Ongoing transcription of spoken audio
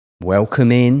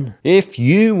welcome in. If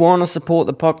you want to support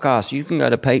the podcast, you can go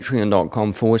to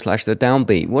patreon.com/the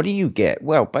downbeat. What do you get?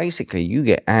 Well, basically, you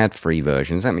get ad-free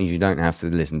versions. That means you don't have to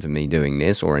listen to me doing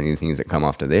this or anything that come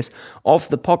after this of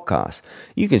the podcast.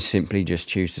 You can simply just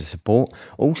choose to support.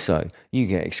 Also, you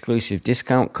get exclusive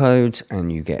discount codes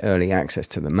and you get early access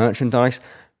to the merchandise.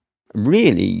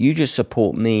 Really, you just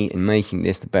support me in making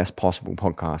this the best possible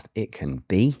podcast it can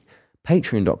be.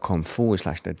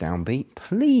 Patreon.com/the downbeat.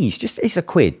 Please, it's a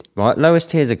quid, right?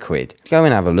 Lowest tier's a quid. Go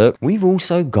and have a look. We've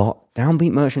also got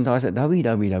Downbeat merchandise at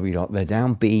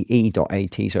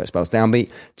www.thedownbeat.at, so it spells downbeat.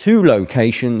 2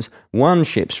 locations, one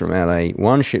ships from LA,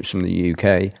 one ships from the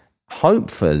UK.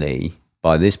 Hopefully,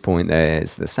 by this point,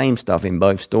 there's the same stuff in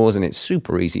both stores, and it's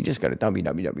super easy. Just go to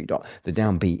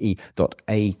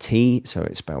www.thedownbeat.at, so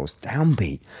it spells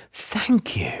downbeat.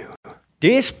 Thank you.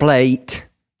 Displate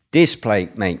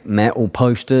make metal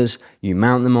posters. You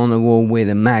mount them on the wall with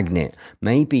a magnet.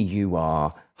 Maybe you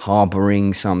are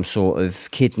harboring some sort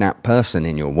of kidnapped person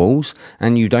in your walls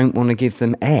and you don't want to give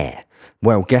them air.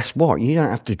 Well, guess what? You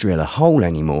don't have to drill a hole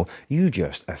anymore. You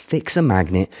just affix a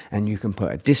magnet and you can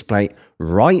put a display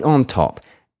right on top.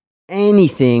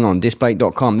 Anything on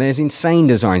displate.com. There's insane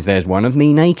designs. There's one of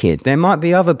me naked. There might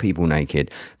be other people naked.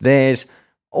 There's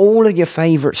all of your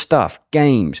favorite stuff,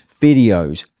 games,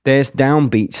 videos. There's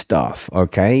downbeat stuff,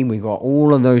 okay? We got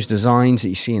all of those designs that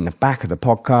you see in the back of the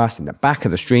podcast, in the back of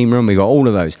the stream room. We got all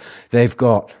of those. They've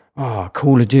got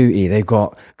Call of Duty. They've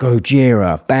got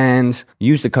Gojira, bands.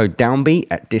 Use the code downbeat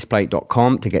at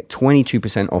displate.com to get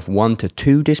 22% off 1 to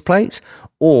 2 displays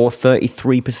or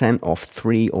 33% off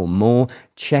 3 or more.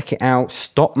 Check it out.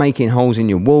 Stop making holes in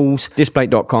your walls.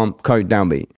 Displate.com, code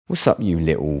downbeat. What's up, you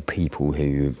little people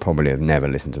who probably have never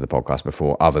listened to the podcast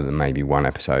before, other than maybe one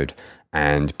episode,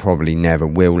 and probably never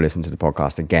will listen to the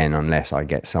podcast again unless I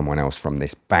get someone else from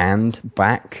this band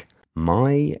back.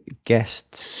 My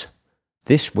guests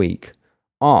this week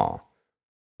are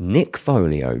Nick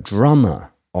Folio,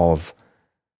 drummer of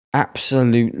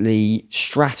absolutely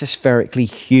stratospherically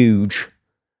huge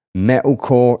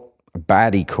metalcore,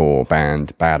 baddiecore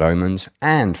band Bad Omens,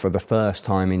 and for the first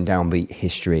time in downbeat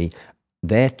history,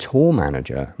 their tour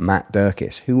manager, Matt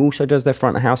Dierkes, who also does their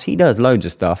front of house. He does loads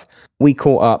of stuff. We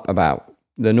caught up about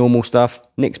the normal stuff.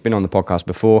 Nick's been on the podcast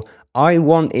before. I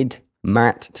wanted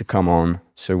Matt to come on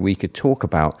so we could talk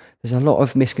about, there's a lot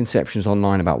of misconceptions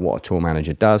online about what a tour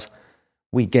manager does.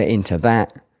 We get into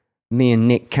that. Me and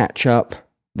Nick catch up.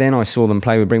 Then I saw them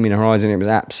play with Bring Me the Horizon. It was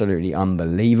absolutely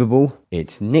unbelievable.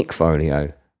 It's Nick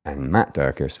Folio and Matt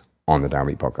Dierkes on the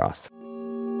Downbeat Podcast.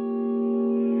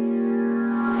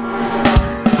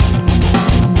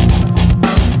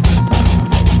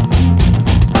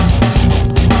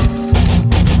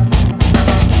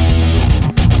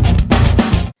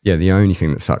 Yeah, the only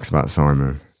thing that sucks about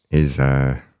Simon is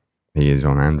he is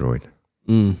on Android.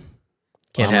 Can't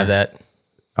have that.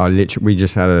 We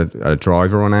just had a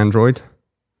driver on Android,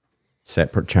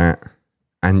 separate chat,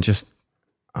 and just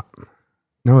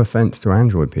no offense to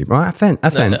Android people. Offense.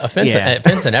 No,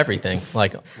 offense and everything.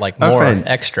 Like more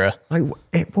offense. Extra. Like,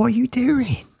 what are you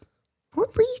doing?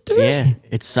 What were you doing? Yeah,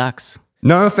 it sucks.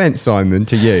 No offense, Simon,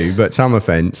 to you, but some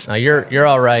offense. No, you're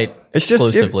all right. It's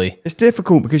exclusively. It's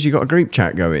difficult because you got a group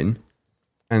chat going,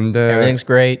 and everything's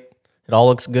great. It all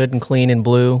looks good and clean and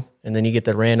blue, and then you get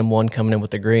the random one coming in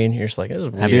with the green. You're just like, this is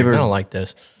weird. Have you ever I don't like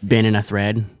this. Been in a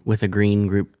thread with a green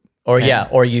group? Or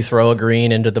or you throw a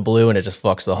green into the blue and it just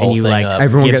fucks the whole and you thing up.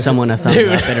 Everyone give someone a thumbs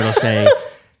up, and it'll say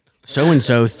so and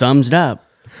so thumbs up.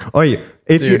 Oh yeah,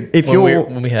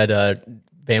 when we had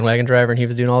bandwagon driver and he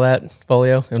was doing all that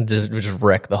Folio and just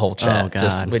wreck the whole chat. Oh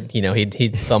god,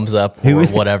 he'd thumbs up or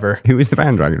whatever. Who was the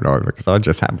bandwagon driver? Because I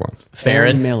just had one.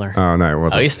 Farron Miller. Oh no, it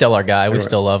wasn't. Oh, he's still our guy. We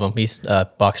still love him. He's a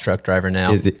box truck driver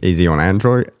now. Is he on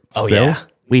Android? Oh still? yeah,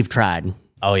 we've tried.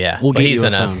 Oh yeah, we'll get you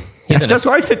a phone. That's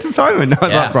what I said to Simon. I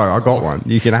was like, bro, I got one.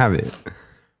 You can have it.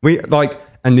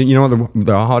 And you know what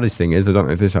the hardest thing is? I don't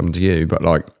know if this happened to you, but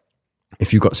like,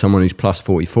 if you've got someone who's plus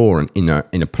 44 and in a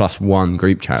 +1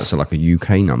 group chat, so like a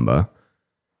UK number,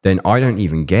 then I don't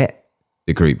even get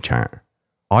the group chat.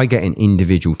 I get an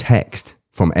individual text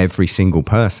from every single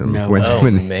person.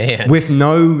 Man. With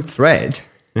no thread.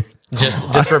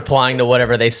 Just replying to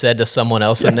whatever they said to someone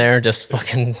else in there, just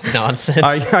fucking nonsense.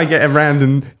 I get a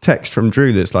random text from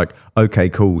Drew that's like, okay,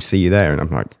 cool, see you there. And I'm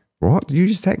like, what? Did you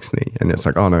just text me? And it's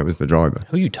like, oh no, it was the driver.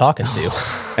 Who are you talking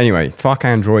to? Anyway, fuck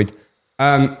Android.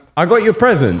 I got you a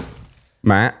present,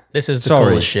 Matt. This is the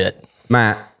coolest shit.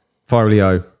 Matt,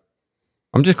 Folio.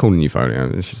 I'm just calling you Folio.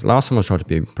 It's just, last time I tried to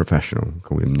be professional,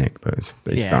 call him Nick, but it's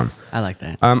done. I like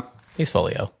that. He's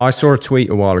Folio. I saw a tweet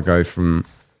a while ago from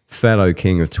fellow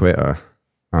king of Twitter,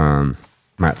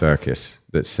 Matt Dierkes,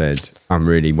 that said, I'm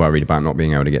really worried about not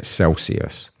being able to get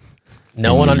Celsius.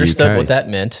 No one the understood UK. what that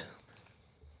meant.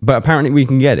 But apparently we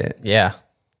can get it. Yeah.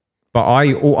 But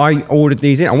I ordered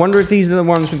these in. I wonder if these are the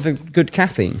ones with the good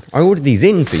caffeine. I ordered these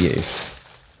in for you.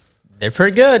 They're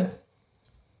pretty good.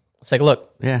 Let's take a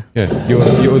look. Yeah. Yeah,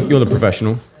 you're the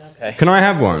professional. Okay. Can I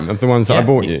have one of the ones that I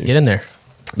bought you? Get in there.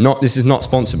 This is not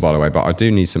sponsored, by the way, but I do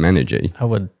need some energy.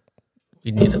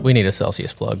 We need a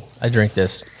Celsius plug. I drink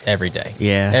this every day.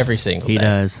 Yeah. Every single day. He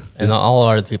does. And all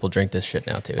our other people drink this shit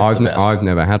now too. It's the best. I've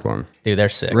never had one. Dude, they're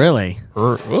sick. Really?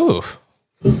 Ooh.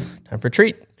 Time for a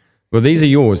treat. Well, these are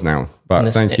yours now, but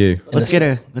this- thank you. Let's get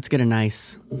a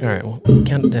nice. All right, well,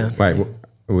 count it down. Wait,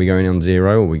 are we going on 0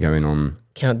 or are we going on...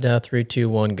 Count down 3, 2,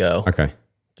 1, go. Okay.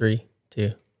 3,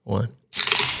 2, 1.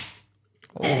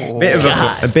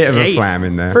 A bit of a flam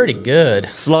in there. Pretty good.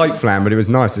 Slight flam, but it was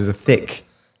nice. There's a thick...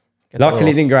 Got the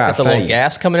Luckily, it didn't go out got of the little phase.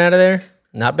 gas coming out of there.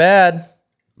 Not bad.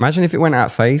 Imagine if it went out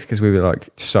of phase because we were like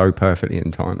so perfectly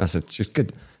in time. That's just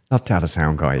good. Love to have a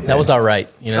sound guy here. That was all right.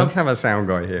 You know, Love to have a sound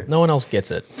guy here. no one else gets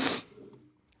it.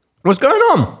 What's going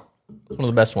on? One of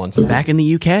the best ones. Back in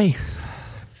the UK.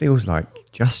 Feels like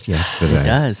just yesterday It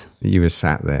does. that you were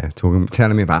sat there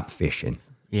telling me about fishing.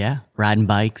 Yeah. Riding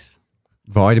bikes.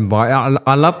 Riding bike.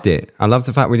 I loved it. I love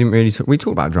the fact we didn't really we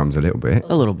talked about drums a little bit,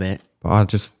 A little bit. but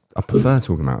I prefer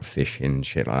talking about fishing and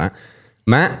shit like that.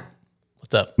 Matt,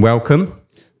 What's up? welcome.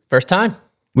 First time.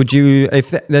 Would you,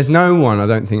 there's no one I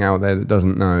don't think out there that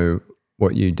doesn't know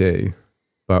what you do,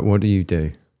 but what do you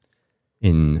do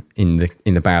in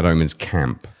the Bad Omens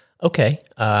camp? Okay.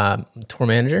 Tour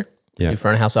manager. Yeah. Do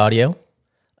front of house audio.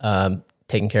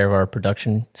 Taking care of our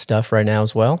production stuff right now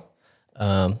as well.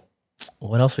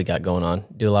 What else we got going on?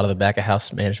 Do a lot of the back of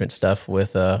house management stuff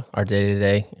with our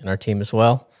day-to-day and our team as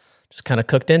well. Just kind of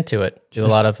cooked into it. Do a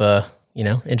lot of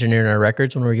engineering our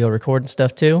records when we go record and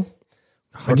stuff too.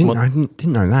 I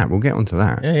didn't know that. We'll get onto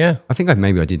that. Yeah. I think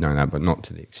maybe I did know that, but not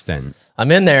to the extent. I'm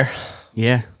in there.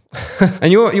 Yeah.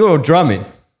 And you're drumming.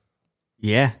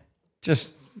 Yeah.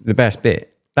 Just the best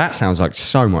bit. That sounds like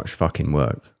so much fucking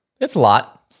work. It's a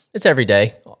lot. It's every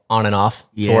day, on and off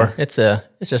Yeah. tour.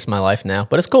 It's just my life now,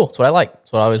 but it's cool. It's what I like.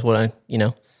 It's what I always want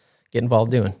to get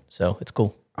involved doing. So it's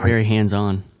cool. Very hands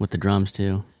on with the drums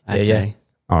too. I'd Yeah. say.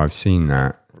 Oh, I've seen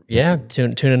that. Yeah,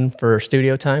 tune in for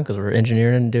studio time because we're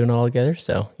engineering and doing it all together.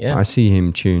 So yeah, I see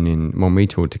him tuning when we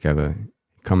toured together.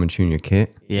 Come and tune your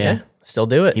kit. Yeah. still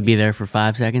do it. He'd be there for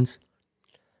 5 seconds.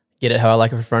 Get it how I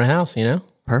like it for front of house.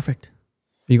 Perfect.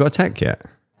 You got a tech yet?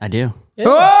 I do. Yeah.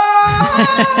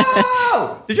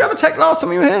 Oh! Did you have a tech last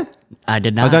time you were here? I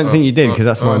did not. I don't think you did because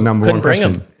that's my number Couldn't one bring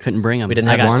question. 'em. Couldn't bring him. We didn't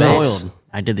I have got the space. spoiled.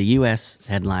 I did the U.S.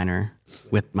 headliner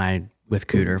with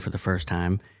Cooter for the first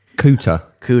time. Cooter.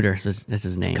 Cooter, that's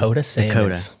his name. Dakota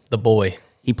Sammons, the boy.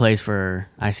 He plays for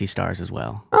Icy Stars as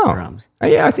well. Oh. Drums.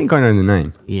 Yeah, I think I know the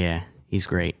name. Yeah, he's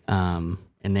great. And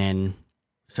then,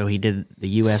 so he did the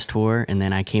U.S. tour, and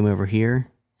then I came over here,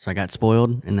 so I got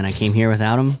spoiled, and then I came here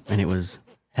without him, and it was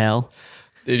hell.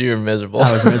 Dude, you were miserable.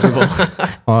 I was miserable.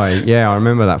 I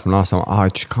remember that from last time. I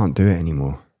just can't do it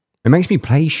anymore. It makes me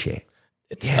play shit.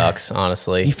 It sucks,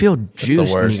 honestly. You feel the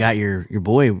juiced when worst. you got your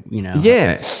boy,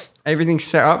 Yeah. Everything's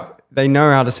set up. They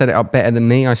know how to set it up better than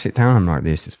me. I sit down, I'm like,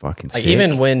 this is fucking Like sick.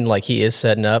 even when he is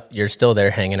setting up, you're still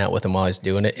there hanging out with him while he's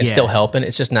doing it and Yeah. still helping.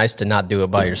 It's just nice to not do it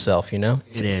by yourself, It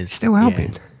is. Still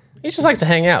helping. He just likes to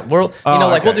hang out. We'll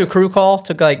okay. we'll do a crew call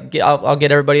to I'll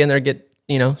get everybody in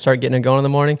there, start getting it going in the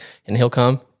morning, and he'll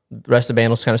come. The rest of the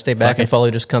band will kind of stay back, and Folio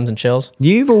just comes and chills.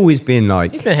 You've always been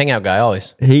like, He's been a hangout guy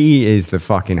always. he is the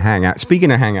fucking hangout.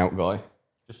 Speaking of hangout guy,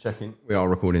 just checking, we are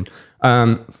recording.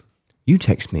 You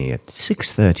text me at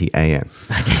 6:30 a.m.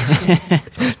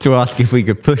 to ask if we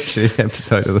could push this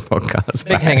episode of the podcast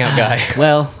Big back. hangout guy.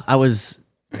 Well, I was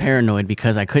paranoid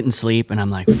because I couldn't sleep, and I'm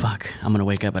like, fuck, I'm going to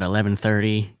wake up at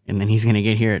 11:30, and then he's going to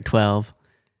get here at 12.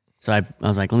 So I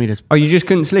was like, let me just... Oh, you just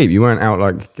couldn't sleep? You weren't out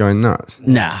like going nuts?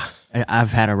 Nah,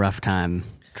 I've had a rough time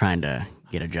trying to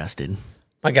get adjusted.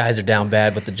 My guys are down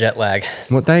bad with the jet lag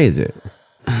What day is it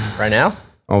right now.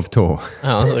 of tour?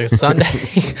 Oh, it's like Sunday.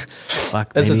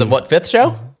 Fuck, This is the maybe- 5th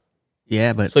show?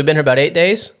 Yeah, but So we've been here about 8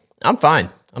 days. I'm fine.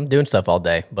 I'm doing stuff all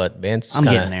day, but band's I'm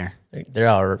getting there. They're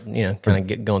all,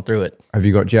 kind of going through it. Have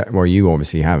you got jet? Well, you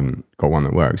obviously haven't got one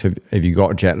that works. Have you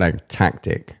got a jet lag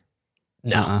tactic?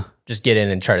 No, just get in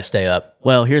and try to stay up.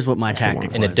 Well, here's what my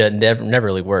tactic And was. it never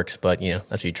really works, but that's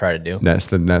what you try to do.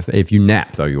 That's if you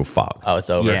nap though, you're fucked. Oh, it's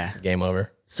over. Yeah. Game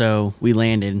over. So we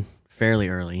landed fairly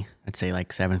early. I'd say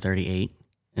like 7:38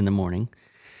 in the morning.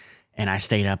 And I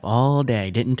stayed up all day,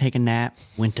 didn't take a nap,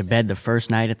 went to bed the first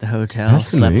night at the hotel,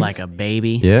 That's the slept move. like a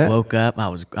baby, Yeah. woke up. I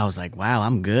was like, wow,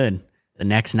 I'm good. The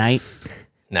next night,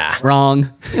 Nah.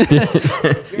 wrong.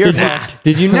 You're fucked.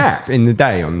 Did you nap in the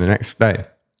day on the next day?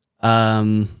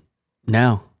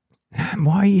 No.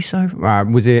 Why are you so...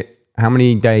 was it... How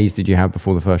many days did you have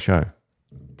before the first show?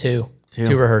 Two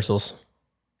rehearsals.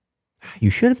 You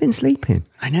should have been sleeping.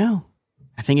 I know.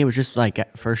 I think it was just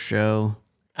like first show.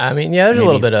 I mean, yeah, there's a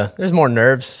little bit of... There's more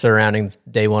nerves surrounding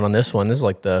day one on this one. This is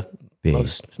like the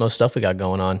most stuff we got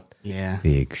going on. Yeah.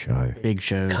 Big show. Big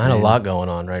shows. Kind of a lot going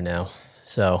on right now.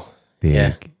 So,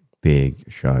 Big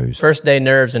shows. First day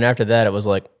nerves, and after that, it was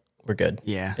like, we're good.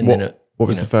 Yeah. And what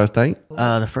was the first date?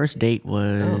 The first date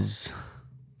was...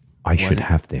 I should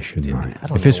have this, shouldn't I?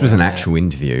 don't If this know was an where actual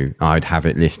interview, I'd have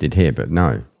it listed here, but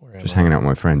no. Just hanging out with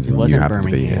my friends and you wasn't happen to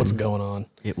be Birmingham. here. What's going on?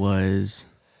 It was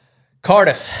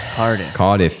Cardiff.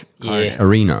 Cardiff. Yeah.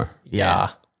 Arena. Yeah.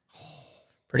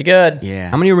 Pretty good. Yeah.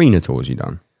 How many arena tours you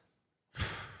done?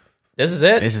 This is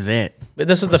it. This is it. But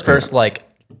this is the first like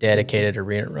dedicated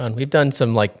arena run. We've done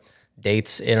some like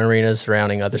dates in arenas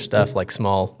surrounding other stuff, like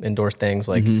small indoor things.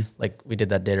 Like we did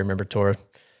that Day to Remember tour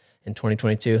in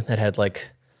 2022 that had like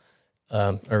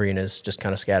arenas just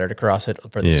kind of scattered across it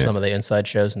for some of the inside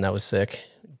shows, and that was sick.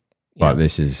 But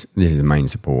this is a main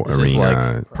support This is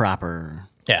arena. Proper.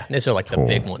 Yeah, these are like the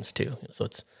big ones too. So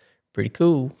it's pretty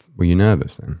cool. Were you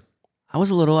nervous then? I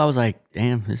was like,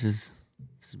 damn, this is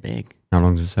big. How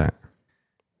long's the set?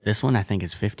 This one I think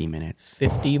is 50 minutes.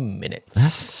 50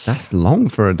 minutes. That's long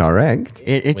for a direct.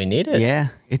 We need it. Yeah.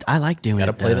 I like doing Got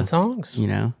to it. play though, the songs. You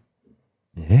know,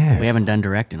 Yeah. we haven't done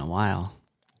direct in a while.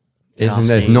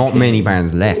 There's not many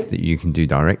bands left that you can do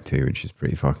direct to, which is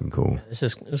pretty fucking cool.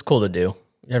 It's cool to do.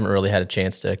 We haven't really had a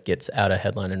chance to get out of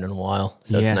headlining in a while,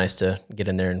 so it's nice to get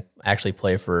in there and actually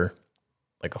play for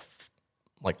like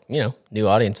new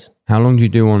audience. How long do you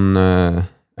do on a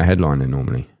headliner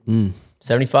normally?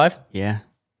 75. Yeah.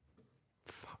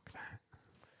 Fuck that.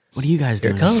 What are you guys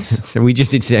Here doing? it comes. So we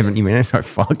just did 70 minutes. I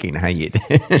fucking hate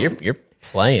it. you're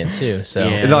playing too, so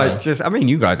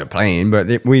You guys are playing,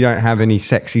 but we don't have any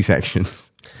sexy sections.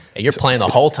 You're playing the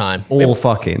whole time. All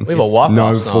fucking. We have a walk-off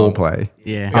no song. foreplay.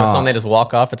 Yeah. We got a song they just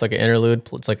walk off. It's like an interlude.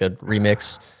 It's like a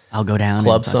remix I'll go down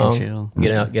club and fucking song. chill.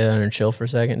 Get out and chill for a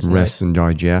second. It's Rest nice. and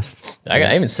digest.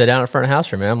 I even sit down in front of the house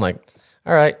for a minute. I'm like,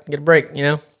 all right, get a break. Do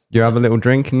you have a little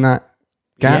drink in that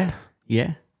gap?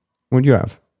 Yeah. What do you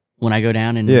have? When I go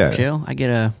down and chill, I get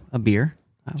a beer.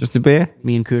 Just a beer?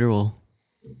 Me and Cooter will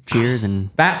cheers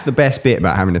and... That's the best bit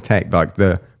about having a tech, like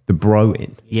the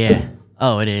broing. Yeah.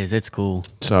 Oh, it is. It's cool.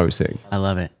 So sick. I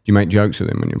love it. Do you make jokes with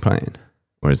him when you're playing?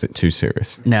 Or is it too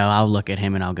serious? No, I'll look at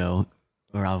him and I'll go,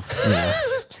 or I'll,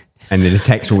 And then the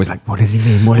tech's always like, what does he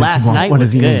mean? What does Last he want? night What was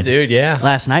does he good. mean? Dude, yeah.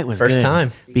 Last night was First good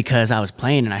time. because I was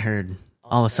playing and I heard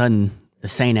all of a sudden the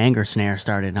Saint Anger snare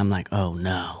started. And I'm like, oh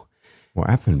no. What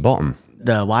happened? Bottom.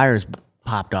 The wires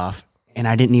popped off and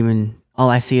I didn't even, all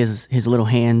I see is his little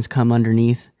hands come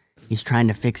underneath. He's trying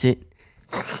to fix it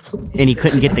and he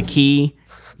couldn't get the key.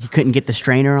 He couldn't get the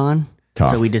strainer on.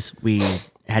 Tough. So we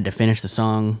had to finish the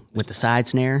song with the side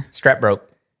snare. Strap broke.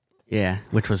 Yeah,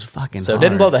 which was fucking So it hard.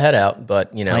 didn't blow the head out,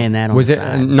 but Playing that on Was the it a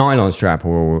side. nylon strap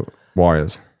or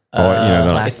wires? Or,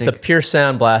 it's the pure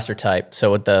sound blaster type.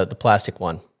 So with the plastic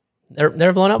one.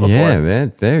 Never blown out before. yeah,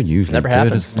 they're usually Never good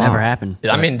happens. as fuck. Never happened.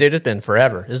 I mean, dude, it's been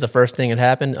forever. This is the first thing that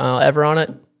happened ever on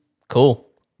it. Cool.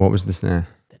 What was the snare?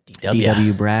 DW.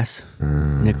 DW brass,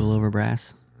 nickel over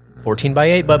brass. 14 by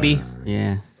 8, bubby.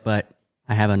 Yeah, but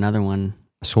I have another one.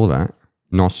 I saw that.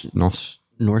 Nostra.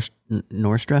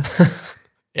 Norstra.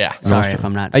 Yeah. Sorry if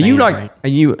I'm not. Are saying you it like? right. Are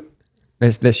you?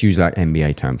 Let's use like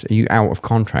NBA terms. Are you out of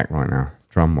contract right now,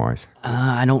 drum wise,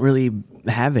 I don't really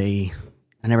have I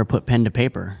never put pen to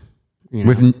paper. You know,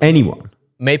 with anyone?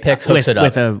 Mapex hooks it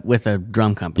up. with a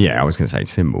drum company. Yeah, I was gonna say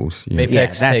cymbals. Yeah. Mapex Yeah,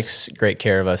 that's- takes great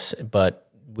care of us, but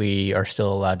we are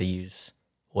still allowed to use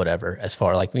whatever. As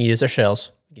far like we use their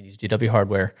shells, we can use GW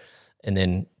hardware, and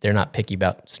then they're not picky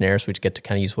about snares. We just get to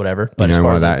kind of use whatever. But You as know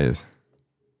far why as that is?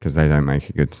 Because they don't make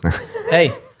a good snare.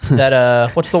 hey,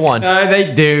 that what's the one? No,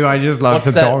 they do. I just love What's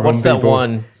to that? dog What's on that people.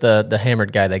 one? The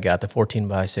hammered guy they got the 14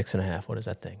 by 6.5. What is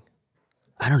that thing?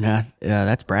 I don't know.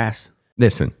 That's brass.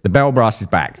 Listen, the bell brass is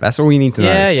back. That's all you need to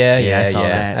know. Yeah. I saw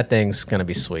that. That thing's gonna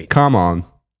be sweet. Come on.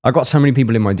 I got so many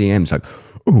people in my DMs like,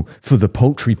 oh, for the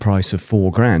paltry price of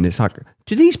 $4,000. It's like,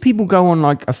 do these people go on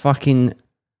like a fucking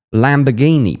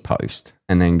Lamborghini post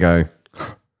and then go,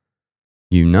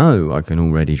 I can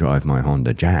already drive my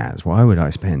Honda Jazz. Why would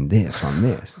I spend this on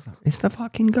this? It's the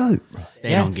fucking GOAT, bro.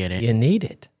 They don't get it. You need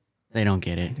it. They don't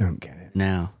get it. I don't get it.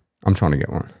 No, I'm trying to get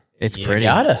one. it's You pretty.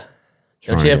 gotta.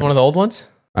 Don't Trying you have to- one of the old ones?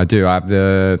 I do. I have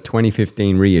the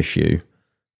 2015 reissue,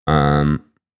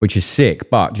 which is sick.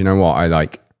 But do you know what?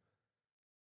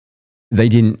 they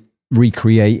didn't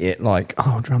recreate it like,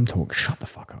 oh, drum talk, shut the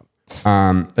fuck up.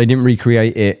 They didn't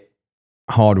recreate it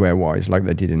hardware-wise like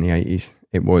they did in the 80s.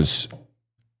 It was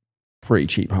pretty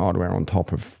cheap hardware on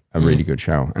top of a really good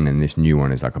shell. And then this new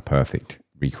one is like a perfect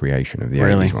recreation of the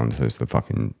 80s one. So it's the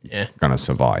fucking gonna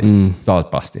survive. So I was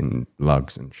busting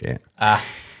lugs and shit.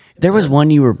 There was one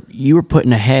you were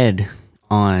putting a head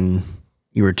on,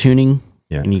 you were tuning,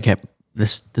 and you kept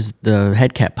the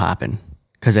head kept popping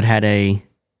because it had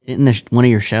didn't one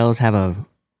of your shells have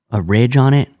a ridge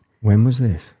on it? When was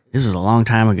this? This was a long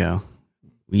time ago.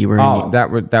 You were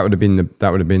that would have been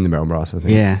the bell brass, I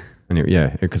think. Yeah.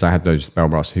 And because I had those bell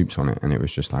brass hoops on it, and it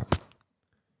was just like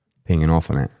pinging off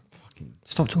on it. Fucking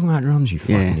stop talking about drums, you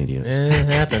fucking idiots. Yeah, it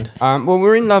happened. Well,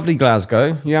 we're in lovely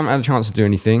Glasgow. You haven't had a chance to do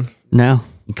anything. No.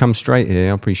 You come straight here.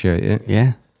 I appreciate it.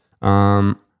 Yeah.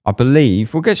 I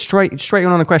believe we'll get straight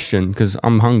on a question because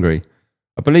I'm hungry.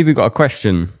 I believe we've got a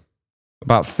question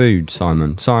about food,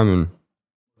 Simon.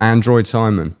 Android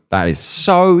Simon. That is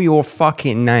so your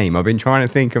fucking name. I've been trying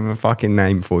to think of a fucking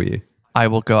name for you. I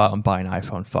will go out and buy an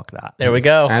iPhone. Fuck that. There we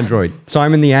go. Android.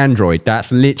 Simon the Android.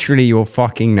 That's literally your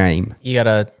fucking name. You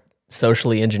gotta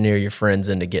socially engineer your friends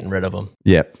into getting rid of them.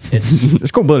 Yep. It's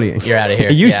called bullying. You're out of here.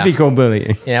 It used to be called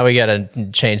bullying. Yeah, we gotta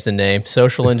change the name.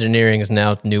 Social engineering is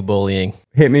now new bullying.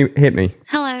 Hit me.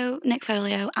 Hello, Nick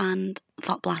Folio and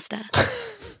Thought Blaster.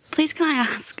 Please can I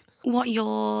ask what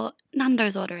your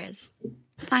Nando's order is?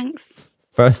 Thanks.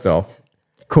 First off,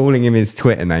 calling him his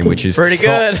Twitter name, which is pretty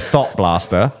good. Thought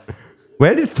Blaster.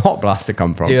 Where did Thought Blaster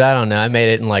come from? Dude, I don't know. I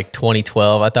made it in like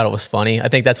 2012. I thought it was funny. I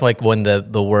think that's like when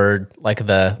the word, like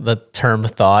the term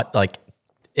thought, like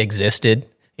existed.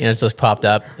 You know, it just popped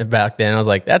up. And back then, I was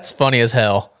like, that's funny as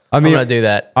hell. I'm going to do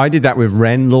that. I did that with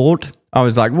Ren Lord. I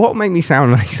was like, what make me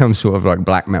sound like some sort of like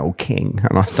black metal king?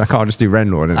 And I was like, I'll just do Ren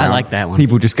Lord. And I like that one.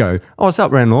 People just go, oh, what's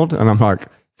up, Ren Lord? And I'm like,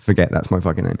 forget that's my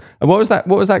fucking name. And what was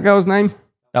that girl's name?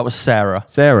 That was Sarah.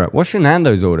 Sarah. What's your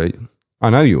Nando's order? I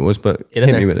know yours, but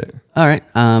hit me with it. All right.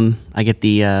 I get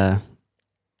the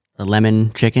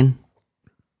lemon chicken.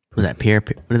 Was that pear?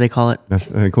 What do they call it?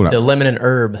 They call that The lemon and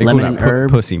herb. they lemon call and that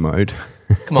herb. pussy mode.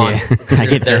 Come on. Yeah. I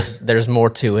get there's more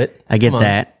to it. I get Come on.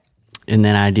 that, and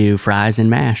then I do fries and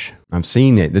mash. I've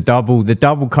seen it. The double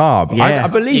carb. Yeah. I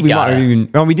believe You we got might have it.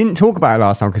 even. Oh, we didn't talk about it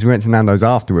last time because we went to Nando's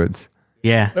afterwards.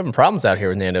 Yeah. We're having problems out here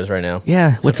with Nando's right now.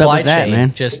 Yeah. What's Supply up with that, chain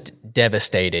man? just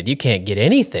devastated. You can't get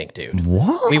anything, dude.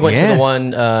 What? We went to Yeah. the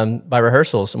one by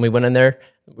rehearsals, and we went in there.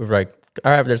 We were like,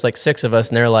 all right, there's like 6 of us,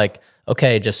 and they're like,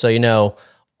 okay, just so you know,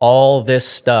 all this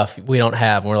stuff we don't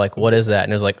have. And we're like, what is that?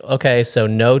 And it was like, okay, so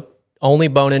only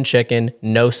bone-in chicken,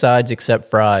 no sides except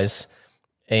fries,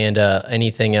 and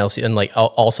anything else, and like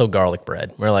also garlic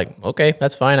bread. We're like, okay,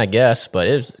 that's fine, I guess, but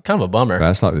it was kind of a bummer.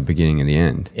 That's like the beginning of the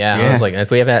end. Yeah, I Yeah. was like, if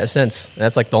we haven't had it since,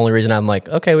 that's like the only reason I'm like,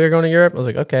 okay, we were going to Europe. I was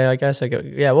like, okay, I guess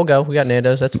yeah, we'll go. We got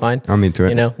Nando's, that's fine. I'm into it.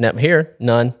 You know, here,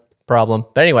 none problem.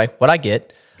 But anyway, what I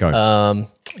get, Go.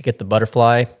 I get the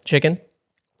butterfly chicken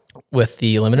with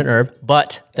the lemon and herb,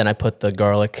 but then I put the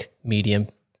garlic medium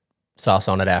sauce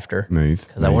on it after. Move.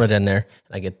 Because I want it in there.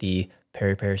 And I get the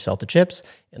peri-peri salted chips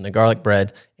and the garlic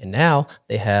bread. And now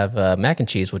they have mac and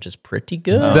cheese, which is pretty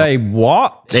good. They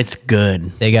what? It's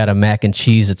good. They got a mac and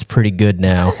cheese that's pretty good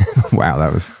now. Wow,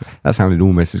 that sounded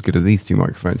almost as good as these 2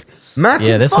 microphones. Mac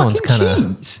Yeah, and this one's fucking kind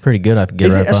of cheese. pretty good. I could get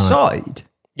Is right it a behind. side?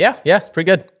 Yeah, it's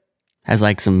pretty good. Has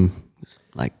like some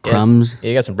like Yes. crumbs. Yeah,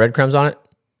 you got some breadcrumbs on it.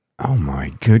 Oh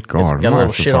my good god! Got a I might little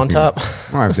have to shit on top.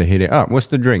 I have to hit it up. What's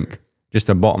the drink? Just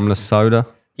a bottomless soda.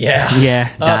 Yeah.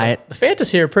 Yeah. Diet. The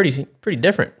Fantas here are pretty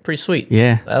different, pretty sweet.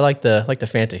 Yeah. I like the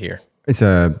Fanta here. It's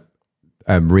a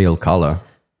real color.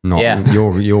 Not Yeah.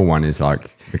 your one is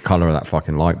like the color of that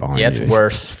fucking light behind you. Yeah, it's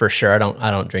worse for sure. I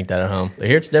don't drink that at home. But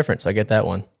here it's different, so I get that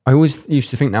one. I always used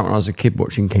to think that when I was a kid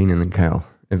watching Keenan and Kel.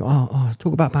 If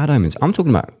talk about bad omens. I'm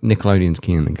talking about Nickelodeon's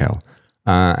Keenan and Kel.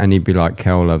 And he'd be like,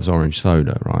 Kel loves orange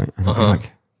soda, right? And I'd be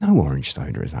like, no orange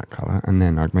soda is that color. And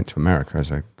then I went to America as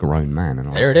a grown man, and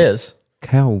I was There it is.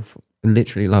 Kel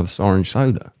literally loves orange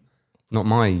soda, not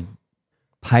my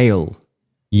pale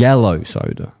yellow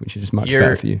soda, which is much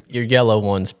better for you. Your yellow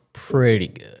one's pretty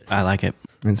good. I like it.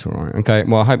 It's all right. Okay,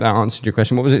 well, I hope that answered your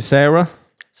question. What was it, Sarah?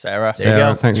 Sarah. There you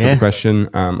Sarah, go. thanks for Yeah. the question.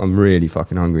 I'm really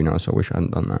fucking hungry now, so I wish I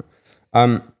hadn't done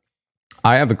that.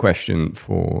 I have a question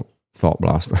for Thought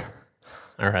Blaster.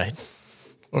 All right.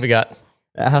 What have we got?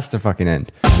 It has to fucking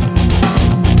end.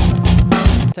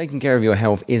 Taking care of your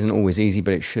health isn't always easy,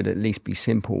 but it should at least be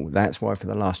simple. That's why for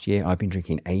the last year, I've been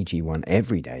drinking AG1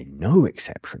 every day, no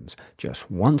exceptions. Just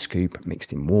 1 scoop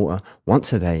mixed in water,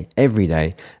 once a day, every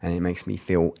day, and it makes me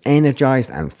feel energized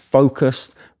and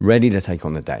focused, ready to take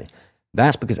on the day.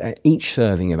 That's because each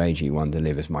serving of AG1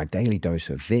 delivers my daily dose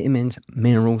of vitamins,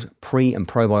 minerals, pre and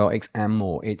probiotics, and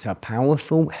more. It's a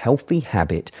powerful, healthy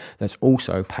habit that's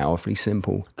also powerfully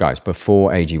simple. Guys,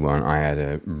 before AG1, I had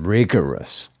a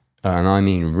rigorous, and I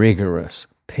mean rigorous,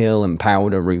 pill and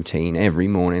powder routine. Every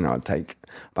morning I'd take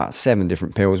about 7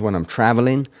 different pills. When I'm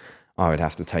traveling, I would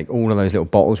have to take all of those little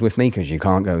bottles with me because you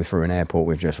can't go through an airport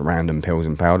with just random pills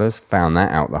and powders. Found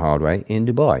that out the hard way in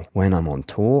Dubai. When I'm on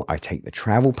tour, I take the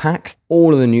travel packs.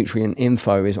 All of the nutrient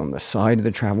info is on the side of the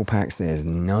travel packs. There's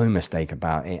no mistake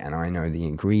about it. And I know the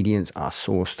ingredients are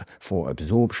sourced for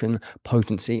absorption,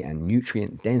 potency, and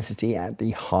nutrient density at the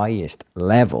highest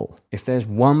level. If there's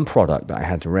one product that I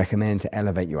had to recommend to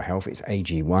elevate your health, it's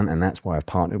AG1. And that's why I've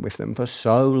partnered with them for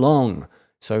so long.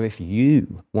 So if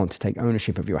you want to take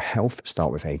ownership of your health,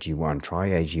 start with AG1. Try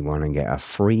AG1 and get a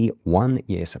free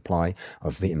 1-year supply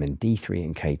of vitamin D3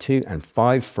 and K2 and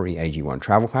 5 free AG1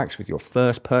 travel packs with your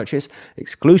first purchase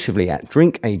exclusively at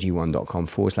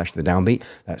drinkag1.com/thedownbeat.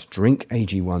 That's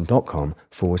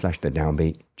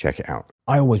drinkag1.com/thedownbeat. Check it out.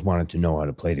 I always wanted to know how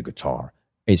to play the guitar.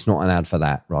 It's not an ad for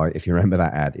that, right? If you remember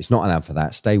that ad, it's not an ad for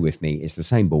that. Stay with me. It's the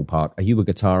same ballpark. Are you a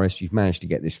guitarist? You've managed to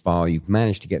get this far. You've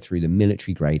managed to get through the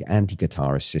military-grade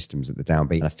anti-guitarist systems at the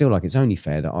Downbeat. And I feel like it's only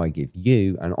fair that I give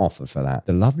you an offer for that.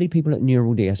 The lovely people at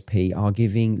Neural DSP are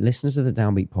giving listeners of the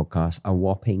Downbeat podcast a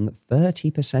whopping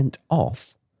 30%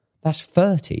 off. That's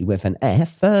 30 with an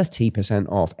F, 30%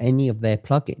 off any of their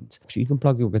plugins. So you can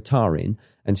plug your guitar in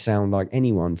and sound like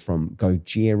anyone from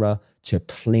Gojira to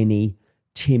Pliny,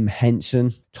 Tim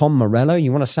Henson, Tom Morello.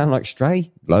 You want to sound like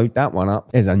Stray? Load that one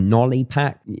up. There's a Nolly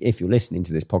pack. If you're listening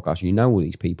to this podcast, you know all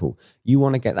these people. You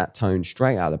want to get that tone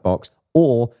straight out of the box,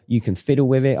 or you can fiddle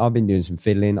with it. I've been doing some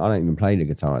fiddling. I don't even play the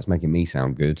guitar. It's making me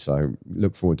sound good. So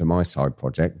look forward to my side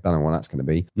project. Don't know what that's going to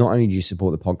be. Not only do you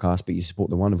support the podcast, but you support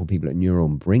the wonderful people at Neural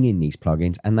bringing these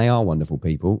plugins, and they are wonderful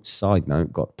people. Side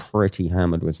note, got pretty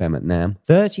hammered with them at NAMM.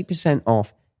 30%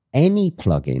 off any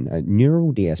plugin at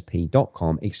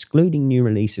neuraldsp.com, excluding new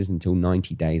releases until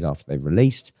 90 days after they've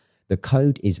released. The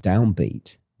code is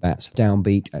DOWNBEAT. That's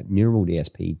DOWNBEAT at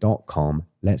neuraldsp.com.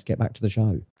 Let's get back to the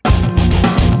show.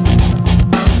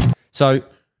 So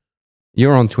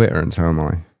you're on Twitter and so am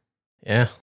I. Yeah.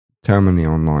 Terminally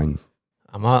online.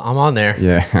 I'm on there.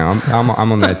 Yeah,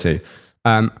 I'm on there too.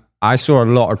 I saw a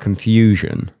lot of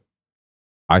confusion.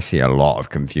 I see a lot of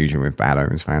confusion with Bad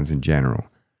Omens fans in general.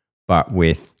 But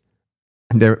with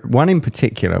there one in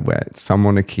particular where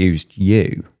someone accused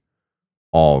you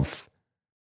of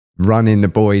running the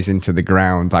boys into the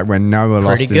ground, like when Noah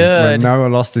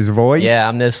lost his voice. Yeah,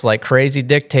 I'm this like crazy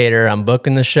dictator. I'm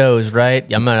booking the shows, right?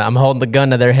 I'm holding the gun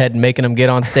to their head and making them get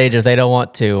on stage if they don't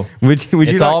want to.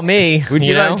 It's all me. Would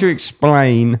you like to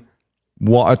explain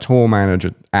what a tour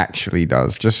manager actually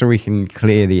does, just so we can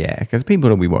clear the air? Because people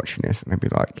will be watching this and they'll be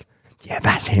like, yeah,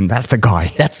 that's him. That's the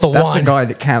guy. That's the guy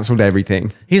that cancelled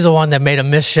everything. He's the one that made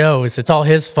him miss shows. It's all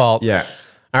his fault. Yeah.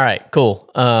 All right, cool.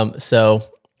 So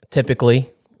typically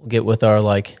we'll get with our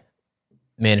like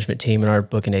management team and our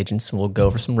booking agents, and we'll go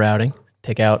over some routing,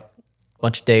 pick out a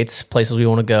bunch of dates, places we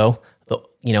want to go,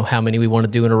 how many we want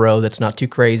to do in a row. That's not too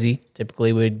crazy.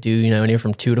 Typically we'd do, anywhere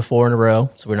from 2 to 4 in a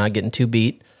row. So we're not getting too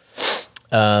beat.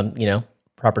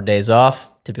 Proper days off,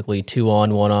 typically 2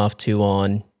 on, 1 off, 2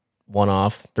 on, 1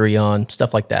 off, 3 on,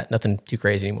 stuff like that. Nothing too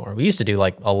crazy anymore. We used to do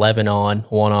like 11 on,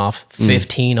 1 off,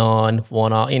 15 on,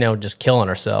 1 off, just killing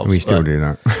ourselves. We still do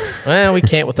that. Well, we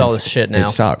can't with all this shit now. It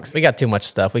sucks. We got too much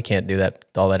stuff. We can't do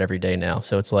all that every day now.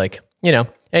 So it's like,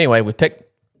 anyway, we pick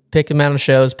the amount of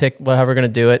shows, pick however we're going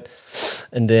to do it.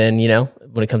 And then,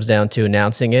 when it comes down to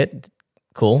announcing it,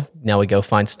 cool. Now we go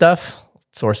find stuff,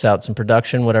 source out some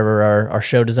production, whatever our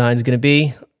show design is going to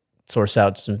be, source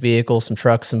out some vehicles, some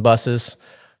trucks, some buses,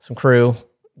 some crew,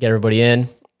 get everybody in.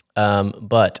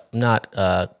 But I'm not,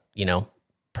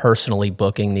 personally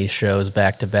booking these shows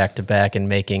back to back to back and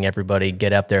making everybody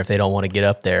get up there if they don't want to get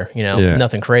up there,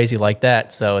 nothing crazy like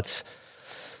that. So it's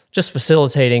just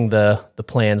facilitating the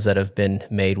plans that have been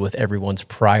made with everyone's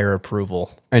prior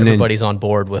approval. And everybody's on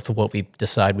board with what we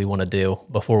decide we want to do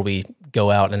before we go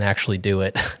out and actually do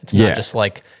it. It's not just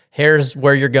like, here's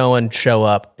where you're going, show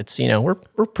up. It's,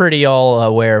 we're pretty all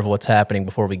aware of what's happening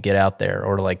before we get out there,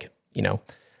 or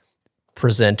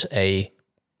present a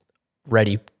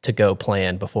ready to go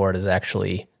plan before it is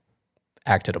actually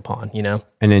acted upon,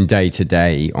 And then day to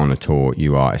day on a tour,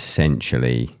 you are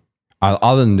essentially,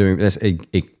 other than doing this,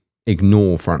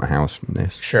 ignore front of house from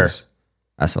this. Sure.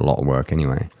 That's a lot of work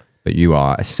anyway. But you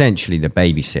are essentially the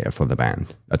babysitter for the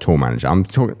band, a tour manager. I'm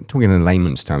talking in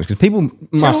layman's terms, because people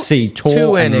must see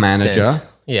tour and manager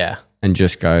yeah, and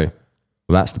just go,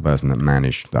 well, that's the person that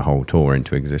managed the whole tour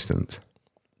into existence.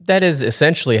 That is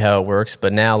essentially how it works.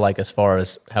 But now, like as far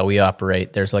as how we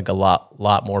operate, there's like a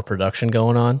lot more production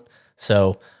going on.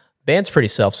 So band's pretty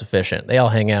self-sufficient. They all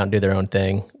hang out and do their own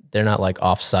thing. They're not like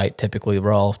off-site. Typically,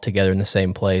 we're all together in the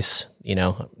same place. You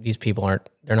know, these people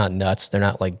they're not nuts. They're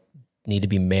not like need to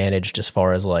be managed as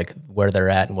far as like where they're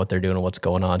at and what they're doing and what's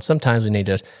going on. Sometimes we need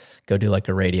to go do like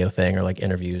a radio thing or like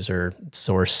interviews or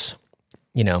source,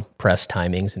 you know, press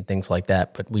timings and things like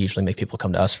that. But we usually make people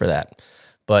come to us for that.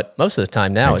 But most of the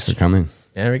time now Thanks for coming.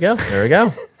 There we go.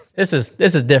 This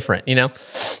is different, you know,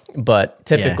 but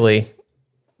typically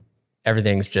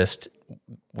everything's just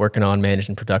working on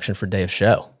managing production for day of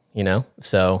show, you know?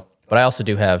 So, but I also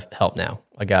do have help now.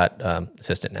 I got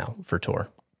assistant now for tour.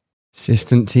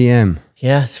 Assistant TM.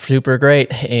 Yeah, it's super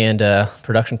great. And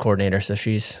production coordinator. So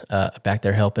she's back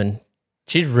there helping.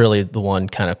 She's really the one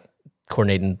kind of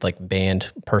coordinating like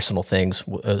band personal things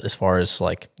as far as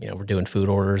like, you know, we're doing food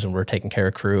orders and we're taking care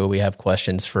of crew. We have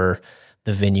questions for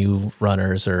the venue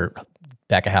runners or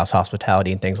back of house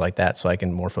hospitality and things like that. So I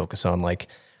can more focus on like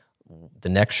the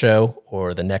next show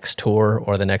or the next tour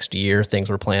or the next year, things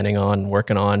we're planning on,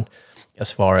 working on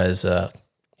as far as,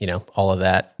 you know, all of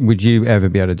that. Would you ever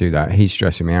be able to do that? He's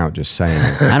stressing me out just saying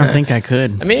it. I don't think I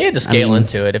could. I mean, you had to scale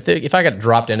into it. If I got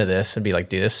dropped into this, I'd be like,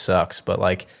 dude, this sucks. But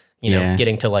like, you know,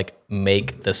 getting to like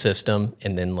make the system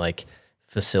and then like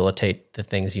facilitate the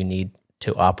things you need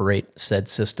to operate said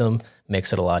system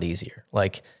makes it a lot easier.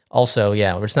 Like also,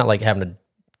 it's not like having to,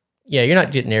 you're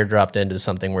not getting airdropped into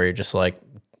something where you're just like,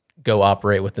 go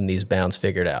operate within these bounds,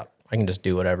 figure it out. I can just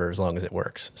do whatever as long as it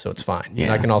works. So it's fine. Yeah.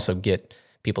 And I can also get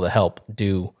people to help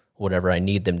do whatever I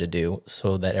need them to do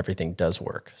so that everything does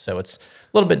work. So it's a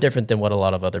little bit different than what a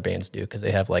lot of other bands do because they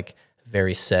have like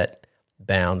very set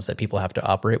bounds that people have to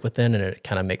operate within, and it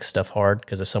kind of makes stuff hard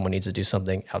because if someone needs to do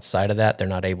something outside of that, they're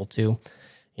not able to,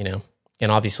 you know.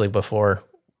 And obviously before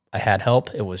I had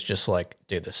help, it was just like,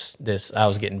 dude, this I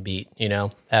was getting beat, you know.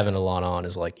 Having a lot on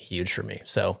is like huge for me.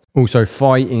 So also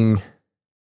fighting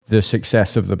the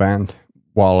success of the band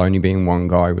while only being one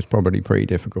guy was probably pretty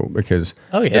difficult because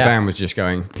the band was just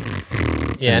going.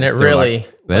 Yeah, and it really...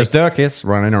 Like, there's Dierkes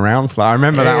running around. Like, I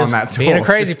remember that on that tour. Being a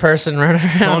crazy person running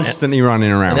around. Constantly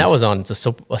running around. And that was on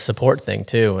a support thing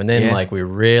too. And then like we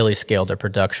really scaled our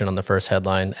production on the first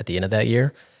headline at the end of that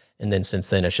year. And then since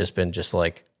then it's just been just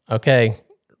like, okay,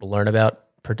 learn about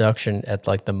production at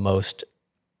like the most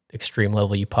extreme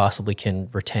level you possibly can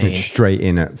retain. Straight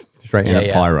in at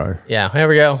pyro. Yeah, here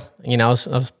we go. You know, I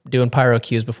was doing pyro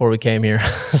cues before we came here.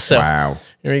 So wow.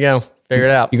 Here we go. Figure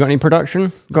it out. You got any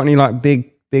production? Got any like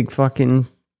big fucking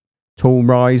tool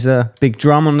riser, big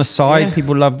drum on the side? Yeah.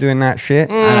 People love doing that shit.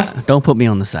 Don't put me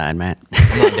on the side, Matt.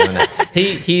 I'm not doing that.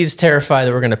 He's terrified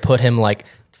that we're going to put him like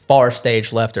far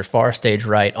stage left or far stage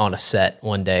right on a set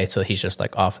one day. So he's just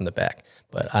like off in the back.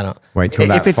 But I don't wait till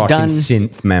that fucking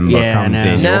synth member comes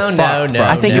in. No.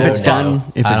 I think if it's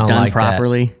done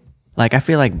properly, like I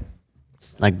feel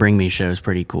like Bring Me Show is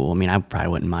pretty cool. I mean, I probably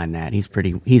wouldn't mind that.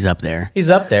 He's up there. He's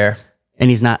up there. And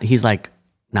he's not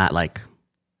like.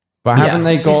 But haven't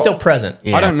they got? He's still present.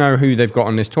 Yeah. I don't know who they've got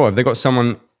on this tour. Have they got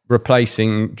someone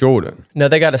replacing Jordan? No,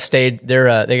 they got a stage. Their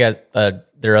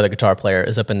other guitar player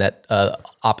is up in that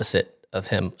opposite of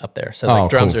him up there. So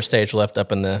drums are stage left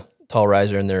up in the tall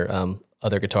riser, and their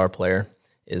other guitar player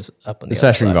is up on the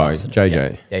session guy, opposite.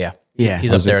 JJ. Yeah.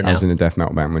 He's up there now. I was in a death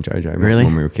metal band with JJ really?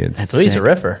 when we were kids. So he's a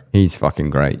riffer. He's fucking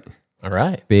great. All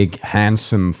right. Big,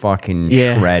 handsome fucking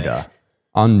shredder.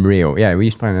 Unreal. Yeah, we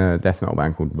used to play in a death metal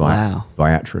band called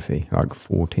Viatrophy like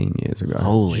 14 years ago.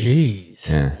 Holy.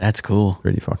 Jeez. Yeah. That's cool.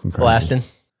 Really fucking crazy. Blasting?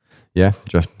 Yeah,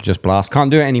 just blast.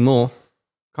 Can't do it anymore.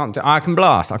 I can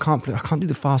blast. I can't do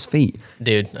the fast feet.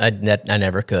 Dude, I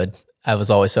never could. It was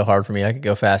always so hard for me. I could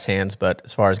go fast hands, but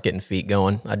as far as getting feet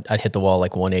going, I'd hit the wall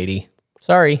like 180.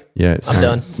 Sorry. Yeah, I'm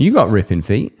done. You got ripping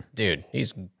feet. Dude,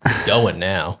 he's going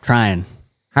now. Trying.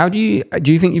 How do you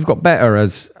think you've got better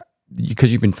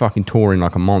because you've been fucking touring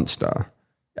like a monster?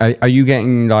 Are you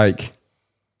getting like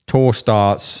tour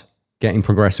starts getting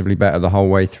progressively better the whole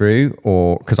way through?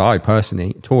 Or because I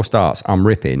personally, tour starts, I'm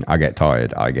ripping, I get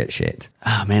tired, I get shit.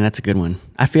 Oh man, that's a good one.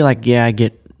 I feel like, I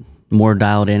get more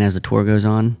dialed in as the tour goes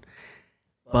on.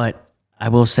 But I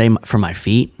will say for my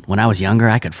feet, when I was younger,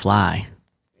 I could fly.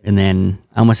 And then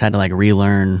I almost had to like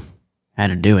relearn how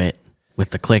to do it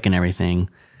with the click and everything.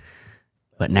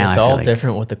 But now it's all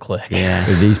different with the click. Yeah.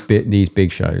 So these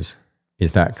big shows,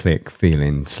 is that click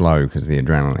feeling slow because of the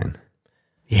adrenaline?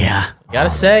 Yeah. Gotta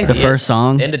say, the first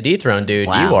song. Into Dethrone, dude,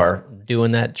 you are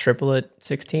doing that triplet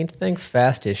 16th thing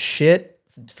fast as shit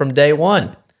from day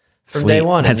one. From day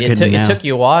one. That's it good took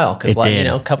you a while because, like, did. you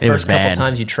know, first couple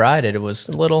times you tried it, it was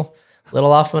a little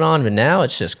little off and on, but now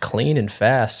it's just clean and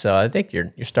fast. So I think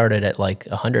you're started at like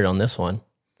 100 on this one.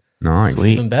 Nice.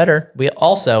 Even better.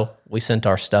 We sent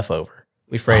our stuff over.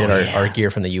 We freighted our gear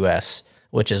from the US,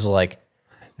 which is like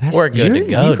we're good to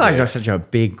go. You guys dude. are such a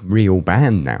big real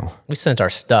band now. We sent our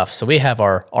stuff. So we have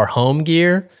our home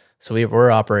gear. So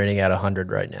we're operating at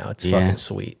 100 right now. It's fucking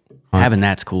sweet. Having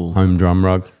that's cool. Home drum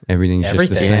rug. Everything's just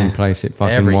the same place it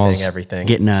fucking was. Everything.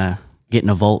 Getting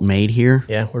a Volt made here.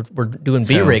 Yeah, we're doing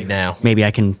B-Rig now. Maybe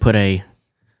I can put a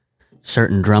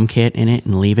certain drum kit in it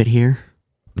and leave it here.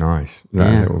 Nice.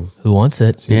 Yeah. Who wants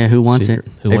it? Yeah, who wants it?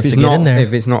 Who wants to get in there?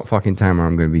 If it's not fucking Tama,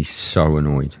 I'm going to be so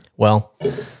annoyed. Well,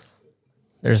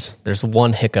 there's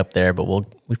one hiccup there, but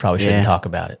we probably shouldn't talk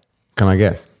about it. Can I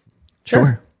guess?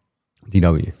 Sure.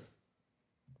 DW.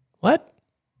 What?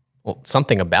 Well,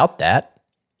 something about that.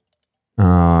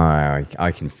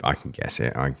 I can guess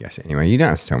it. I guess it anyway. You don't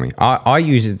have to tell me. I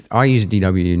use it. I use a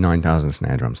DW 9000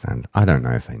 snare drum stand. I don't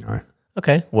know if they know.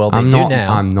 Okay, well they I'm do not.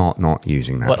 now. I'm not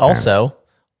using that. But stand. also,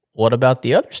 what about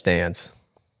the other stands?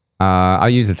 I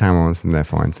use the Tama ones and they're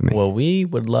fine for me. Well, we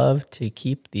would love to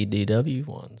keep the DW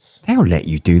ones. They'll let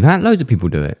you do that. Loads of people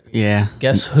do it. Yeah.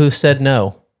 Guess who said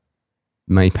no?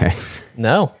 Mapex.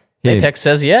 No. Yeah. Apex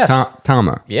says yes.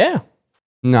 Tama. Yeah.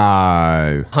 No.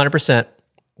 100%.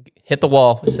 Hit the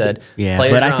wall. Said. Yeah,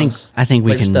 Play but your I think drums, we play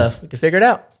your can. stuff. We can figure it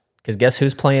out. Because guess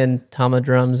who's playing Tama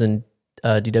drums and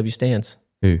DW stands?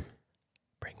 Who?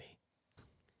 Bring me.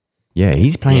 Yeah,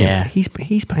 he's playing. Yeah. He's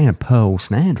playing a pearl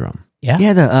snare drum. Yeah.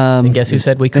 Yeah, And guess who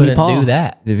said we Vinnie couldn't Paul. do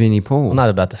that? The Vinnie Paul. Well, not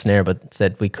about the snare, but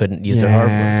said we couldn't use their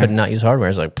hardware. Could not use hardware.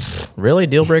 It's like, really?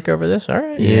 Deal breaker over this? All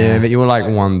right. Yeah, but you're like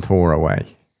one tour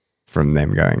away from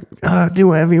them going, do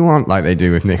whatever you want, like they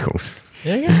do with Nichols.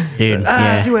 There you go. Dude,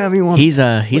 Do whatever you want. he's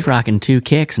rocking 2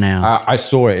 kicks now. I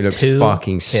saw it. It looks 2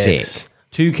 fucking kicks. sick.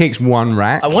 2 kicks, 1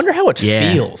 rack. I wonder how it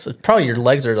Yeah. feels. It's probably your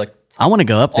legs are like I want to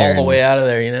go up there. all the and- way out of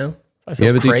there, you know? It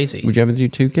feels crazy. Would you ever do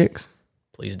 2 kicks?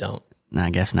 Please don't. No, I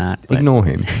guess not. But Ignore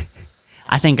him.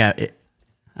 I think I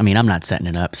mean, I'm not setting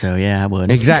it up, so yeah, I would.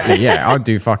 Exactly. Yeah, I'd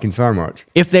do fucking so much.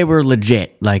 If they were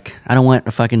legit, like I don't want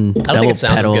a fucking I don't double think it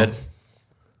sounds pedal. good.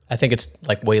 I think it's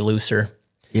like way looser.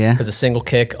 Yeah, Because a single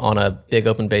kick on a big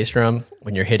open bass drum,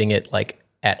 when you're hitting it like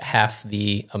at half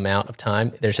the amount of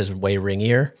time, there's just way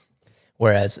ringier.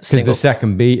 Whereas Because single, the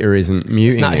second beater isn't muting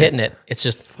it's not it. hitting it. It's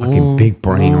just Fucking big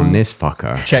brain on this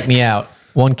fucker. check me out.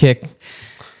 1 kick.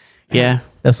 yeah.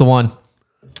 That's the one.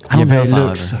 I don't know But if it I'll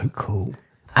looks ever- so cool.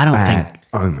 I don't Bad.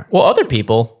 Oh my. Well, other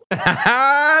people, Look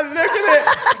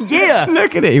at it. Yeah.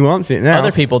 Look at it. He wants it now.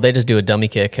 other people, they just do a dummy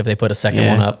kick if they put a second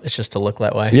Yeah. one up. It's just to look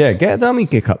that way. Yeah, get a dummy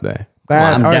kick up there.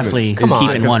 Bad I'm Omens. definitely It's sick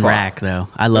keeping as 1 fuck. rack though.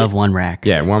 I love 1 rack.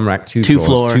 Yeah, 1 rack, 2 2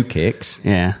 floors, floor. 2 kicks.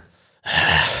 Yeah.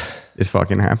 It's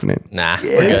fucking happening. Nah,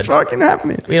 we're It's good. fucking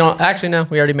happening. We don't actually no.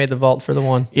 We already made the vault for the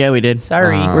 1. Yeah, we did.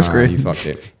 Sorry. We're screwed. You fucked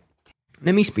it.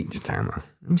 Let me speak to Tama.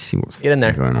 Let me see what's Get in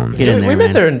there. going on. Get in we there,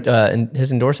 met man. there in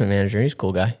his endorsement manager. He's a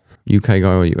cool guy. UK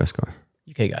guy or US guy?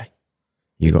 UK guy.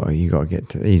 You got to get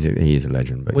to. He is a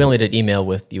legend. But We only did email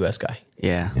with US guy.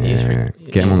 Yeah. He's yeah,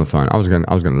 get him on the phone. I was going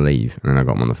to leave, and then I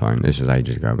got him on the phone. This was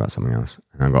ages ago about something else,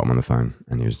 and I got him on the phone,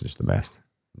 and he was just the best.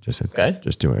 Just said, Okay.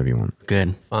 just do whatever you want.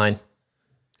 Good. Fine.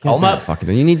 Call him up. Fuck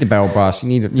it. You need the bell bus. You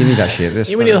need that shit. This.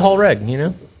 You need the whole reg, you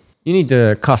know? You need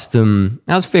the custom.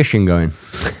 How's fishing going?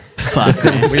 Fuck,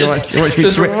 man.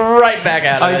 Just right back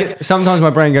out of it. Sometimes my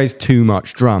brain goes too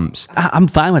much drums. I'm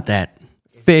fine with that.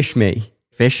 Fish me.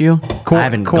 Fish you? I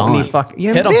haven't gone.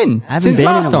 You Hit haven't 'em. been Haven't since been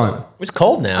in last a time. while. It's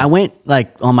cold now. I went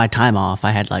like on my time off.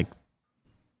 I had like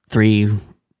 3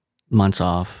 months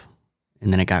off,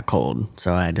 and then it got cold,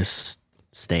 so I just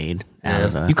stayed out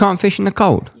of the. You can't fish in the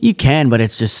cold. You can, but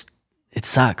it sucks.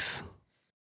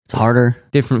 It's harder.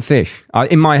 Different fish.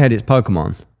 In my head, it's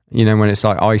Pokemon. You know, when it's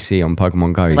like icy on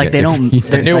Pokemon Go. you Like get they different- don't.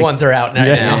 The new like, ones are out now.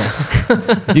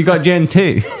 Yeah. You got Gen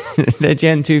 2. They're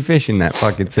Gen 2 fish in that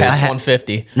fucking sea. Past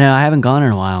 150. No, I haven't gone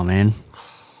in a while, man.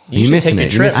 You should missing take a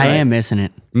it. You're trip. missing I Right. am missing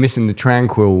it. Missing the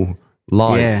tranquil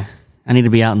life. Yeah, I need to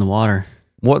be out in the water.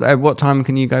 What time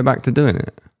can you go back to doing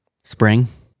it? Spring.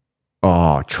 Oh,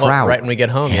 Well, trout. right when we get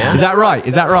home, yeah? Is that right?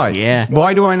 Is that right? Yeah.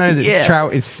 Why do I know that Yeah.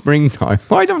 trout is springtime?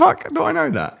 Why the fuck do I know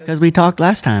that? Because we talked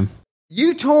last time.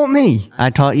 You taught me. I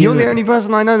taught you. You're the only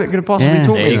person I know that could have possibly Yeah.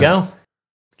 taught There me you that. go.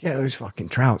 Get those fucking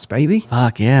trouts, baby.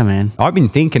 Fuck yeah, man. I've been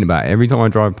thinking about it. Every time I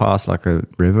drive past like a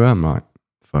river, I'm like,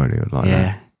 Folio, like Yeah.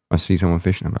 that. I see someone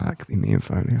fishing, I'm like, that could be me and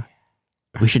Folio.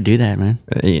 We should do that, man.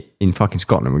 In fucking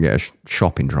Scotland, we get a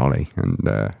shopping trolley and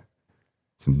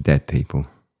some dead people.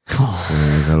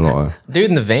 There's a lot of... Dude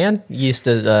in the van he used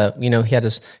to, he had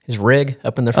his rig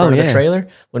up in the front of yeah. the trailer.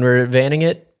 When we were vanning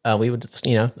it, we would just,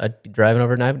 I'd be driving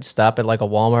overnight, would stop at like a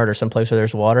Walmart or someplace where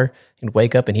there's water, and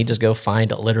wake up and he'd just go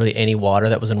find literally any water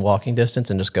that was in walking distance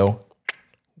and just go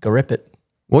rip it.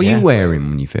 What are you wearing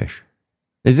when you fish?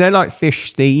 Is there like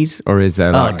fish stees or is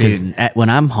there like... Oh, dude, when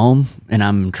I'm home and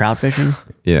I'm trout fishing,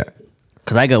 Yeah.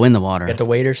 because I go in the water. Get the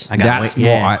waders. I got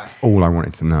That's all I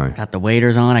wanted to know. got the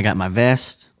waders on. I got my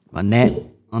vest, my net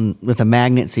on with a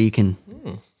magnet so you can,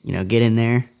 get in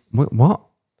there. What?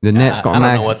 The net's got a I don't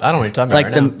know magnet. I don't know what you're talking Like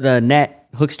about right now. the net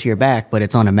hooks to your back, but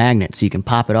it's on a magnet so you can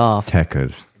pop it off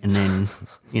Techers. and then,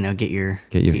 get your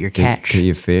Get catch. Get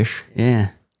your fish.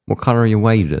 Yeah. What color are your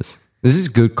waders? This is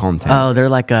good content. Oh, they're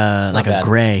like a bad.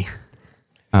 gray.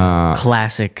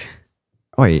 Classic.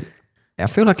 Wait, I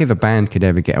feel like if a band could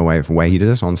ever get away with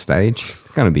waders on stage,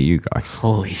 it's going to be you guys.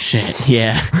 Holy shit.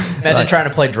 Yeah. Imagine trying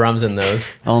to play drums in those.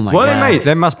 Oh my Well, god. mate,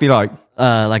 there must be like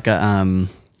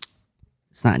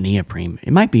It's not neoprene.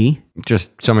 It might be.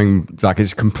 just something like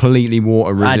it's completely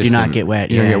water I resistant. do not get wet,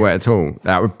 You don't yeah. get wet at all.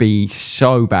 That would be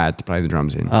so bad to play the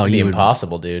drums in. Oh, It'd be you would.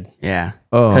 impossible, dude. Yeah.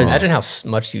 Oh. 'Cause- Imagine how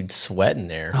much you'd sweat in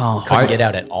there. Oh. Couldn't get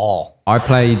out at all. I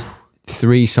played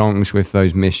 3 songs with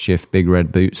those Mischief Big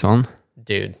Red Boots on.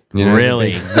 Dude. You know,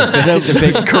 Really? the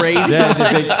big crazy.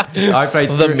 Yeah, I played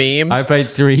The three- memes? I played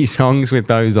 3 songs with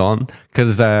those on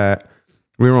because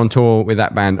we were on tour with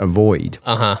that band Avoid,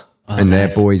 Uh-huh. and they're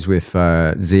boys with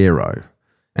Zero,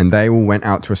 and they all went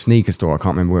out to a sneaker store. I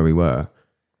can't remember where we were,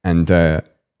 and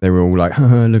they were all like,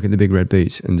 "Look at the big red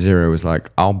boots," and Zero was like,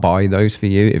 "I'll buy those for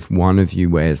you if one of you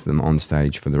wears them on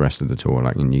stage for the rest of the tour,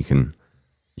 like, and you can."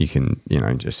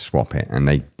 Just swap it, and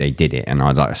they did it, and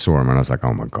I saw them, and I was like,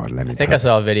 oh my god, let me. I think I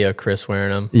saw a video of Chris wearing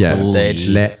them yeah, on stage.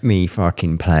 let me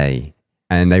fucking play.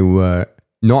 And they were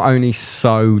not only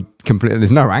so completely,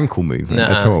 there's no ankle movement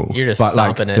Nuh-uh. at all. You're just but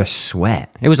like stomping it. the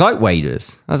sweat. It was like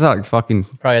waders. I was like fucking.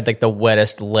 Probably had like the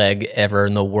wettest leg ever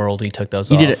in the world. He took those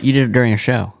You off. did it during a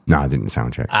show. No, I didn't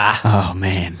sound check. Oh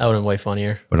man. That would have been way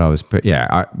funnier. But I was,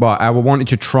 I wanted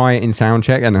to try it in sound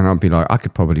check, and then I'd be like, I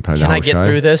could probably play the Can whole I get show.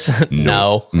 through this?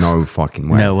 No. No fucking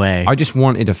way. No way. I just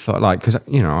wanted to because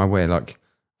I wear like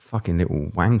fucking little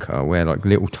wanker. I wear like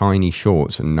little tiny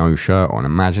shorts and no shirt on.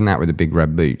 Imagine that with the big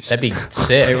red boots. That'd be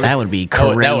sick. That would be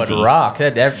That crazy. would rock.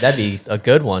 That'd be a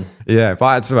good one. Yeah,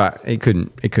 but it's about it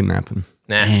couldn't happen.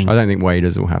 Nah. Dang. I don't think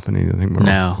waders will happen either. I think we're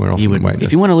No, off you the would. waders.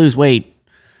 If you want to lose weight,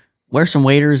 wear some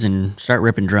waders and start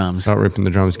ripping drums. Start ripping the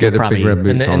drums, get You'll the probably- big red And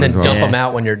boots then, on and then as well. dump Yeah. them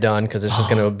out when you're done because it's just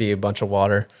going to be a bunch of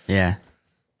water. Yeah.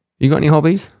 You got any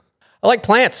hobbies? I like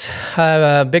plants. I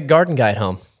have a big garden guy at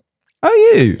home.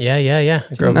 Oh, you? Yeah. I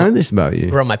I didn't know this about you.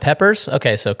 grow my peppers.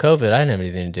 Okay, so COVID, I didn't have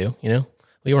anything to do,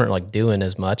 We weren't like doing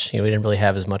as much. We didn't really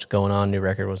have as much going on. New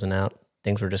record wasn't out.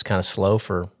 Things were just kind of slow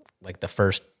for like the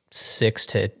first 6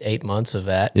 to 8 months of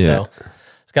that. Yeah. So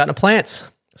I got into plants.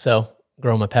 So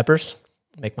grow my peppers,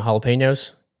 make my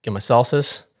jalapenos, get my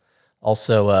salsas.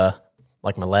 Also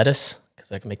like my lettuce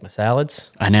because I can make my salads.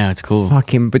 I know, it's cool.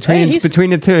 Fucking between he's- the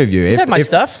two of you, he's had my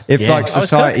stuff. If Yeah. like I was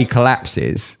society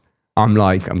collapses, I'm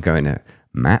going to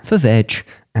Matt for veg,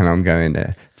 and I'm going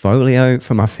to Folio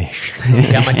for my fish.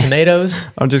 Got my tomatoes.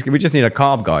 We just need a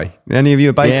carb guy. Any of you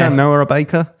a baker? Yeah. Noah a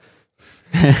baker?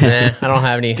 Nah, I don't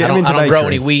have any. Get I him don't into grow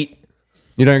bakery. any wheat.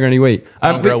 You don't grow any wheat.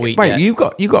 I don't grow wheat Wait, yet.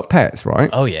 you got pets, right?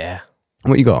 Oh yeah,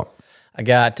 What you got? I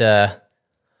got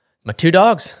my 2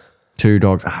 dogs. 2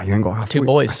 dogs. You ain't got 2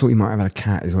 boys. I thought you might have had a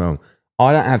cat as well.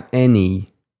 I don't have any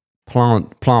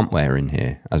plantware in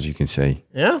here, as you can see.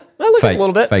 Yeah, I look a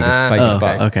little bit. Fake as Oh,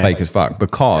 fuck. okay. Fake as fuck.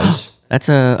 Because That's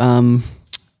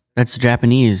that's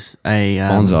Japanese. A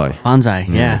Bonsai. Bonsai.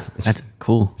 Yeah. That's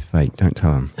cool. it's fake. Don't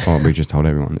tell them. Oh, we just told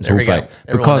everyone. It's There all we go. fake.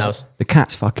 Everyone Because knows. the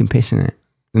cat's fucking pissing it.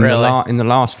 Really? In the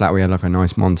last flat, we had like a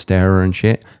nice Monstera and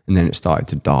shit, and then it started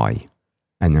to die.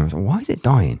 And then I was like, why is it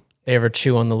dying? They ever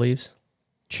chew on the leaves?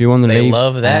 Chew on the They leaves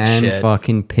love that and shit.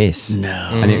 fucking piss. No.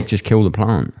 And it just killed the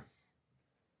plant.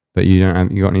 But you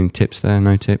got any tips there?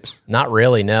 No tips? Not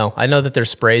really. No, I know that there's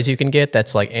sprays you can get.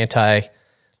 That's like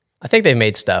I think they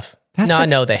made stuff. I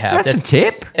know they have. That's a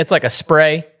tip? It's like a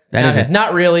spray. That is a-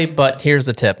 Not really, but here's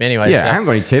the tip. Anyway, Yeah, so- I haven't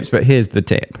got any tips, but here's the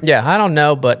tip. yeah, I don't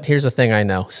know, but here's the thing I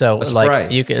know. So spray.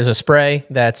 like there's a spray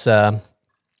that's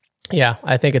yeah,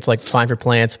 I think it's like fine for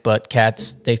plants, but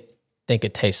cats they think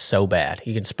it tastes so bad.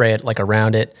 You can spray it like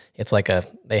around it. It's like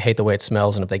they hate the way it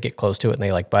smells, and if they get close to it and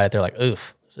they like bite it, they're like,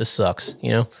 oof, this sucks,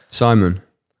 Simon,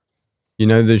 you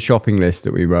know the shopping list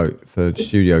that we wrote for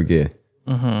studio gear?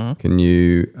 Mm-hmm. Can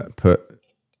you put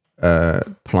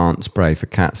plant spray for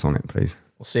cats on it, please?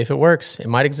 We'll see if it works. It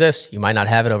might exist. You might not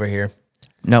have it over here.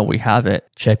 No, we have it.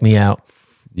 Check me out.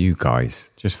 You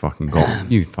guys just fucking got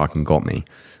me.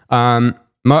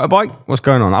 Motorbike, what's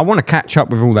going on? I want to catch up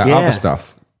with all that Yeah. other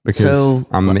stuff. because So-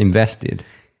 I'm invested.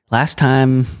 Last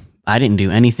time I didn't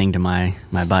do anything to my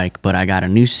bike, but I got a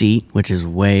new seat, which is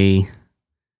way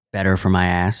better for my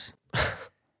ass.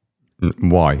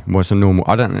 Why? What's a normal?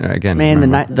 I don't know. Again, Man,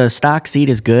 remember. the stock seat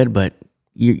is good, but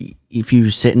if you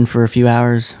sitting for a few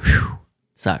hours,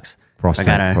 sucks.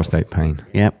 prostate pain.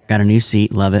 Yep, got a new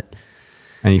seat, love it.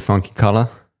 Any funky color?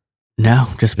 No,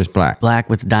 just Just black. black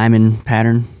with diamond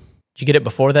pattern. Did you get it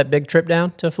before that big trip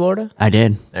down to Florida? I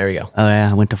did. There you go. Oh yeah,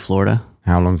 I went to Florida.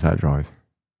 How long's that drive?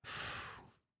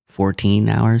 14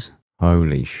 hours.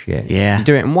 Holy shit! Yeah. You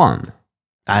do it in one.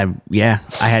 I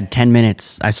had 10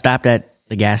 minutes. I stopped at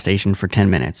the gas station for 10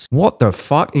 minutes. What the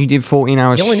fuck? You did 14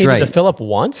 hours You only straight. needed to fill up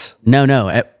once?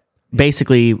 No.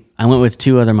 Basically, I went with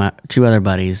two other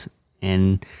buddies,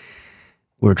 and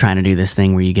we were trying to do this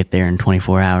thing where you get there in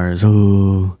 24 hours.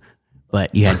 Ooh,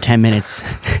 but you had 10 minutes.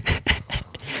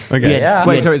 Okay. Yeah.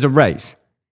 Wait, so it's a race?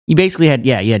 You basically had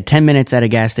you had 10 minutes at a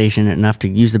gas station, enough to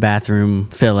use the bathroom,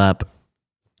 fill up,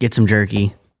 get some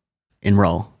jerky, and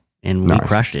roll. And we Nice.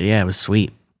 crushed it. Yeah, it was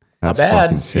sweet. That's bad.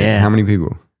 fucking sick. Yeah. How many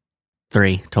people?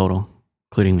 3 total,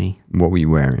 including me. What were you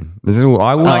wearing? This is all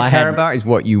I I care had- about is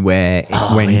what you wear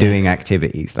when yeah. doing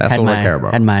activities. That's all I care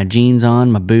about. Had my jeans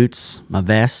on, my boots, my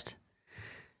vest.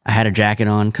 I had a jacket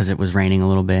on because it was raining a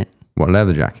little bit. What,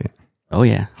 leather jacket? Oh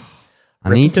yeah. I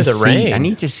Ripping need to through the see. rain. I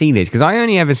need to see this because I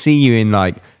only ever see you in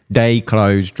like day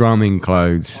clothes, drumming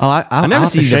clothes. Oh, I'll never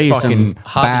have to see show the you fucking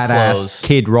hobby badass clothes.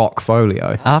 Kid Rock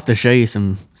Folio. I'll have to show you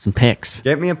some pics.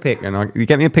 Get me a pic,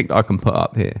 get me a pic that I can put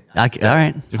up here. All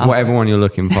right. Just whatever one you're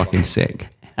looking fucking sick.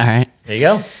 All right. There you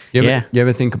go. Yeah. You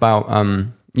ever think about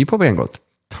you probably ain't got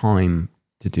time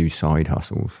to do side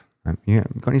hustles. Yeah,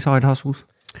 got any side hustles?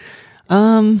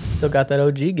 Still got that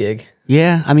OG gig.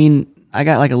 Yeah. I mean, I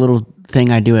got like a little thing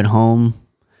I do at home.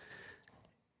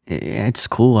 It's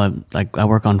cool. I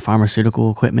work on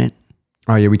pharmaceutical equipment.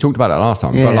 Oh yeah, we talked about that last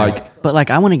time. Yeah. But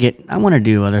I want to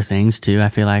do other things too. I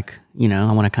feel like,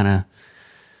 I want to kind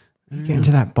of, get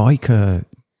into that biker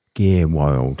gear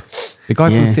world. The guy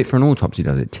Yeah. from Fit for an Autopsy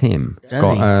does it. Tim. It's Does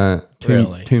got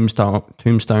Really?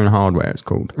 Tombstone Hardware. It's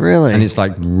called. Really? And it's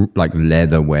like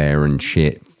leatherware and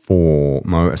shit for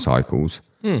motorcycles.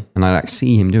 And I like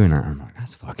see him doing that. I'm like,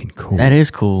 that's fucking cool. that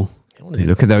is cool.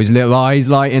 Look at those little eyes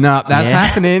lighting up. That's Yeah.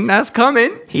 happening. That's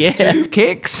coming. Yeah. 2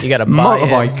 kicks. You gotta buy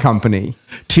motorbike in. company.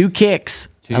 2 kicks.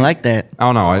 I like that.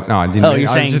 Oh no, I didn't. Oh, you're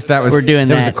saying we're doing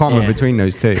there was a that, comma yeah. between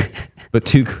those two, but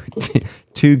two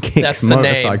kicks That's the name.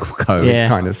 motorcycle co Yeah. is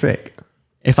kind of sick.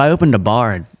 If I opened a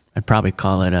bar, I'd probably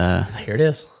call it Here it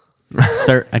is.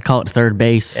 I'd call it third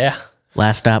base. Yeah.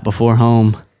 Last stop before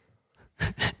home.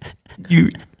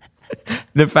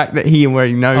 The fact that he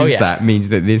already knows Oh, yeah. that means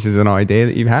that this is an idea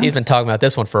that you've had. He's been talking about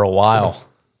this one for a while.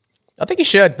 I think he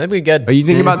should. That'd be good. Are you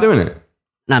thinking about doing it?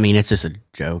 I mean, it's just a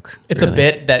joke. It's a really.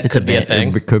 bit that It's could a be a bit.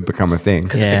 thing. It could become a thing.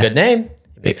 Because it's a Yeah. good name.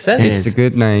 It makes sense. It It's a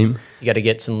good name. You got to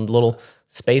get some little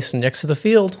space next to the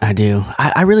field. I do.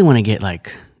 I really want to get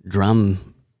like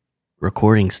drum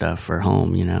recording stuff for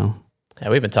home, Yeah,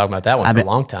 we've been talking about that one for a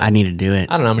long time. I need to do it.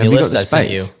 I don't know how many Have you got lists the I sent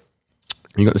you. space?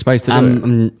 You got the space to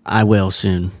do it? I will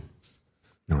soon.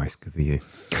 Nice, good for you.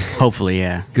 Hopefully,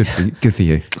 yeah. Good for you. Good for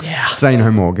you. Yeah. Say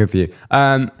no more. Good for you.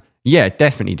 Yeah,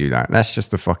 definitely do that. That's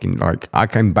just the fucking like. I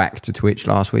came back to Twitch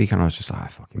last week and I was just like, I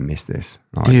fucking missed this,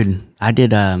 like, Dude, I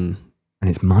did And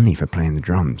it's money for playing the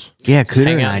drums. yeah, Cooter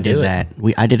hang and out I and did do it. that.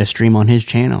 I did a stream on his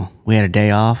channel. We had a day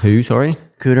off. Who? Sorry.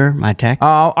 Cooter, my tech.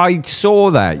 Oh, I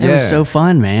saw that. It Yeah. was so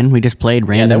fun, man. We just played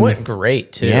Yeah, random. that went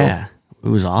great too. Yeah. It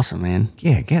was awesome, man.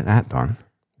 Yeah, get that done.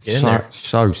 Get in so, there.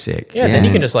 so sick. Yeah, then Yeah.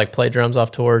 you can just like play drums off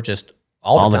tour just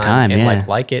all the time and yeah.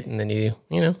 like it, and then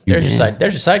there's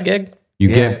your side gig. You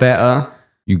get better.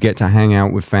 You get to hang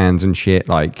out with fans and shit,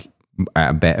 like at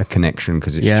a better connection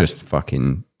because it's Yeah. just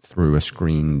fucking through a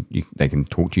screen. They can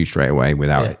talk to you straight away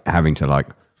without having to like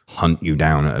hunt you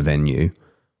down at a venue,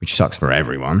 which sucks for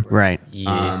everyone. Right.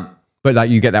 Yeah. But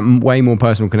like you get that way more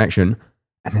personal connection.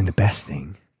 And then the best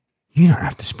thing, you don't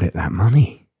have to split that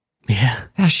money. Yeah.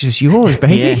 That's just yours,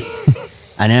 baby. Yeah.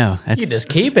 I know. You just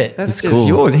keep it. That's just cool.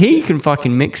 yours. He can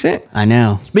fucking mix it. I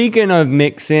know. Speaking of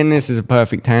mixing, this is a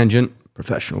perfect tangent.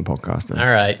 Professional podcaster.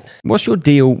 All right. What's your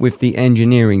deal with the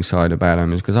engineering side of Bad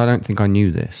Omens? Because I don't think I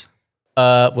knew this.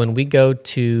 When we go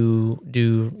to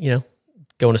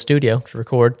go in a studio to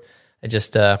record, I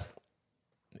just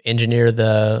engineer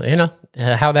the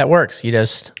how that works. You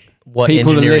just what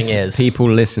engineering is. People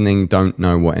listening don't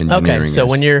know what engineering is.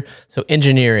 Okay, so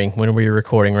engineering when we're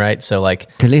recording, right? So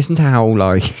like to listen to how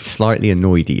like slightly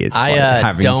annoyed he is, I,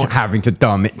 like, having to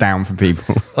dumb it down for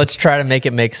people. let's try to make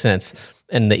it make sense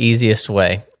in the easiest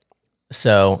way.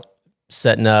 So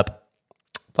setting up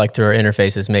like through our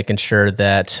interfaces, making sure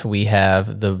that we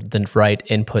have the right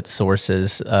input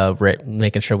sources,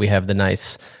 making sure we have the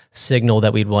nice signal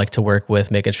that we'd like to work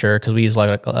with, making sure, because we use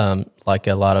like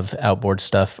a lot of outboard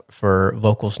stuff for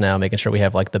vocals now, making sure we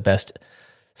have like the best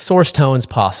source tones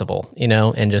possible,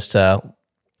 and just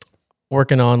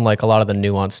working on like a lot of the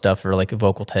nuanced stuff for like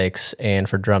vocal takes and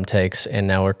for drum takes, and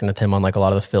now working with him on like a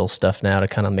lot of the fill stuff now to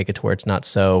kind of make it to where it's not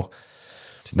so.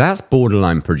 That's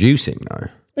borderline producing, though.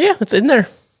 Yeah, it's in there.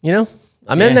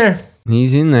 I'm in there.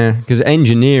 He's in there because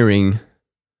engineering,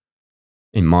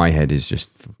 in my head, is just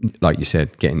like you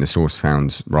said, getting the source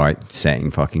sounds right,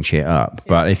 setting fucking shit up.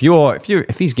 But if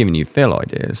he's giving you fill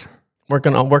ideas,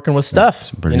 working with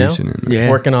stuff, producing in there. Yeah.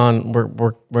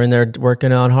 We're in there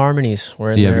working on harmonies.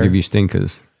 Does he ever give you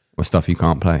stinkers or stuff you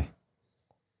can't play?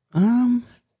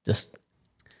 Just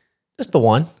the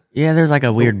one. Yeah, there's like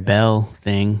a weird bell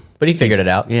thing. But he figured it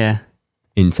out. Yeah.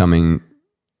 In something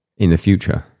in the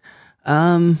future.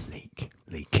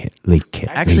 Leak it.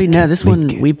 Actually, no. This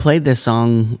one we played this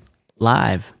song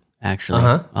live. Actually,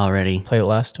 already played it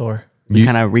last tour. We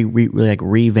kind of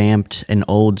revamped an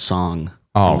old song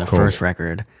from the cool. first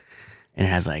record, and it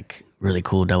has like really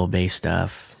cool double bass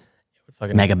stuff.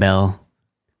 Mega bell.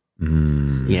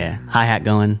 Yeah, hi hat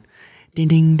going. Ding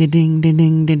ding ding ding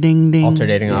ding ding ding ding.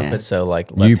 Alternating off it, so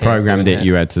like you programmed it.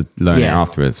 You had to learn it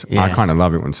afterwards. Yeah. I kind of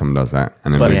love it when someone does that.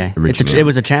 And then But it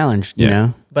was a challenge, you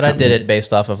know. But I did it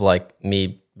based off of like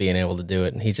me being able to do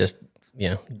it, and he just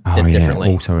did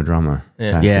differently. Also a drummer.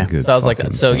 Yeah. That's a good So I was like,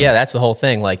 fucking so thing. yeah, that's the whole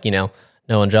thing. Like Noah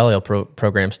and Jolly will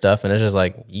program stuff, and it's just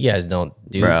like, you guys don't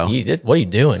do. Bro. What are you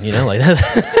doing? Like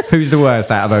that. Who's the worst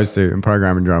out of those two in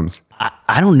programming drums?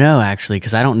 I don't know actually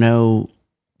because I don't know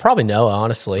Probably Noah,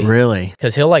 honestly. really.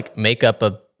 Because he'll like make up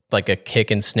a kick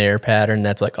and snare pattern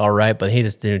that's like all right, but he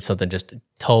just did something just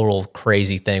total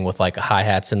crazy thing with like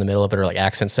hi-hats in the middle of it or like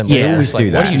accent cymbals. Yeah, It's Always like,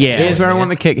 do what that. are you doing, Here's where I man? want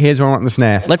the kick. Here's where I want the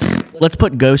snare. Let's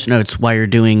put ghost notes while you're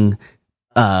doing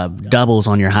doubles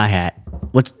on your hi hat.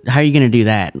 How are you gonna do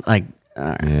that? Like,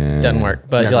 Doesn't work.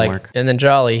 But Doesn't like, work. and then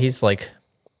Jolly, he's like,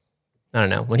 I don't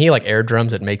know. When he like air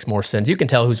drums, it makes more sense. You can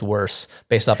tell who's worse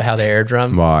based off of how they air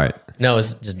drum. Right.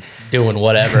 Noah's just doing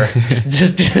whatever.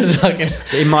 just fucking.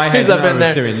 In my head, he's up I in was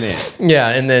there. doing this. Yeah,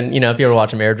 and then if you ever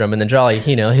watch him air drum, and then Jolly,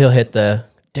 he'll hit the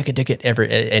dick it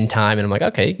every in time, and I'm like,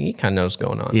 okay, he kind of knows what's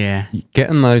going on. yeah, Get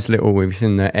them those little, we've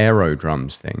seen the aero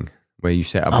drums thing where you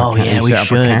set up, we set up a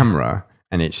should. camera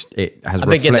and it has I've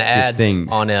been getting the reflective ads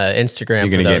things. on Instagram. You're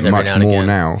for going to those get every much now and more again.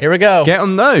 now. Here we go. Get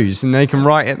on those and they can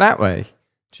write it that way.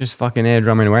 Just fucking air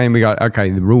drumming away. And we go, okay,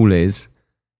 the rule is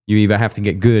you either have to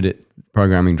get good at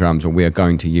programming drums or we are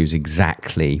going to use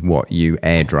exactly what you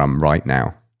air drum right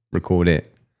now. Record it.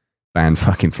 Band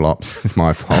fucking flops. It's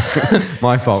my fault.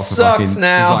 My fault for Sucks fucking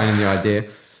now. designing the idea.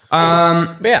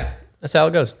 But yeah, that's how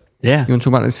it goes. yeah, You want to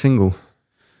talk about this single?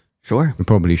 sure. We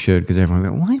probably should because everyone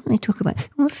go, Why don't they talk about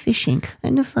fishing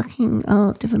and the fucking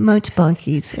the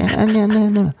motorbikies?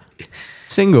 No.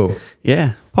 single,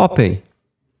 Yeah, Poppy,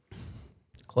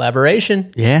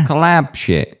 Collaboration. yeah. collab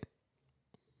shit.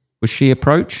 Was she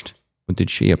approached or did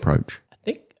she approach?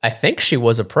 I think she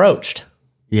was approached.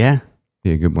 Yeah,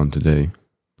 Be a good one to do.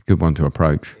 Good one to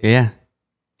approach. yeah.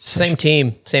 Same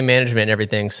team, same management and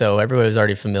everything. So everybody was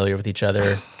already familiar with each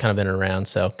other, kind of been around.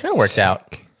 So kind of worked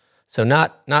out. So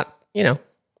not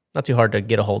too hard to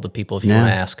get a hold of people if you No. want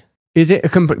to ask. Is it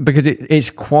because it's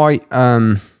quite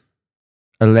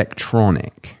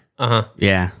electronic?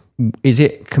 Yeah. Is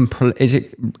it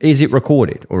is it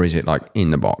recorded or is it like in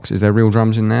the box? Is there real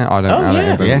drums in there? I don't Oh, know.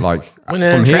 yeah. But Yeah. like When they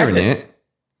from tracked hearing it. it,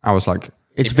 I was like,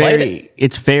 It's You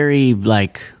played very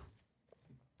like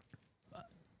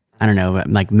I don't know,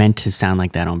 like meant to sound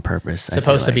like that on purpose. I feel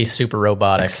Supposed to like. be super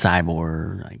robotic. like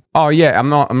cyborg. Like oh yeah, I'm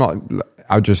not.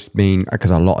 I just mean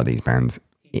because a lot of these bands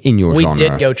in your We genre,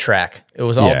 did go track. It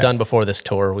was all Yeah. done before this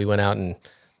tour. We went out and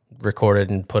recorded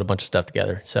and put a bunch of stuff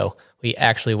together. So we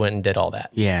actually went and did all that.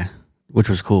 yeah, which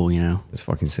was cool, you know. It's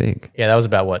fucking sick. Yeah, that was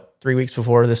about 3 weeks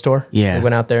before this tour. Yeah. We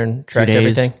went out there and 2 tracked days.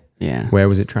 everything. Yeah. Where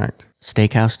was it tracked?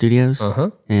 Steakhouse Studios.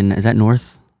 And is that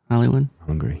North Hollywood?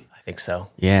 Hungry. I think so.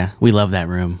 Yeah, we love that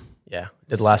room. Yeah.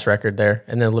 Did the last record there.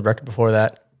 And then the record before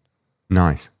that.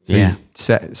 Nice. So Yeah.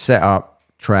 you set up,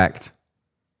 tracked,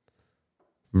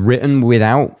 written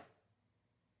without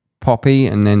Poppy,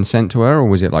 and then sent to her, or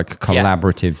was it like a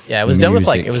collaborative? Yeah, it was done with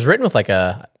like, music? it was written with like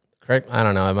a, correct? I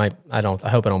don't know. I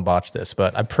hope I don't botch this,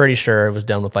 but I'm pretty sure it was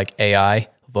done with like AI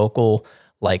vocal,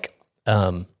 like,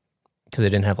 because they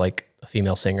didn't have like a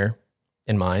female singer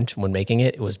in mind when making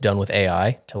it. It was done with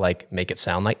AI to like make it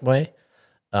sound like way,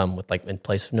 with like in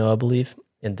place of Noah, I believe.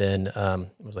 And then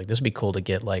it was like, this would be cool to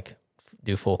get like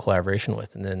do full collaboration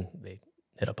with. And then they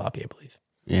hit up Poppy, I believe.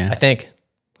 Yeah. I think.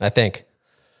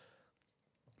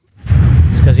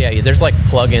 It's because there's like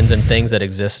plugins and things that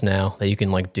exist now that you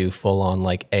can like do full on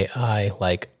like AI,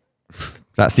 like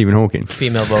That's Stephen Hawking.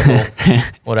 female vocal,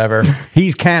 whatever.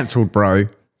 He's cancelled, bro.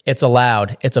 It's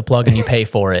allowed. It's a plugin. You pay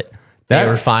for it. They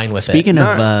were fine with Speaking it.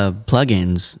 of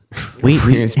plugins,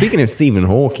 we Speaking of Stephen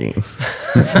Hawking,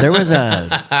 there was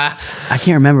I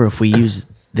can't remember if we used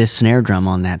this snare drum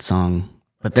on that song,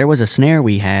 but there was a snare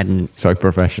we had, and so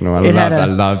professional. It had I a-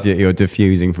 love that you're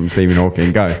diffusing from Stephen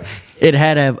Hawking. Go. it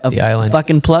had a The island.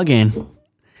 fucking plug-in.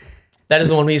 That is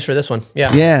the one we used for this one.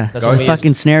 Yeah. Yeah, That's the what we fucking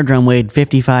used. snare drum weighed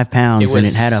 55 pounds, It was and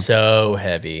it had a so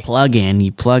heavy. plug-in.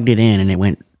 You plugged it in, and it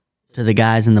went to the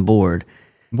guys in the board.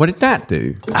 What did that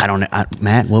do? I don't know,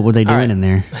 Matt. What were they doing right. in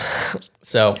there?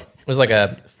 So it was like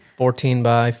a 14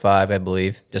 by 5, I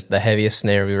believe. Just the heaviest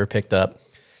snare we ever picked up.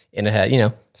 And it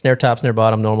had, snare top, snare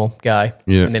bottom, normal guy.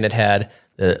 Yeah. And then it had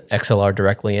the XLR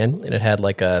directly in. And it had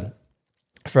like I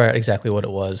forgot exactly what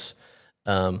it was.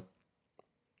 I'm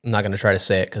not going to try to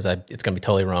say it because it's going to be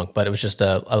totally wrong. But it was just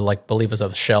believe it was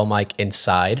a shell mic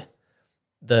inside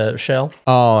the shell.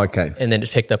 Oh, okay. And then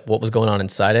it picked up what was going on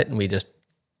inside it. And we just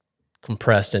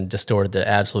compressed and distorted the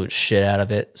absolute shit out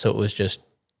of it. So it was just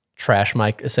trash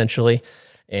mic essentially.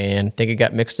 And I think it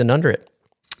got mixed in under it.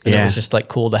 And it was just like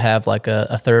cool to have like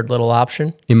a third little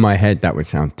option. In my head, that would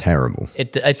sound terrible.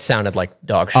 It sounded like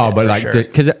dog shit. Oh, but for like, sure.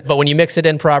 because But when you mix it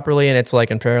in properly and it's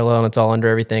like in parallel and it's all under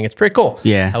everything, it's pretty cool.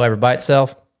 Yeah. However, by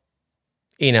itself,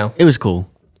 it It was cool.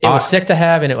 was sick to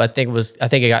have, and I think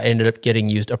it ended up getting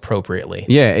used appropriately.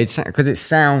 yeah, it's because it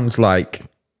sounds like.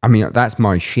 I mean, that's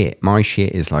my shit. My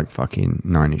shit is like fucking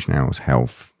Nine Inch Nails,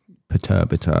 Health,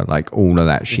 Perturbator, like all of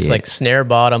that shit. It's like snare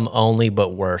bottom only,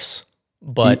 but worse.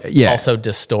 But Yeah. also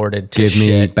distorted to Give me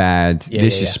shit. bad. Yeah,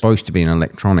 This yeah, is yeah. supposed to be an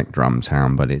electronic drum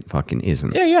sound, but it fucking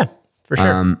isn't. Yeah, for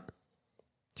sure.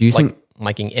 Do you think?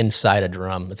 like miking inside a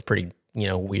drum. It's pretty,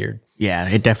 weird. Yeah,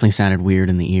 it definitely sounded weird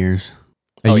in the ears.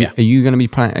 Are you, yeah. Are you going to be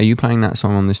playing? Are you playing that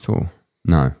song on this tour?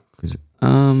 No, because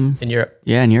In Europe.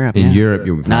 Yeah, in Europe. in yeah. Europe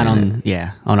you'll be Not playing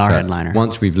on on our it. headliner.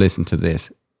 Once we've listened to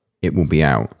this, it will be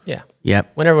out. Yeah.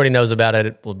 Yep. When everybody knows about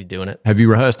it, we'll be doing it. Have you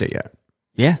rehearsed it yet?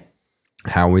 Yeah.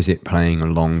 How is it playing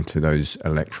along to those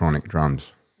electronic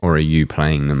drums, or are you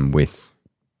playing them with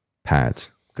pads?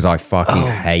 Because I fucking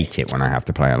hate it when I have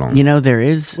to play along. There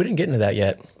is We didn't get into that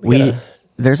yet. We gotta-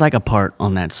 there's like a part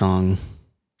on that song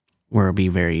where it'll be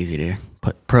very easy to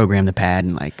program the pad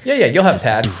and like yeah, you'll have a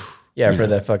pad. Yeah, for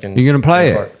the fucking. You're gonna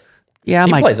play part. it? yeah, I'm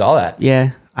He like plays all that.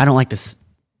 yeah. I don't like to.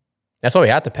 That's why we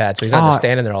have the pad, so he's not just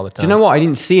standing there all the time. Do you know what? I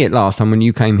didn't see it last time when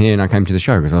you came here and I came to the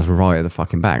show because I was right at the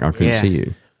fucking back. I couldn't Yeah. see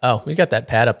you. Oh, we got that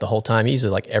pad up the whole time. He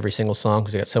uses like every single song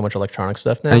because we got so much electronic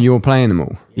stuff now. And you're playing them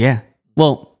all, Yeah.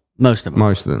 Well, most of them.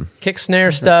 most of them. Kick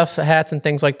snare stuff, hats and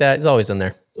things like that. He's always in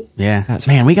there. Yeah.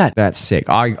 Man, we got That's sick.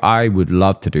 I would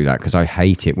love to do that because I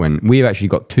hate it when we've actually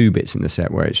got 2 bits in the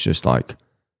set where it's just like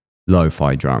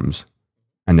lo-fi drums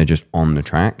and they're just on the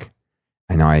track.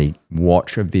 And I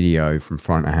watch a video from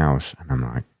front of house and I'm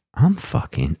like, I'm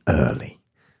fucking early.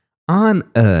 I'm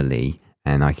early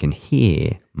and I can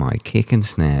hear my kick and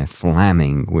snare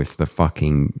flamming with the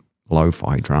fucking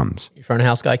lo-fi drums. Your front of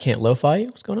house guy can't lo-fi you?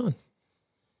 What's going on?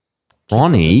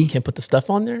 Ronnie? Can't put the stuff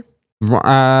on there?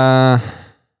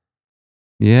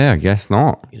 Yeah, I guess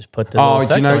not. You just put the little Oh,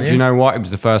 effect on do you know what? It was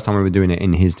the first time we were doing it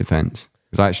in his defense.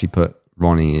 Because I actually put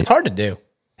Ronnie in. It's hard to do.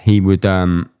 He would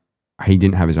he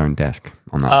didn't have his own desk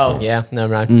on that Oh, tour. yeah. No,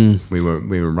 right. We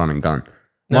were run and gun.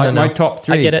 No, My top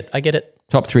 3 I get it.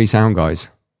 top 3 sound guys.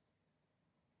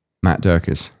 Matt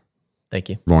Dierkes, Thank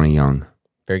you. Ronnie Young,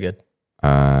 Very good.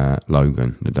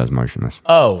 Logan that does motionless.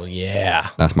 Oh, yeah.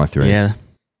 That's my 3. yeah.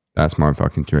 That's my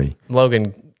fucking 3.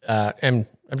 Logan, I'm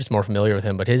just more familiar with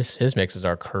him, but his mixes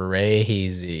are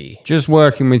crazy. Just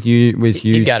working with you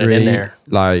He got it 3, in there.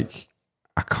 Like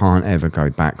I can't ever go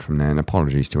back from there. And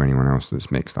apologies to anyone else that's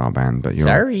mixed our band, but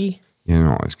Sorry. you're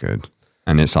not as good.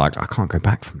 And it's like I can't go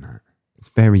back from that. It's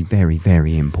very, very,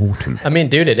 very important. I mean,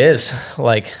 dude, it is.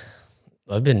 Like,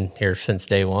 I've been here since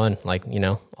day one, like,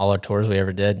 all our tours we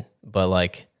ever did. But,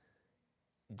 like,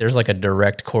 there's, like, a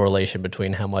direct correlation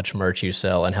between how much merch you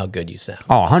sell and how good you sound.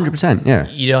 Oh, 100%. Yeah.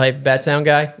 You don't have a bad sound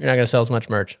guy, you're not going to sell as much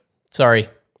merch. Sorry.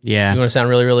 Yeah. You want to sound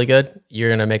really, really good, you're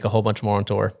going to make a whole bunch more on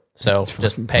tour. So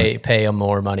just pay them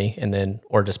more money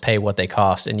or just pay what they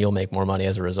cost and you'll make more money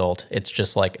as a result. It's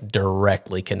just, like,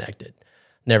 directly connected.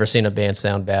 Never seen a band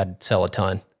sound bad, sell a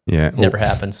ton. Yeah. Never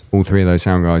happens. All 3 of those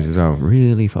sound guys as well.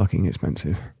 Really fucking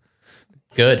expensive.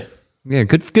 Good. Yeah,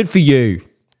 good for you.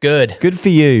 Good. Good for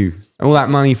you. All that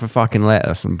money for fucking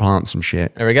lettuce and plants and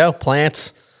shit. There we go.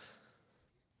 Plants.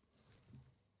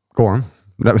 Go on.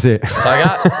 That was it. That's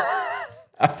all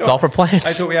I It's all for plants.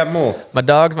 I thought we had more. My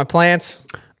dogs, my plants.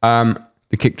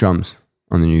 The kick drums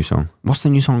on the new song. What's the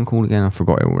new song called again? I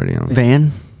forgot it already.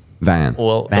 Van.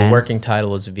 Well, Van. the working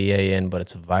title is VAN, but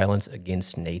it's Violence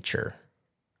Against Nature.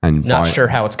 And Not sure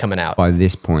how it's coming out. By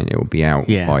this point, it will be out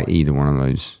by either one of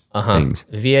those things.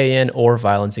 VAN or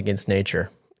Violence Against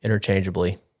Nature,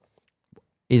 interchangeably.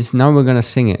 Is Noah going to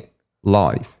sing it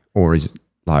live? Or is it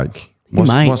like,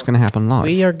 what's going to happen live?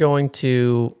 We are going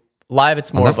to... Live,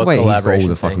 it's more I love of a the way he's got collaboration all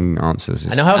the thing. fucking answers.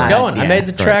 I know how it's going. I made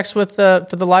the great. tracks with for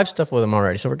the live stuff with him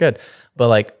already, so we're good. But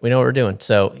like, we know what we're doing.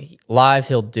 So live,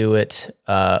 he'll do it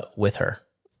with her.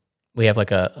 We have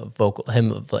like a vocal,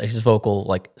 his vocal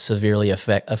like severely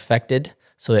affected,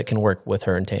 so it can work with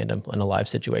her in tandem in a live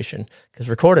situation. Because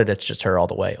recorded, it's just her all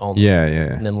the way. Only. Yeah.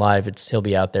 And then live, he'll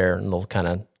be out there and they'll kind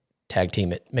of tag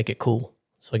team it, make it cool.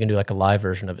 So we can do like a live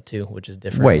version of it too, which is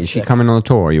different. Wait, is she coming on the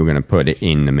tour, or are you going to put it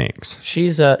in the mix?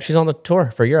 She's on the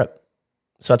tour for Europe,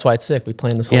 so that's why it's sick. We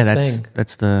planned this whole thing.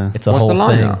 That's the. It's a What's whole the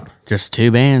thing. lineup? Just 2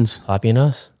 bands. Poppy and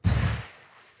us.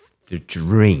 The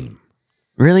dream.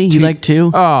 Really? You like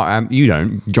 2? Oh, you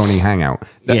don't. Johnny Hangout.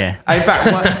 Yeah. In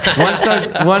fact,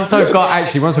 once I've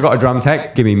got a drum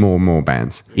tech, give me more and more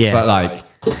bands. Yeah. But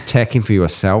like teching for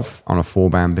yourself on a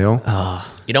 4-band bill.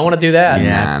 You don't want to do that.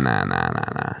 Yeah.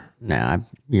 Nah. No,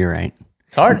 you're right.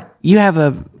 It's hard. You have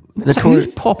the So tour. who's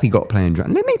Poppy got playing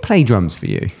drums? Let me play drums for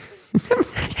you.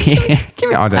 Give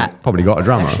me. I don't probably got a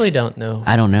drummer. I actually don't know.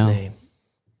 I don't his know. name.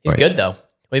 He's Wait. good though.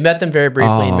 We met them very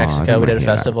briefly in I Mexico. don't We did wanna a hear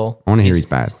that. festival. I want to hear he's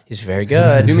bad. He's very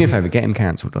good. Do me a favor, get him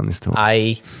cancelled on this tour.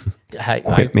 I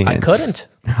me I in. couldn't.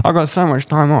 I got so much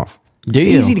time off. Do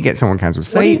you? Easy to get someone cancelled.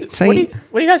 What do Say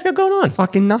you guys got going on?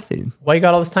 fucking nothing. Why you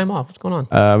got all this time off? What's going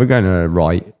on? We're going to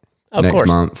write Of next course.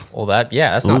 month. Well, that's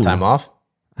not time off.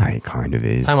 Hey, it kind of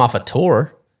is. Time off a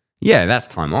tour. Yeah, that's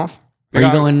time off. Are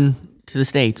you going to the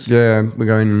States? Yeah, we're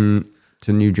going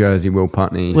to New Jersey. Will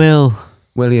Putney.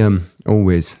 William,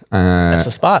 always. That's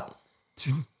the spot.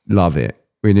 Love it.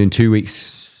 We're doing 2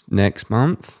 weeks next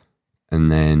month,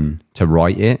 and then to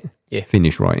write it,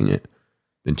 finish writing it,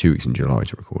 then 2 weeks in July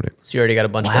to record it. So you already got a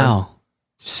bunch done. Wow.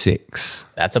 6.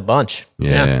 That's a bunch.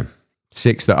 Yeah.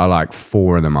 6 that are like,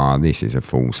 4 of them are, this is a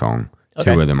full song.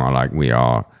 Okay. 2 of them are like, we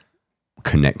are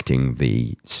connecting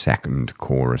the second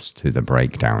chorus to the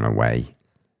breakdown away.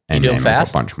 And doing then we've got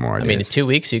fast? a bunch more I ideas. mean, in 2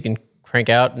 weeks you can crank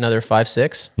out another 5,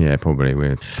 6. Yeah, probably.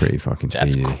 We're pretty fucking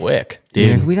That's speedy. quick.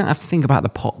 Yeah, we don't have to think about the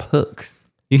pop hooks.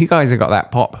 You guys have got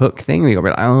that pop hook thing. We got to be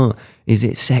like, oh, is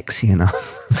it sexy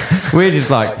enough? We're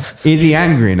just like, is he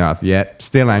angry enough? Yep,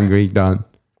 still angry. Done.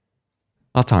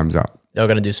 Our time's up. Y'all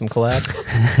gonna do some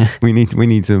collabs? We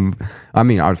need some. I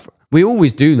mean, we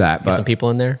always do that, Get some but people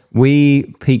in there. we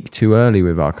peaked too early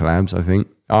with our collabs. I think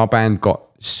our band got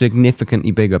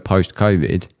significantly bigger post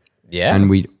COVID, Yeah. and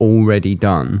we'd already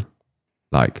done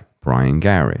like Brian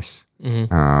Garris.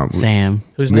 Sam.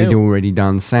 Who's We'd new? already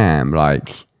done Sam.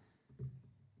 Like,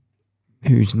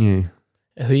 who's new?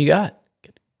 Who you got?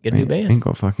 Get a new band. Ain't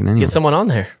got fucking anyone. Get someone on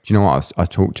there. Do you know what? I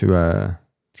talked to,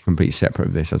 it's completely separate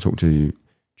of this. I talked to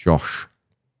Josh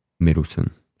Middleton,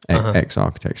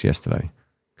 ex-Architects, yesterday,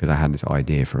 because I had this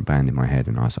idea for a band in my head,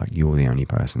 and I was like, you're the only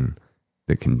person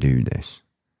that can do this.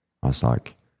 I was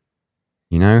like,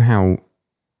 you know how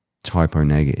Typo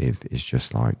Negative is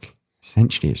just like,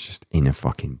 essentially it's just in a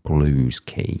fucking blues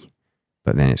key,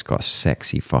 but then it's got a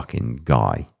sexy fucking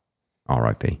guy,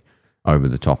 R.I.P., over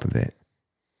the top of it.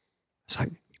 It's like,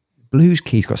 blues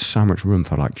key's got so much room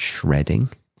for like shredding,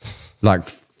 like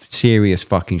serious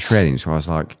fucking shredding. So I was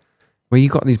like, well, you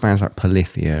got these bands like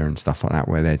Polyphia and stuff like that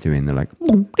where they're doing the like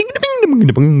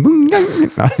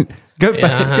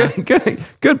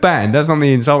good band. That's not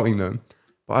me insulting them.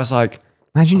 But I was like,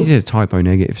 imagine you did a Typo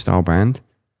Negative style band,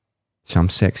 some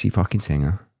sexy fucking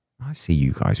singer. I see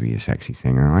you guys with your sexy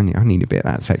singer. I need a bit of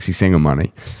that sexy singer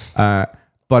money.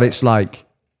 But it's like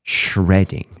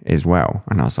shredding as well.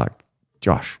 And I was like,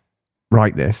 Josh,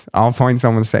 write this. I'll find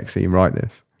someone sexy and write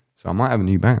this. So I might have a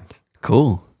new band.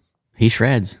 Cool. He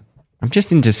shreds. I'm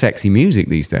just into sexy music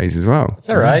these days as well. It's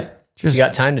all right. Just- you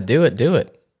got time to do it. Do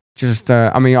it. Just,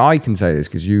 I mean, I can say this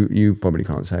because you probably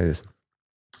can't say this.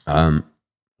 A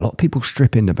lot of people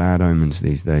strip into Bad Omens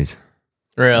these days.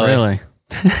 Really?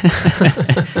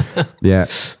 Yeah.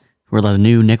 We're the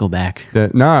new Nickelback. You're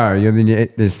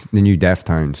there's the new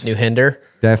Deftones. New Hinder.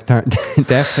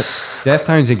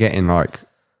 Deftones are getting like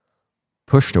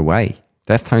pushed away.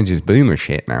 Deftones is boomer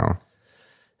shit now.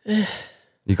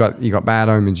 You got Bad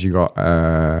Omens. You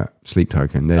got Sleep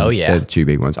Token. They're the 2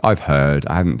 big ones. I've heard.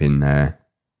 I haven't been there.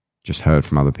 Just heard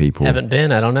from other people. Haven't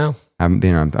been. I don't know. Haven't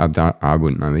been. I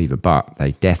wouldn't know either. But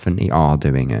they definitely are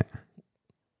doing it,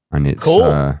 and it's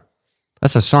Cool.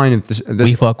 That's a sign of this.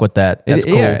 We fuck with that. That's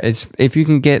cool. Yeah, it's if you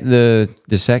can get the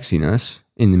sexiness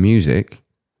in the music.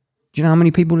 Do you know how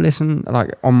many people listen?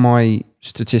 Like on my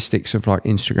statistics of like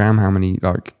Instagram, how many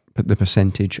like the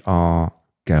percentage are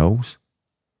girls?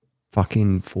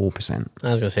 Fucking 4%.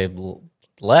 I was gonna say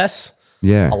less.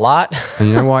 Yeah, A lot. and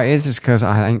you know why it is? It's because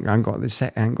I ain't got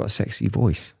a sexy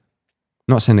voice.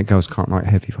 I'm not saying that girls can't like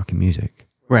heavy fucking music,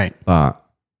 Right. but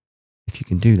if you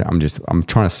can do that, I'm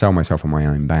trying to sell myself on my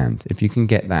own band. If you can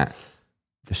get that,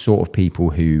 the sort of people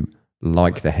who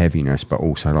like the heaviness but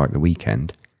also like the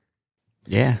weekend.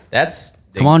 Yeah.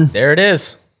 Come on. There it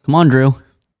is. Come on, Drew.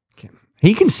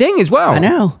 He can sing as well. I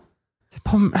know.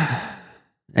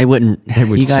 It wouldn't. It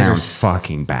would you guys sound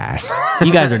fucking bad.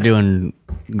 You guys are doing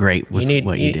great with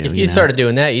what you do. If you started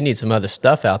doing that, you need some other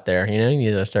stuff out there. You know, you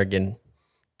need to start getting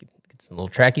some little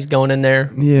trackies going in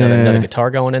there. Yeah. Another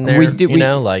guitar going in there. We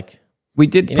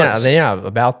did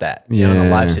about that. You know, in a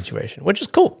live situation, which is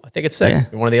cool. I think it's sick. Yeah.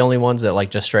 You're one of the only ones that like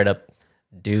just straight up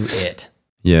do it.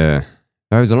 Yeah.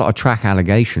 There was a lot of track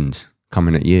allegations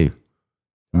coming at you.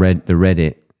 The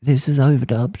Reddit. This is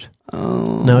overdubbed.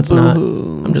 Oh, No, it's not.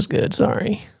 I'm just good.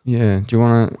 Sorry. Yeah. Do you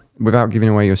want to, without giving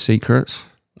away your secrets?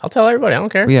 I'll tell everybody. I don't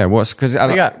care. Well, yeah. Because What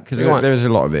you got? What you want? there's a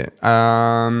lot of it.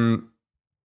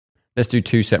 Let's do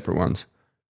two separate ones.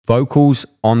 Vocals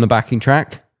on the backing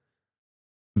track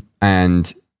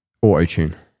and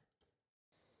auto-tune.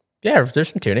 Yeah, there's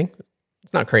some tuning.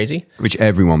 It's not crazy. Which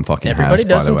everyone fucking Everybody has,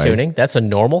 does by some the way. tuning. That's a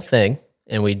normal thing.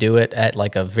 And we do it at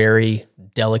like a very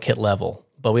delicate level.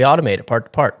 But we automate it part to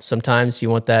part. Sometimes you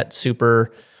want that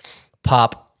super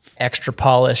pop, extra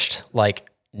polished, like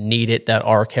need it, that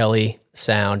R. Kelly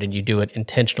sound, and you do it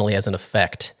intentionally as an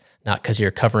effect, not because you're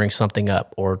covering something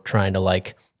up or trying to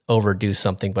like overdo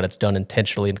something, but it's done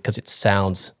intentionally because it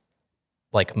sounds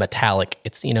like metallic.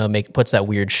 It's, you know, puts that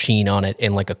weird sheen on it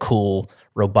in like a cool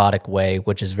robotic way,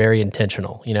 which is very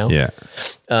intentional, you know? Yeah.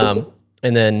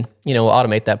 And then, you know, we'll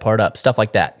automate that part up, stuff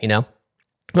like that, you know?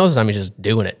 Most of the time he's just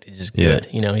doing it. He's just good.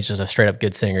 You know, he's just a straight up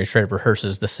good singer. He straight up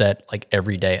rehearses the set like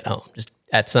every day at home. Just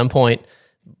at some point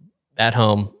at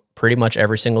home, pretty much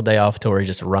every single day off tour, he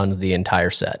just runs the entire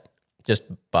set just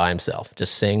by himself,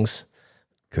 just sings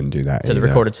Couldn't do that to the either.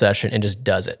 recorded session and just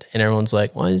does it. And everyone's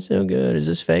like, why is he so good? Is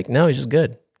this fake? No, he's just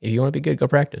good. If you want to be good, go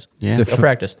practice. Yeah. Go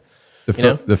practice.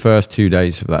 The first 2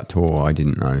 days of that tour, I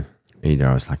didn't know either.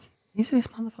 I was like, is this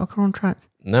motherfucker on track?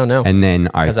 No. And then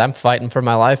Because I'm fighting for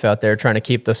my life out there trying to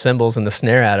keep the cymbals and the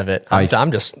snare out of it.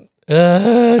 I'm just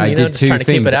I did just two trying to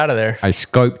keep things. it out of there. I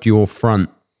scoped your front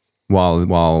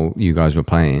while you guys were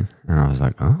playing, and I was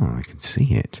like, oh, I can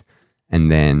see it. And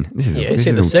then this is you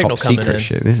see the all signal top coming secret in.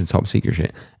 shit. This is top secret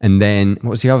shit. And then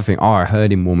what was the other thing? Oh, I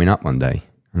heard him warming up one day,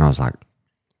 and I was like,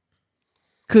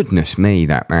 goodness me,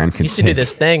 that man can We used to do sing.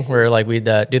 this thing where like we'd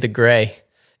do the gray,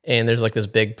 and there's like this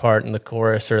big part in the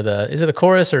chorus, or is it the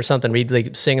chorus or something? We'd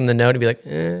like sing in the note and be like,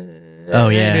 Oh,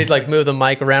 yeah. and we'd like move the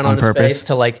mic around on his purpose. face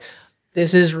to like,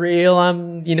 this is real.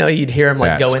 You'd hear him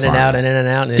like go That's in and out, fun. in and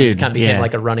out, and Dude, it kind of became yeah.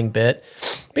 like a running bit.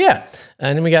 But yeah,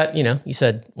 and then we got, you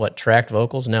said what, tracked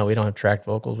vocals? No, we don't have tracked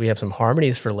vocals. We have some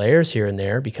harmonies for layers here and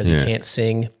there because you Yeah. can't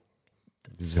sing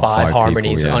Five people,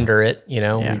 harmonies yeah. under it.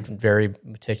 Yeah. We've been very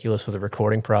meticulous with the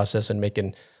recording process and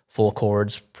making full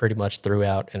chords pretty much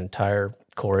throughout an entire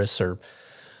chorus or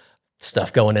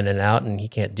stuff going in and out. And he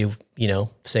can't do,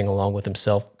 sing along with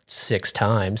himself 6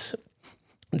 times.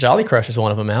 Jolly Crush is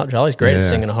one of them out. Jolly's great at Yeah.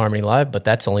 singing a harmony live, but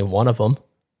that's only one of them,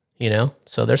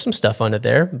 So there's some stuff under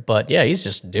there, but yeah, he's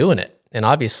just doing it. And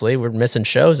obviously we're missing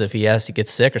shows if he gets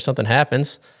sick or something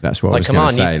happens. That's what I Like, was come going on,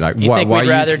 to say. Like, you why, think why we'd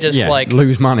rather just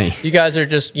lose money? You guys are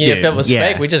just, if it was yeah.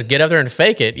 fake, we just get up there and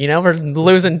fake it. We're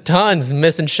losing tons,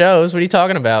 missing shows. What are you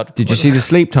talking about? Did you see the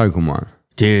Sleep Token one?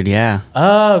 Dude, yeah.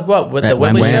 What, with the At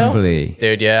Wembley show? Wembley.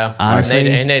 Dude, yeah. Honestly,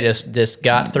 and they just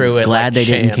got through it. glad like they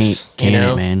didn't champs, can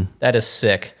it, man. That is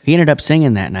sick. He ended up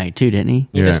singing that night too, didn't he?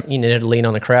 You needed to lean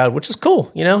on the crowd, which is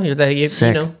cool.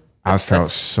 Sick. I felt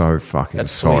so fucking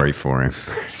that's sorry for him.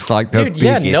 It's like the Dude,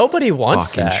 yeah, biggest nobody wants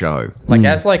fucking that. show. Like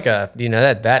as like a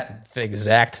that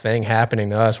exact thing happening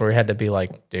to us where we had to be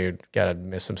like, dude, gotta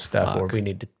miss some stuff, or we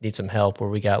need some help, where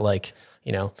we got like,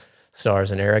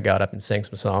 Stars and Era got up and sang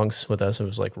some songs with us. It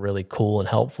was like really cool and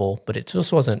helpful, but it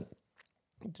just wasn't.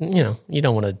 You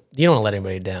don't want to let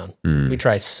anybody down. We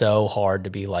try so hard to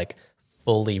be like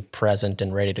fully present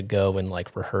and ready to go and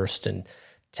like rehearsed and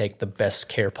take the best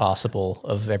care possible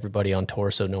of everybody on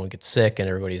tour so no one gets sick and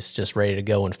everybody's just ready to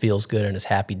go and feels good and is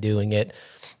happy doing it.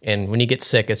 And when you get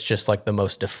sick, it's just like the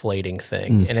most deflating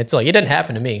thing. And it's like, it didn't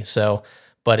happen to me. So,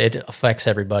 but it affects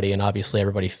everybody. And obviously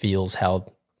everybody feels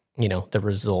how, the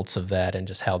results of that and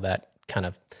just how that kind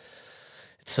of,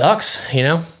 it sucks,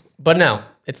 But no,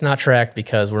 it's not tracked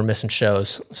because we're missing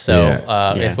shows. So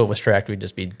if it was tracked, we'd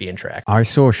just be being tracked. I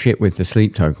saw shit with the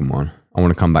sleep token one. I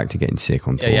want to come back to getting sick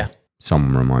on tour. Yeah.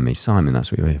 Someone remind me, Simon,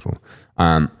 that's what you're here for.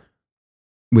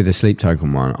 With the sleep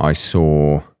token one, I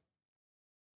saw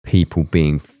people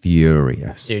being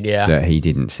furious that he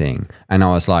didn't sing. And I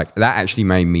was like, that actually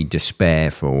made me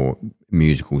despair for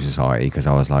Musical Society, because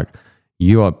I was like,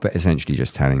 you are essentially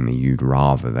just telling me you'd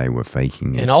rather they were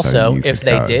faking it. And also, if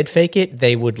they did fake it,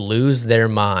 they would lose their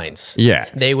minds. Yeah.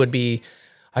 They would be,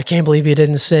 I can't believe he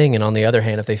didn't sing. And on the other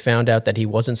hand, if they found out that he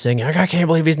wasn't singing, I can't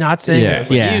believe he's not singing. Yeah.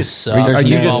 It's like, you suck. Or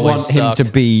you You've just always want him sucked.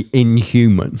 to be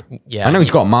inhuman. Yeah. I know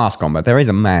he's got a mask on, but there is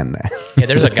a man there. Yeah,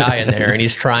 there's a guy in there, and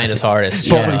he's trying his hardest.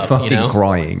 Probably fucking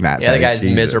crying that Yeah, day. the guy's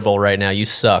Jesus. miserable right now. You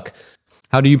suck.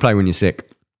 How do you play when you're sick?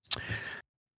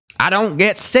 I don't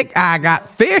get sick. I got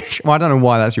fish. Well, I don't know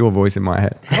why that's your voice in my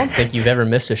head. I don't think you've ever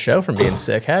missed a show from being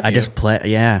sick, have you? I just play.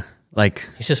 Yeah, like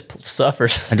He just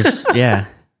suffers. I just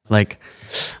like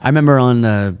I remember on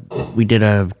we did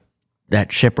that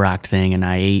shiprock thing, and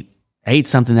I ate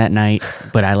something that night,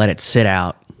 but I let it sit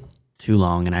out too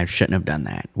long, and I shouldn't have done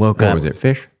that. Woke What up. was it?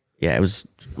 Fish? Yeah, it was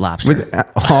lobster. Was it?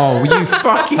 Oh, you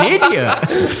fucking idiot!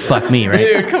 Fuck me, right?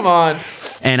 Dude, come on.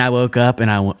 And I woke up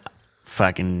and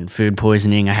fucking food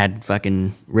poisoning. I had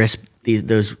fucking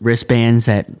those wristbands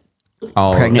that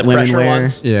Oh, pregnant the women pressure wear.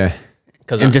 ones? yeah.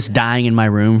 I'm just dying in my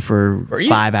room for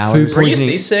 5 hours. Were you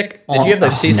seasick? Did you have the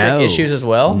seasick no. issues as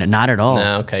well? Not at all.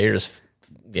 No, okay, you're just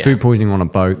Food poisoning on a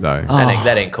boat, though.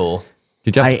 that ain't cool.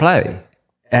 Did you have to play?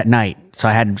 At night. So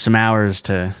I had some hours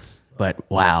to, but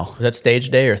wow. Was that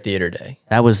stage day or theater day?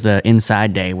 That was the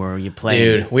inside day where you play.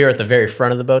 Dude, we were at the very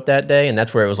front of the boat that day, and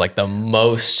that's where it was like the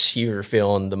most, you were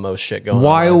feeling the most shit going on.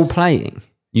 While playing,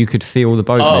 you could feel the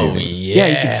boat Oh, moving. yeah. Yeah,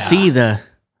 you could see the.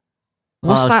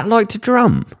 What's that like to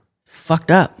drum?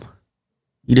 Fucked up.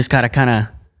 You just gotta kind of.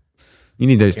 You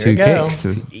need those Here two we go. kicks.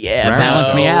 To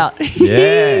Balance me out.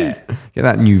 Yeah. Get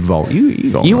that new vault.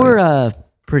 You got You one. were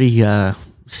pretty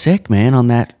sick, man, on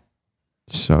that.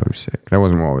 So sick. That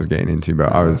wasn't what I was getting into,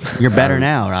 but I was. You're better I was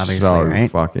now, obviously, so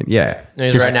right? Fucking yeah.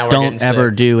 Anyways, Just right now we're don't getting ever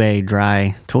sick. do a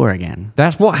dry tour again.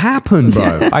 That's what happened,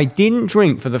 bro. I didn't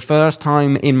drink for the first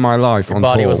time in my life on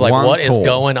Body tour. was like, One what is tour.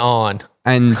 going on?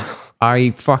 And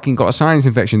I fucking got a sinus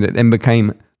infection that then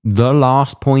became the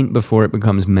last point before it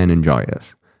becomes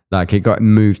meningitis. Like it got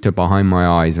moved to behind my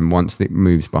eyes, and once it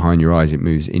moves behind your eyes, it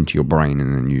moves into your brain,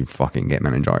 and then you fucking get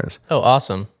meningitis. Oh,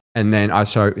 awesome. And then I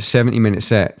saw 70-minute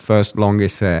set, first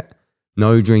longest set,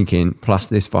 no drinking, plus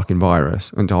this fucking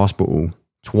virus. Went to hospital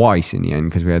twice in the end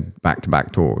because we had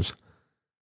back-to-back tours.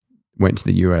 Went to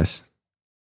the US,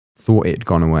 thought it had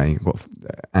gone away, got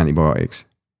antibiotics.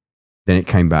 Then it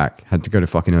came back, had to go to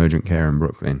fucking urgent care in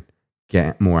Brooklyn,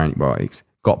 get more antibiotics.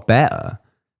 Got better,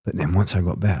 but then once I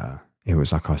got better, it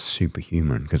was like I was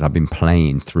superhuman because I've been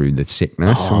playing through the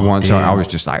sickness. So once I was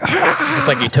just like, It's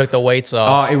like you took the weights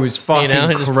off. oh, it was fucking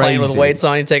just playing with crazy. weights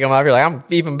on, you take them off, you're like, I'm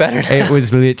even better now. It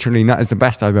was literally that is the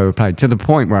best I've ever played. To the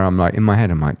point where I'm like, in my head,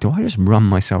 I'm like, do I just run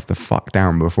myself the fuck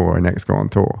down before I next go on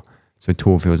tour? So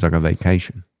tour feels like a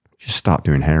vacation. Just start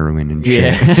doing heroin and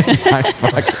shit. It's like,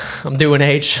 fuck, I'm doing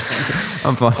H.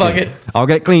 I'm fucking, Fuck it. I'll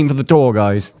get clean for the tour,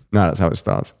 guys. No, that's how it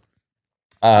starts.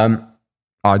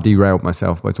 I derailed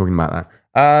myself by talking about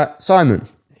that. Simon,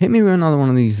 hit me with another one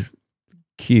of these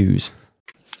cues.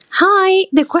 Hi,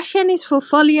 the question is for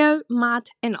Folio, Matt,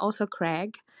 and also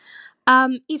Craig.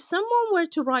 If someone were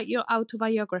to write your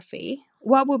autobiography,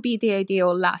 what would be the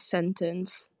ideal last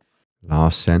sentence?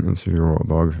 Last sentence of your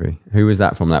autobiography. Who was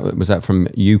that from? Was that from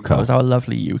Yuka? That was our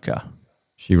lovely Yuka.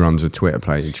 She runs a Twitter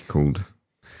page called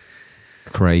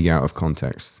Craig Out of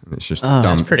Context. And it's just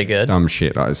That's pretty good. dumb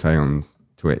shit that I say on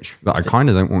Twitch that I kind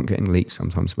of don't want getting leaked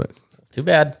sometimes, but Too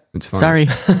bad. it's fine. Sorry.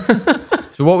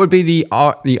 So what would be the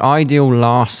ideal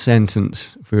last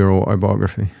sentence for your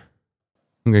autobiography?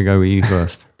 I'm going to go with you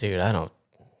first. Dude, I don't.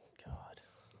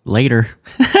 Later.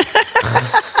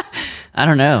 I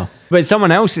don't know. But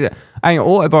someone else,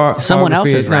 autobiography. Someone else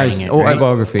is writing it, right?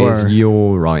 Autobiography is Or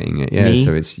you're writing it, yeah. me?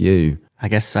 So it's you. I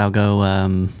guess I'll go. I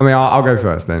mean, I'll go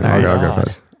first then. I'll go God.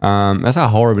 first. That's a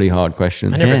horribly hard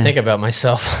question. I never Yeah. think about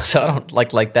myself, so I don't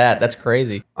like that. That's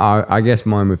crazy. I guess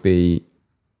mine would be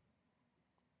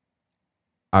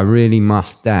I really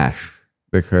must dash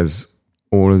because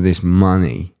all of this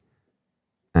money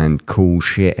and cool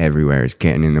shit everywhere is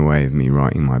getting in the way of me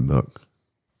writing my book.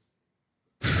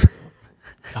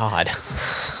 God.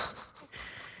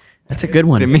 That's a good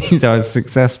one. It means I was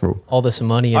successful. All this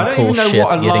money I and don't cool even know shit's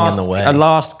what getting in the way. a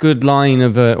last good line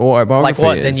of an autobiography Like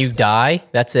what? is. Then you die?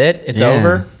 That's it? It's Yeah.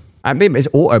 over? I mean, it's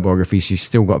autobiography, so you've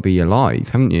still got to be alive,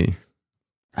 haven't you?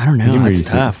 I don't know. You That's really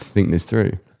tough. Think this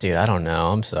through. Dude, I don't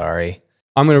know. I'm sorry.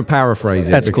 I'm going to paraphrase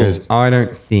it That's because I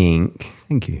don't think.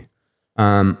 Thank you.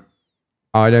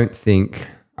 I don't think.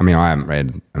 I mean, I haven't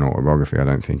read an autobiography. I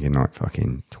don't think in like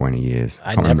fucking 20 years.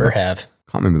 I never have.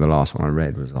 Can't remember the last one I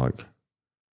read was like.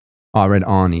 I read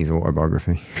Arnie's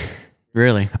autobiography.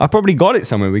 Really? I probably got it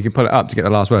somewhere. We could put it up to get the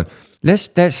last word.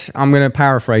 Let's. I'm going to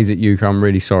paraphrase it, Yuka. I'm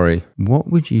really sorry. What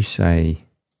would you say?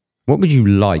 What would you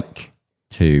like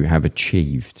to have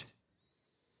achieved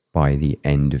by the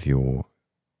end of your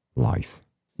life?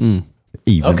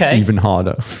 Even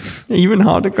harder. Even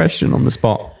harder question on the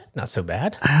spot. Not so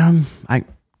bad. I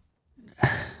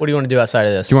What do you want to do outside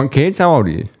of this? Do you want kids? How old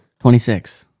are you?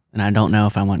 26, and I don't know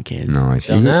if I want kids. Nice.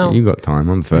 Don't know. You got time.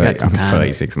 I'm 30. got I'm time.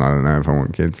 36 and I don't know if I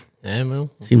want kids. Yeah, well,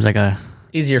 Seems like a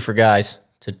easier for guys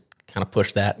to kind of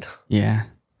push that. yeah.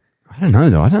 I don't know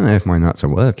though. I don't know if my nuts are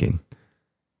working.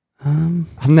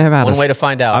 I've never had One way to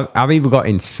find out. I've either got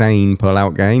insane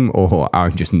pull-out game or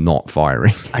I'm just not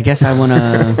firing. I guess I want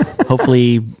to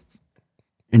hopefully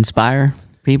inspire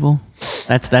people.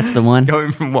 That's the one.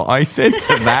 Going from what I said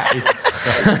to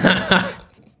that.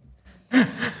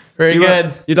 Very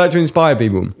good. You'd like to inspire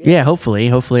people Yeah,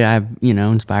 hopefully I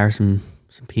inspire some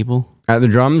people. at the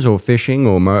drums or fishing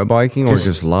or motorbiking or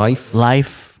just life.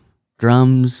 Life,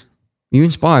 drums. You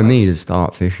inspire me to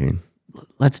start fishing.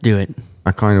 Let's do it.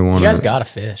 I kind of want You guys to. got to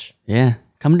fish. Yeah,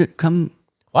 come.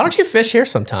 Why don't you fish here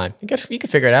sometime? You can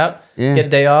figure it out. Yeah. Get a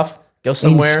day off. Go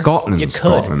somewhere. Scotland, you could.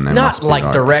 Scotland, there Not must be, like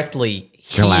like, directly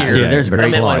chill out, here. yeah, there's but I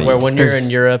meant like Clyde. where when you're There's- in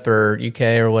Europe or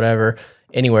UK or whatever,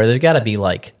 anywhere, there's got to be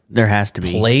like There has to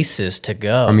be. places to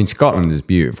go. I mean, Scotland is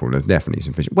beautiful. There's definitely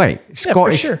some fishing. Wait,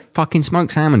 Scottish sure. fucking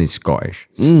smoked salmon is Scottish.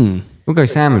 We'll go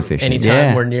salmon fishing. anytime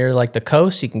yeah. we're near like the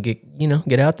coast, you can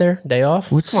get out there, day off.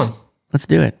 Come on. Let's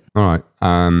do it. All right.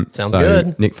 Sounds so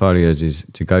good. Nick Folio's is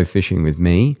to go fishing with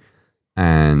me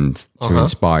and to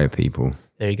inspire people.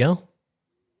 There you go.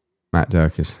 Matt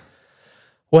Dierkes.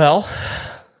 Well,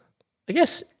 I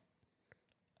guess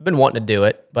I've been wanting to do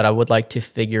it, but I would like to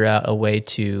figure out a way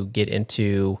to get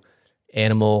into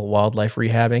animal wildlife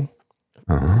rehabbing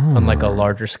on like a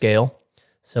larger scale.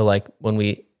 So like when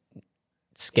we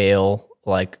scale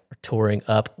like touring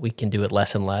up, we can do it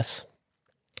less and less.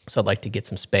 So I'd like to get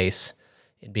some space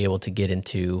and be able to get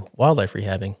into wildlife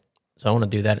rehabbing. So I want to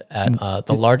do that at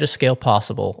the largest scale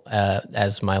possible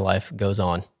as my life goes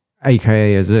on.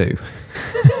 AKA a zoo.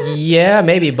 Yeah,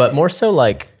 maybe, but more so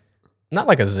like not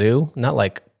like a zoo, not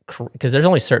like because there's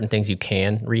only certain things you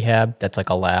can rehab that's like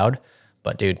allowed.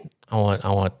 But dude, I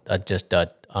want just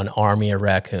an army of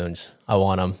raccoons. I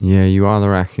want them. Yeah, you are the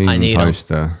raccoon I need 'em.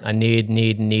 poster. I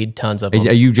need tons of them.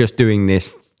 Are you just doing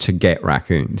this to get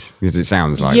raccoons? Because it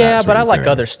sounds like Yeah, that's but what I he's like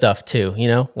doing. other stuff too. You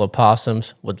know, love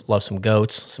possums. Would love some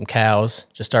goats, some cows.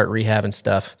 Just start rehabbing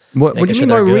stuff. What do making you mean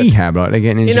sure by they're good. rehab? Like they're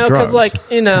getting into You know, drugs? because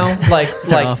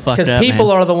like all fucked because up, people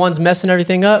man. are the ones messing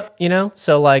everything up. You know,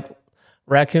 so like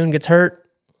raccoon gets hurt,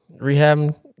 rehab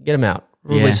him, get him out,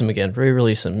 release him again,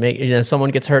 re-release him. Make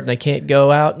someone gets hurt and they can't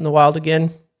go out in the wild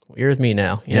again. You're with me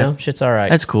now. You know, shit's all right.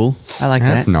 That's cool. I like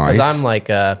That's that. nice. Because I'm like,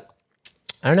 I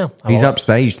don't know. He's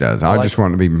upstaged us. I just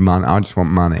want to be money. I just want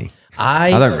money.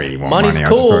 I don't really want money's money. I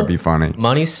cool. just want it to be funny.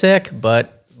 Money's sick,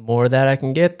 but more that I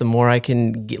can get, the more I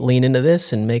can lean into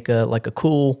this and make a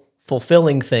cool,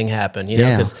 fulfilling thing happen. You know,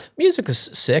 Yeah. because music is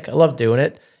sick. I love doing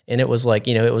it, and it was like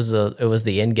it was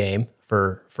the end game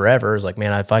for forever. It's like,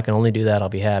 man, if I can only do that, I'll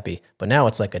be happy. But now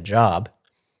it's like a job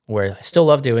where I still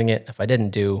love doing it. If I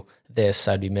didn't do this,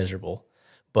 I'd be miserable.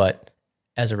 But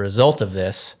as a result of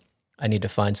this, I need to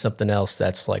find something else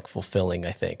that's like fulfilling,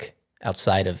 I think,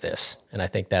 outside of this. And I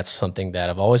think that's something that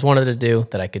I've always wanted to do,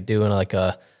 that I could do in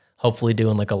hopefully do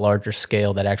in like a larger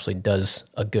scale that actually does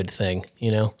a good thing,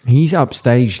 you know? He's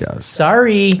upstaged us.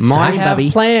 Sorry, I have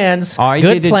Bubby. plans. I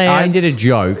good did plans. I did a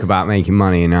joke about making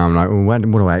money, and now I'm like, well, what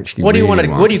do I actually? What do you really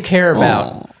want to? What do you care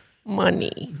about?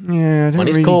 Money. Yeah, I don't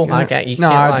Money's really, cool. I, You can't no,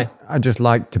 lie. I just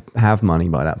like to have money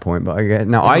by that point. But I get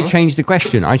now. I changed the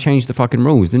question. I changed the fucking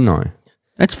rules, didn't I?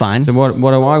 That's fine. So what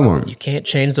do I want? You can't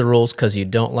change the rules because you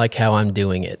don't like how I'm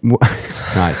doing it.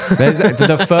 Nice. There's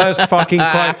the first fucking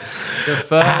quote. The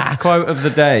first quote of the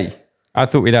day. I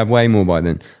thought we'd have way more by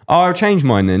then. Oh, I've changed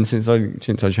mine then since I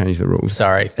changed the rules.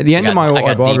 Sorry. At the end of my I got deep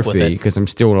with autobiography, it. because I'm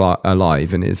still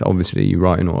alive, and it's obviously you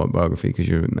write an autobiography because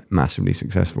you're massively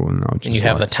successful, and I just And you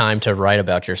have the like, time to write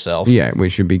about yourself. yeah,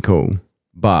 which should be cool.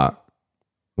 But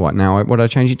what now? What did I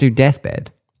change it to?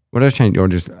 Deathbed. What did I change? Or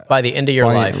just By the end of your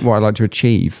life. What I'd like to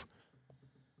achieve.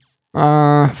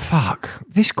 Fuck.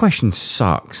 This question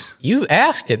sucks. You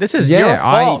asked it. This is your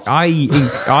fault.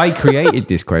 I created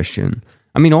this question.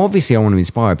 I mean, obviously, I want to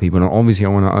inspire people, and obviously, I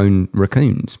want to own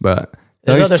raccoons. But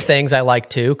There's Those other two- things I like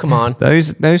too. Come on.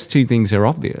 Those two things are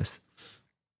obvious.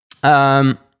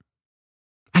 I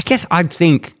guess I'd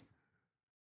think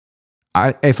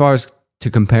if I was to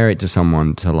compare it to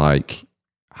someone to like,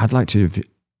 I'd like to have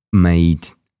made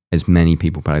as many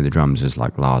people play the drums as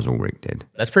like Lars Ulrich did.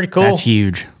 That's pretty cool. That's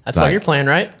huge. That's why Like- you're playing,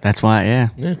 right? That's why, yeah.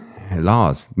 Yeah,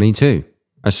 Lars, me too.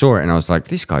 I saw it and I was like,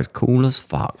 this guy's cool as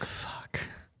fuck.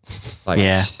 Like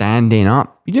Yeah. standing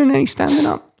up. You doing any standing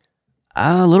up?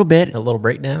 A little bit. A little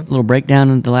breakdown. A little breakdown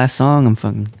in the last song. I'm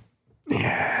fucking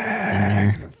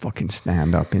Fucking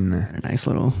stand up in there. a nice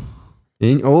little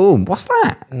Oh, what's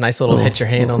that? Nice little hit your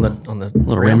hand on the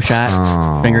little rim shot.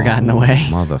 Oh. Finger got in the way.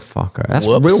 Motherfucker. That's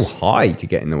Whoops. real high to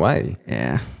get in the way.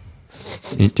 Yeah.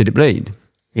 Did it bleed?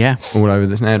 Yeah. All over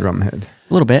the snare drum head.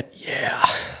 A little bit. Yeah.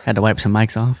 Had to wipe some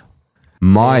mics off.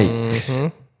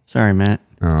 Mics. Sorry, Matt.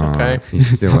 Oh, okay.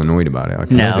 He's still annoyed about it. I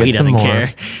can No, see. he doesn't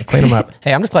care. Clean them up.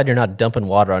 Hey, I'm just glad you're not dumping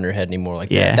water on your head anymore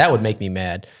like Yeah. that. That would make me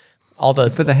mad. For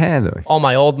the hair, though. All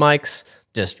my old mics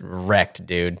just wrecked,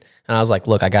 dude. And I was like,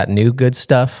 look, I got new good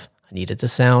stuff. I need it to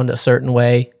sound a certain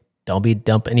way. Don't be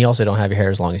dumping. And you also don't have your hair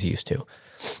as long as you used to.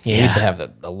 He used to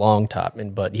have the long top,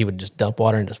 but he would just dump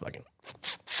water and just fucking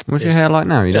What's your hair like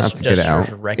now? You don't have to get it out.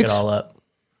 wreck it all up.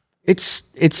 It's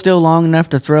still long enough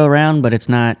to throw around, but it's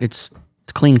not. It's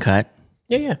clean cut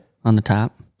Yeah. on the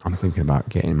top, I'm thinking about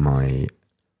getting my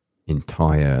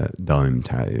entire dome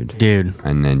tattooed. dude.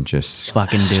 And then just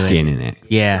Fucking do it. skinning it.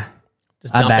 Yeah,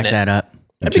 Just I dumping back it. that up.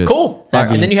 That'd be Just- cool.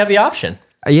 And then you have the option.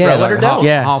 Yeah, Grow it like or don't.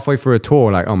 Yeah. halfway through a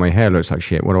tour, like, oh, my hair looks like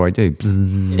shit. What do I do?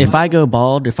 Bzzz. If I go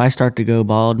bald, if I start to go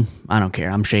bald, I don't care.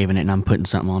 I'm shaving it and I'm putting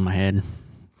something on my head.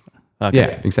 Fuck Yeah,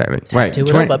 it. exactly. Wait, Tattoo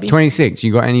it up, bubby. 26.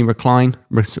 You got any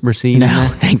recede? in No, there?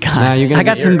 thank God. No, you're gonna I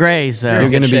got be- some grays, so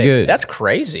You're gonna be shape. good. That's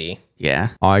crazy. yeah.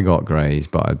 I got greys,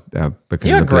 but because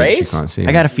You of got the bleach, greys? you can't see.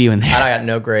 I got a few in I there. got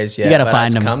no grays yet. gotta but find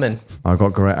it's them. coming. I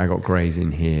got greys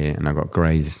in here, and I got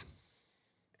greys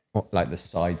like the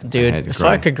sides. Of my Dude, head if grey.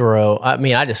 I could grow, I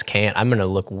mean, I just can't. I'm gonna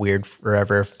look weird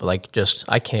forever.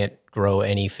 I can't grow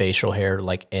any facial hair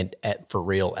for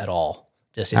real at all.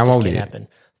 It How just old can't are you? happen.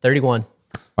 31.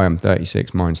 I am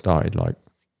 36. Mine started like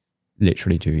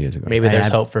literally 2 years ago. Maybe there's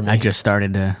hope for me. I just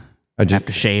started to I have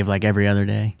to shave like every other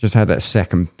day. just had that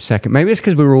second. Maybe it's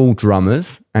because we were all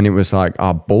drummers, and it was like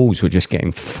our balls were just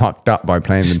getting fucked up by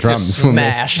playing the drums. Just when we're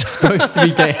smashed.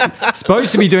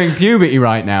 supposed to be doing puberty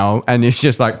right now, and it's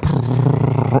just like.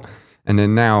 And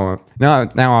then now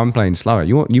I'm playing slower.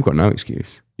 You've got no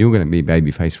excuse. You're going to be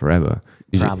babyface forever.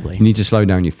 Probably. You need to slow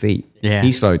down your feet. Yeah.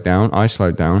 He slowed down. I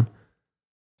slowed down.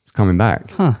 It's coming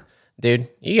back. Huh. Dude,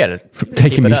 you gotta Taking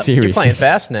keep it me up. You're seriously. playing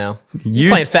fast now. You-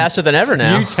 You're playing faster than ever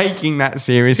now. You taking that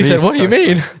seriously? He said, is "What do you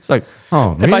mean? It's like,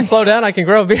 oh, If I really? slow down, I can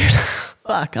grow a beard."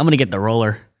 Fuck. I'm going to get the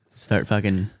roller. Start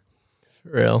fucking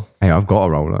Real. Hey, I've got a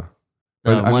roller.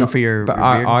 I'm one not- for your, But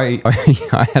your beard.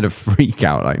 I had a freak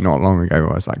out like not long ago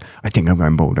where I was like, I think I'm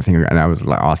going bald. And I was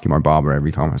like asking my barber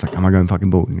every time. I was like, am I going fucking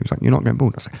bald? And he was like, you're not going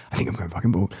bald. I was like, I think I'm going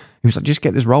fucking bald. He was like, just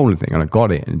get this roller thing. And I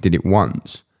got it and did it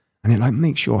once. And it like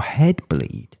makes your head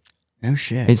bleed. No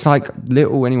shit. It's like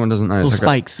little, anyone doesn't know. It's Little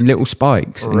like spikes. little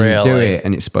spikes. And you do Really? it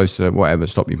and it's supposed to, whatever,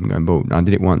 stop you from going bald. And I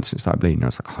did it once and it started bleeding. I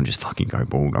was like, I'll just fucking go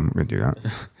bald. I'm not going to do that.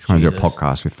 I'm trying to do a Jesus.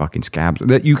 podcast with fucking scabs.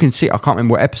 That you can see, I can't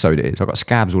remember what episode it is. I've got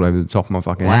scabs all over the top of my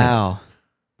fucking head. Wow.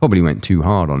 Probably went too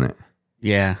hard on it.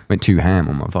 Yeah. Went too ham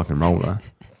on my fucking roller.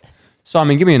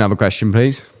 Simon, give me another question,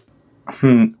 please.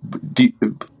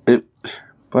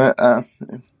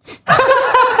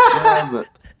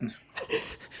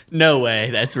 No way.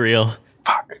 That's real.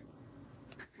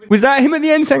 Was that him at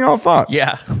the end saying, oh, fuck?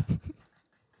 Yeah.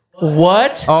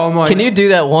 What? Oh my- Can you do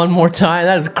that one more time?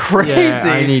 That is crazy. Yeah,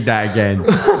 I need that again.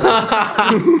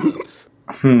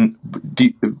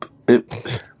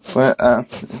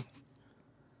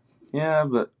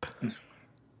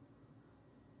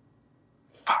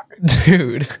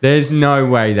 Dude, There's no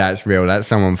way that's real. That's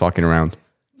someone fucking around.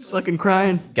 Fucking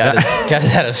crying. guy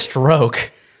had a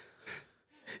stroke.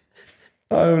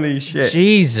 Holy shit.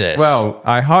 Jesus. Well,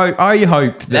 I hope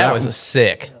that was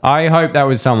sick. I hope that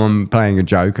was someone playing a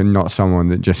joke and not someone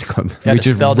that just got Guy we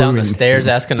just fell down the ruined- stairs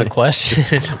asking a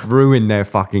question. ruined their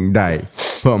fucking day.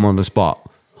 Put them on the spot.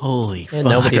 Holy Yeah,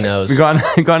 fuck. nobody knows. We got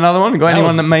another one? Got anyone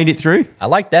was- that made it through? I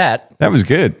like that. That was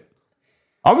good.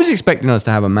 I was expecting us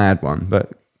to have a mad one,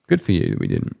 but good for you that we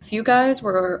didn't. If you guys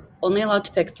were only allowed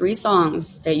to pick 3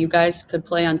 songs that you guys could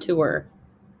play on tour,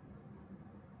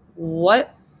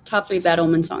 what top 3 Bad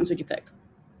Omen songs would you pick?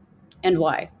 And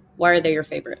why? Why are they your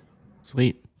favorite?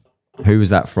 Sweet. Who was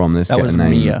that from? Let's That get was a name.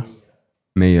 Mia.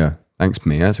 Mia. Thanks,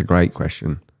 Mia. That's a great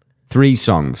question. 3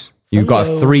 songs. You've got a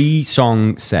Folio.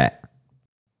 3-song set.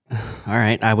 All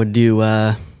right. I would do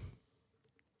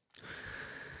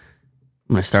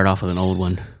I'm going to start off with an old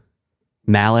one.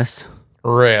 Malice.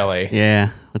 Really?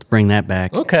 Yeah, let's bring that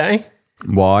back. Okay.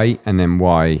 Why? And then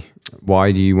why?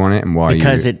 Why do you want it? And why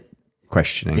Because are you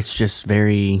questioning? it's just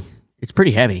very, it's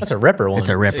pretty heavy. That's a ripper one. It's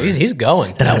a ripper. He's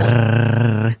going. That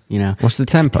one. You know, What's the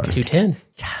tempo? 210.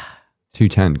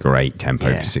 210. Great tempo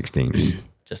Yeah. for 16s.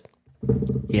 Just,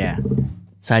 yeah.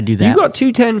 So I do that. You got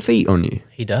 210 feet on you.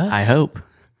 he does. I hope.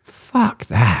 Fuck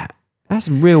that. That's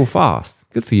real fast.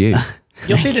 Good for you.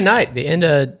 You'll see tonight, the end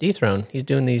of Dethrone. He's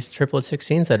doing these triplet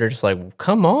 16s that are just like,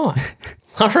 come on.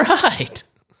 All right.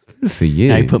 Good for you.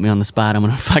 Now you put me on the spot. I'm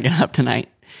going to fuck it up tonight.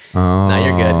 Now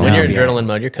you're good. When you're in yeah. adrenaline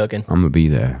mode, you're cooking. I'm going to be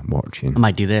there watching. I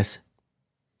might do this.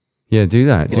 Yeah, do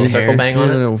that. Get a circle bang do on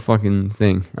a it. little fucking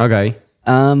thing. Okay.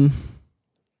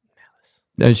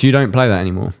 So you don't play that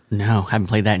anymore? No, haven't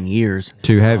played that in years.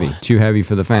 Too heavy. Too heavy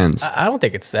for the fans. I don't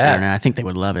think it's I that. don't know. I think they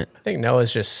would love it. I think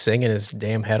Noah's just singing his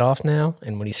damn head off now,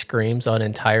 and when he screams on an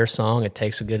entire song, it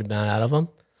takes a good amount out of him.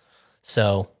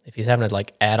 So if he's having to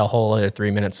like add a whole other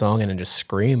 3-minute song and then just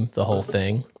scream the whole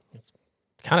thing, it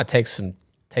kind of takes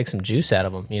some juice out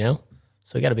of him, you know.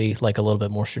 So we got to be like a little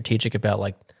bit more strategic about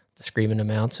like the screaming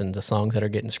amounts and the songs that are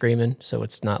getting screaming, so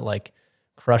it's not like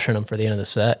crushing them for the end of the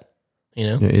set, you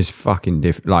know. It is fucking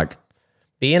different. Like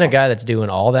Being a guy that's doing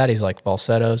all that, he's like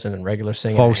falsettos and then regular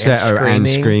singing, falsetto and and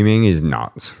screaming is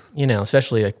nuts. You know,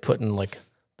 especially like putting like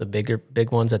the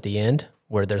big ones at the end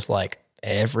where there's like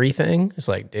everything. It's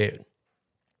like, dude,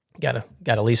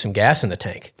 gotta leave some gas in the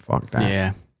tank. Fuck that.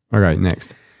 Yeah. Okay,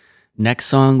 next. Next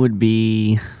song would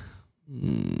be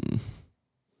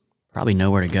probably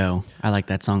Nowhere to Go. I like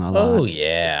that song a lot. Oh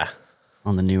yeah,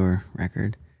 On the newer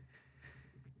record.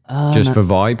 Just for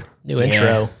vibe. new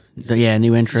intro, Yeah,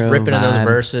 new intro. just ripping in those vibe,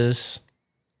 verses.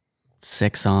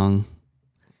 Sick song.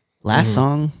 Last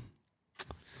song.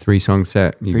 3-song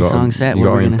set. You got 3-song set. You What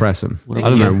got are to we gonna- impress them. what I are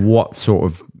don't we know gonna- what sort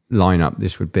of lineup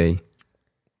this would be.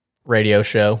 Radio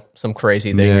show, some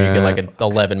crazy thing where you get Yeah. like an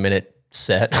 11-minute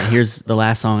set. Here's the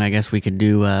last song. I guess we could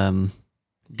do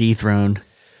Dethroned.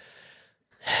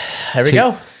 There we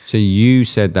go. So you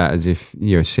said that as if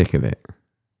you're sick of it.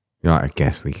 You're like, I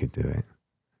guess we could do it.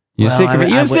 You're Well, sick of I- it.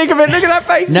 You're I sick of it. Look at that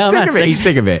face. No, I'm He's sick not of it. sick. He's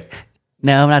sick of it.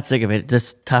 No, I'm not sick of it. It's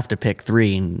just tough to pick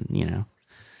 3, and you know.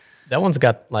 That one's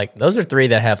got like, those are 3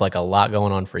 that have like a lot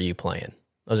going on for you playing.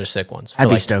 Those are sick ones. For I'd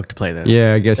be like, stoked to play those.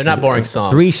 Yeah, I guess. They're not boring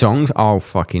songs. 3 songs, I'll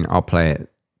play it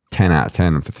 10 out of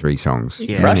 10 for 3 songs.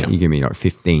 You crush You 'em. give me like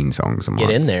 15 songs. I'm get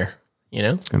like, in there, you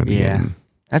know? It's going to be Yeah. in.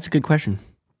 That's a good question.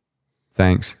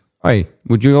 Thanks. Hey,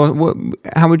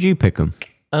 how would you pick them?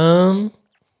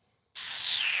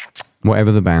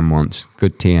 Whatever the band wants.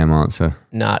 Good TM answer.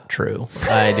 Not true.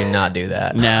 I do not do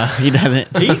that. No, he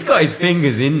doesn't. He's got his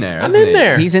fingers in there, I'm hasn't in he?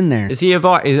 there. He's in there. Is he a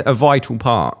vital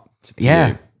part? to Yeah.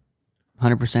 you?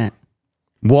 100%.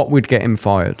 What would get him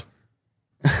fired?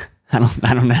 I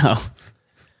don't know.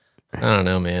 I don't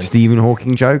know, man. Stephen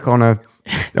Hawking joke on a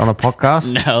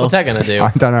podcast? No. What's that gonna do? I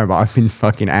don't know, but I've been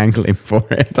fucking angling for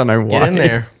it. I don't know why. Get in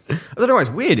there. I don't know why it's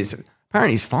weird.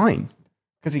 Apparently it's fine.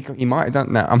 Because he might have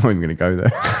done that. I'm not even going to go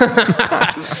there.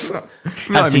 I've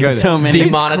seen so many.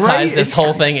 Demonetize this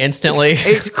whole thing instantly.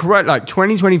 It's correct. Like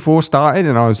 2024 started,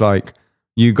 and I was like,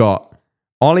 you got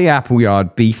Ollie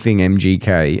Appleyard beefing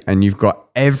MGK, and you've got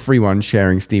everyone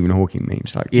sharing Stephen Hawking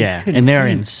memes. Like, Yeah, and they're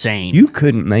insane. you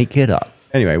couldn't make it up.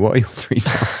 Anyway, what are your 3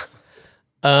 songs?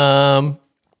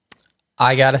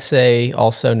 I gotta say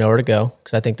also Nowhere to Go,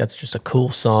 because I think that's just a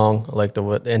cool song. I like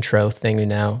the intro thing we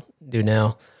do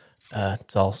now.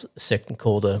 It's all sick and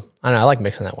cool to, I don't know, I like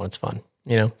mixing that one. It's fun,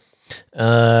 you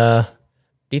know.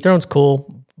 Dethrone's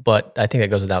cool, but I think that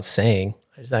goes without saying.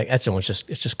 That's the one's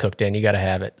it's just cooked in. You got to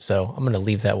have it. So I'm going to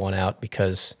leave that one out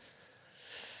because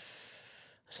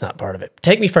it's not part of it.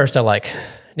 Take Me First, I like.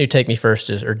 New Take Me First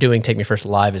doing Take Me First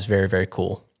live is very, very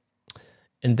cool.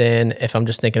 And then if I'm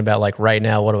just thinking about like right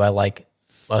now, what do I like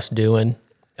us doing?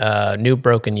 New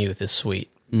Broken Youth is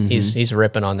sweet. Mm-hmm. He's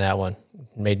ripping on that one.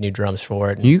 Made new drums for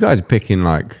it. You guys are picking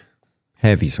like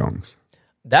heavy songs.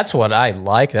 That's what I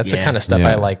like. That's the Yeah. kind of stuff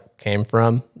Yeah. I like came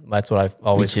from. That's what I've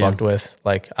always too. fucked with.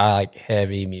 Like I like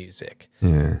heavy music.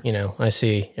 Yeah. You know, I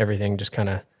see everything just kind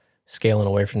of scaling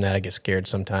away from that. I get scared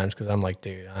sometimes because I'm like,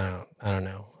 dude, I don't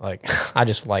know. Like I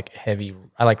just like heavy.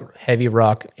 I like heavy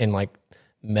rock and like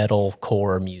metal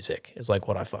core music is like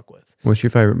what I fuck with. What's your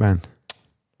favorite band?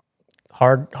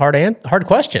 Hard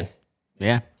question.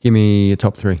 Yeah. Give me your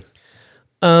top 3.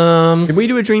 Did we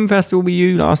do a Dream Festival with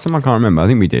you last time? I can't remember. I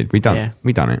think we did. We done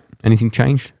it. Anything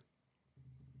changed?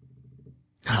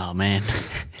 Oh, man.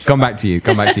 Come back to you.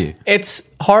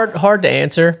 It's hard to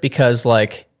answer because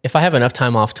like if I have enough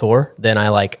time off tour, then I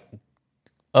like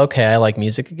okay, I like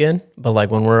music again. But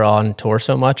like when we're on tour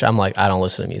so much, I'm like, I don't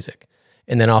listen to music.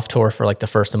 And then off tour for like the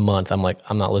first month, I'm like,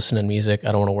 I'm not listening to music.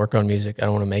 I don't want to work on music. I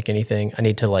don't want to make anything. I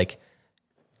need to like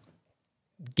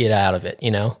get out of it,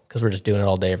 because we're just doing it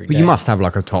all day, every day. But you must have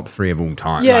like a top 3 of all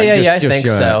time. Yeah, like, I think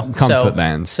your so. Comfort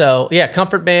bands. So yeah,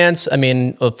 comfort bands. I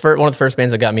mean, one of the first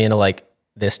bands that got me into like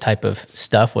this type of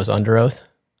stuff was Under Oath.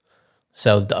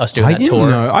 So us doing that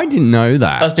tour. I didn't know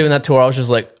that. Us doing that tour, I was just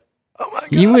like, oh my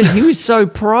God. He was so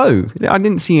pro. I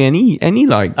didn't see any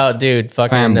like. Oh, dude,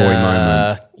 fucking fanboy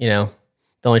moment.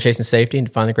 The Only Chasing Safety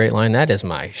and Find the Great Line. That is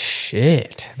my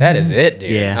shit. That is it,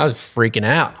 dude. Yeah. I was freaking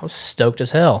out. I was stoked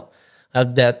as hell.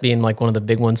 That being like one of the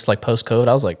big ones, like post-COVID,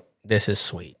 I was like, this is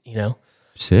sweet,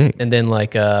 Sick. And then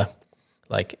like as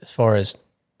far as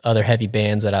other heavy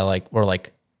bands that I like were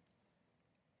like,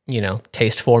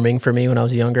 taste forming for me when I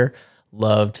was younger,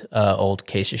 loved old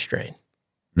Case Strain.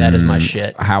 That is my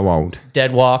shit. How old?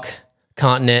 Dead Walk,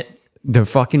 Continent. The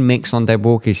fucking mix on Dead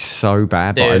Walk is so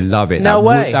bad, but I Dude, love it. no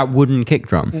way. That wooden kick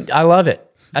drum. I love it.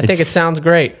 I think it sounds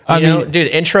great. Dude,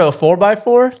 intro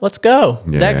 4x4, let's go.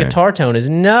 Yeah. That guitar tone is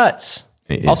nuts.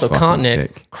 It is Also, fucking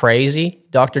Continent, sick. crazy.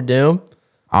 Dr. Doom,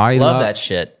 I love that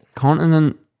shit.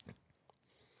 Continent.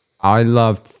 I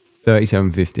loved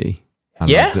 3750.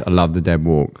 I loved the Dead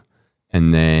Walk.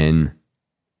 And then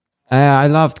I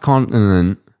loved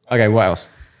Continent. Okay, what else?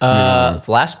 The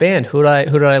last band, who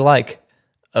did I like?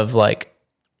 Of like,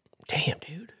 damn,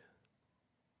 dude.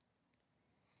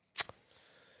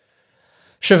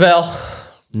 Chevelle.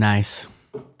 Nice.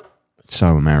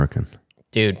 So American.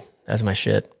 Dude, that's my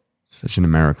shit. Such an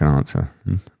American answer.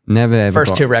 Never ever.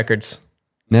 First 2 records.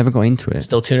 Never got into it.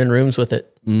 Still tuning rooms with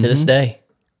it to this day.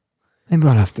 Maybe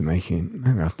I'll have to make it.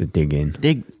 Maybe I'll have to dig in.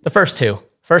 The first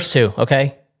two,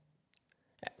 okay?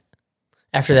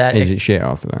 After that, Is it shit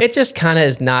after that? it just kind of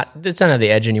is not, it's not on the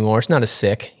edge anymore. It's not as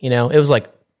sick, It was like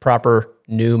proper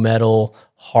new metal,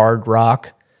 hard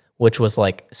rock, which was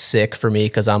like sick for me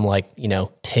because I'm like,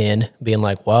 10, being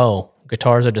like, whoa,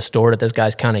 guitars are distorted. This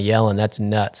guy's kind of yelling. That's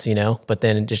nuts, But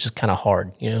then it's just kind of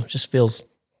hard, It just feels,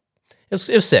 it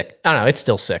was sick. I don't know. It's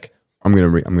still sick. I'm gonna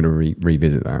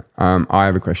revisit that. I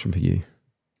have a question for you.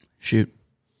 Shoot.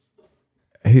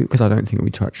 Who? Because I don't think we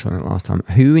touched on it last time.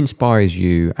 Who inspires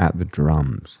you at the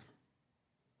drums?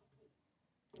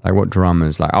 Like what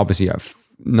drummers? Like obviously,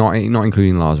 not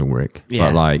including Lars Ulrich,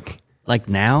 but like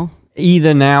now,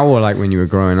 either now or like when you were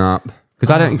growing up. Because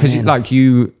I don't. Because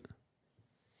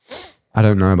I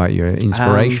don't know about your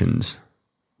inspirations.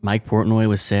 Mike Portnoy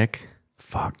was sick.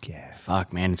 Fuck yeah.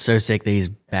 Fuck man, it's so sick that he's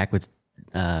back with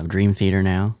Dream Theater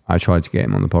now. I tried to get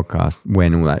him on the podcast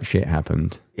when all that shit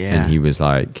happened. Yeah. And he was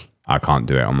like, I can't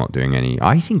do it. I'm not doing any.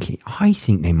 I think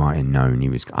they might have known he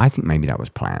was. I think maybe that was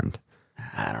planned.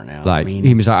 I don't know. Like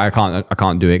he was like, I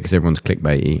can't do it because everyone's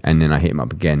clickbaity. And then I hit him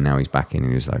up again. Now he's back in,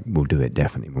 and he was like, we'll do it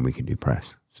definitely when we can do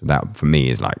press. So that for me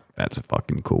is like that's a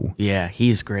fucking cool. Yeah,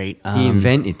 he's great. He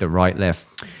invented the right left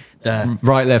foot,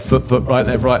 right left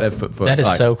foot. That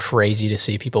is so crazy to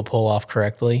see people pull off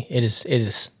correctly. It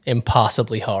is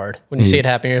impossibly hard. When you see it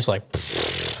happen, you're just like,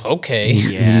 okay.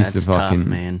 Yeah, He's it's the tough, fucking-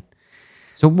 man.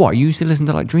 So what? You used to listen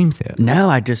to like Dream Theater? No,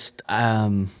 I just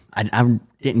I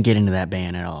didn't get into that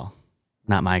band at all.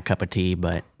 Not my cup of tea,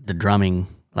 but the drumming,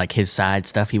 like his side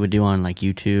stuff he would do on like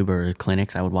YouTube or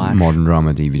clinics, I would watch. Modern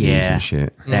drummer DVDs Yeah. and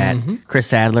shit. That Chris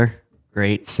Sadler,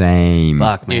 great. Same.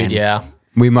 Fuck man, Dude, yeah.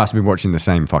 We must be watching the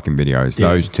same fucking videos. Dude.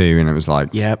 Those two, and it was like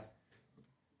Yep.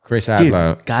 Chris Dude,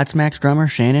 Adler, Godsmack's drummer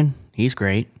Shannon, he's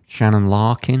great. Shannon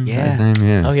Larkin. Is that his Yeah.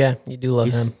 name? Yeah. Oh, yeah. You do love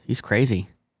him. He's crazy.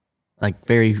 Like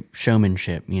very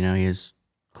showmanship, he has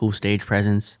cool stage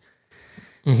presence.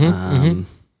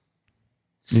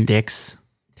 Styx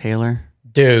Taylor,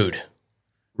 Dude,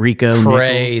 Rico Nichols.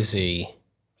 crazy.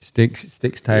 Sticks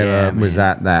Taylor Yeah, was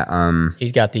at that.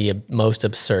 He's got the most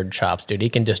absurd chops, dude. He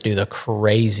can just do the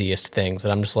craziest things.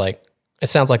 And I'm just like, it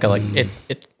sounds like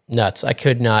it nuts. I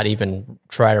could not even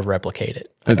try to replicate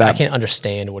it. Like, I can't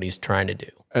understand what he's trying to do.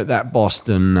 At that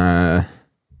Boston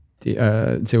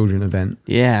children event.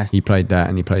 Yeah, He played that,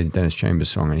 and he played the Dennis Chambers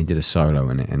song, and he did a solo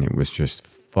in it, and it was just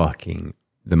fucking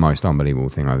the most unbelievable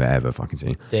thing I've ever fucking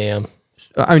seen. Damn.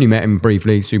 I only met him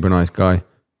briefly, super nice guy.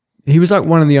 He was like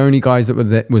one of the only guys that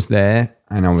was there,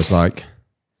 and I was like,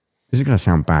 this is gonna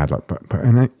sound bad, like, but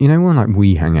and when like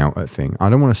we hang out at a thing, I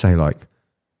don't want to say like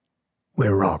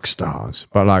we're rock stars,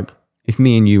 but like if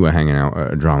me and you were hanging out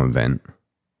at a drum event,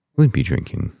 we'd be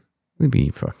drinking, we'd be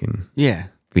fucking, yeah.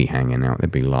 be hanging out,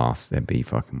 there'd be laughs, there'd be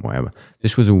fucking whatever.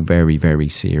 This was all very, very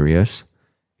serious,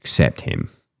 except him.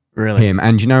 Really? Him.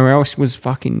 And you know who else was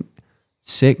fucking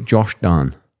sick? Josh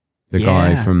Dunn, the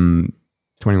guy Yeah. from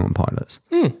 21 Pilots.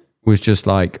 Was just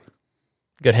like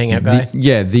Good hangout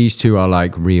guy. These two are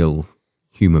like real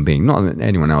human beings. Not that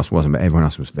anyone else wasn't, but everyone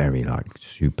else was very like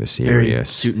super Very serious.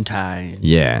 suit and tie.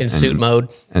 Yeah. In suit mode.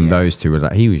 And those two were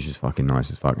like, he was just fucking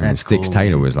nice as fuck. And That's Styx cool,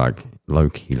 Taylor man. was like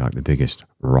low-key, like the biggest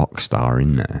rock star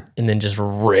in there. And then just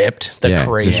ripped the Just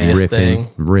craziest thing.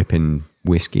 ripping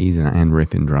whiskeys and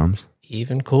ripping drums.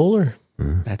 Even cooler.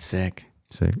 That's sick.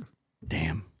 Sick.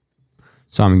 Damn.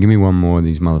 Simon, give me one more of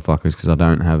these motherfuckers because I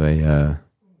don't have a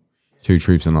two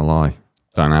truths and a lie.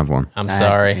 Don't have one. I'm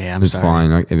sorry. Yeah, It I'm was sorry.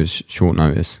 fine. Like, it was short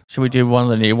notice. Should we do one of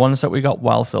the new ones that we got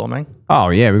while filming? Oh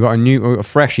yeah, we got a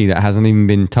freshie that hasn't even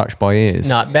been touched by ears.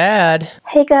 Not bad.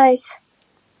 Hey guys,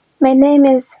 my name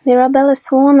is Mirabella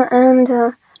Swan and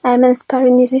I'm an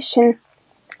aspiring musician.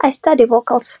 I study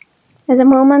vocals at the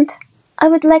moment. I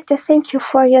would like to thank you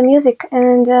for your music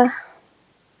and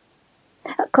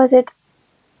because it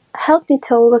helped me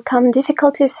to overcome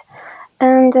difficulties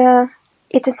and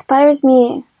it inspires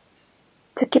me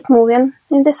to keep moving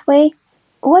in this way.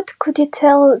 What could you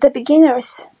tell the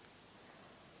beginners?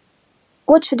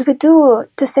 What should we do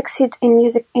to succeed in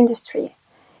music industry?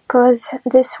 Because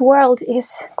this world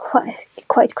is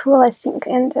quite cruel, I think,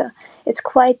 and it's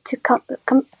quite too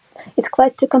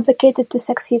complicated to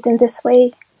succeed in this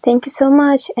way. Thank you so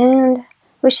much, and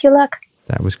wish you luck.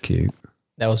 That was cute.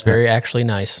 That was very actually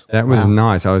nice. That was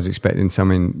nice. I was expecting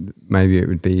something. Maybe it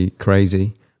would be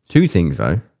crazy. Two things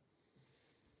though.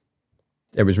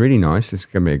 It was really nice. It's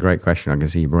going to be a great question. I can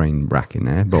see your brain racking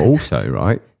there. But also,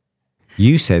 right,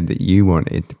 you said that you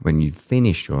wanted, when you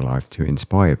finished your life, to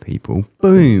inspire people.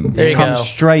 Boom. There you Come go.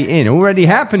 straight in. Already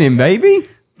happening, baby.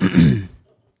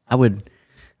 I don't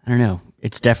know.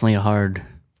 It's definitely a hard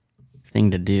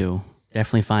thing to do.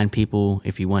 Definitely find people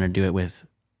if you want to do it with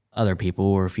other people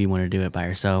or if you want to do it by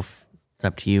yourself. It's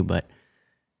up to you. But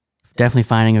definitely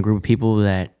finding a group of people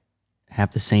that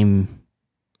have the same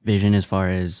vision as far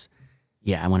as,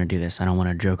 yeah, I want to do this. I don't want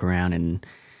to joke around and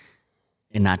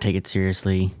not take it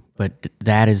seriously. But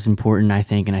that is important, I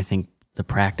think, and I think the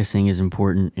practicing is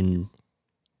important in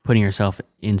putting yourself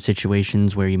in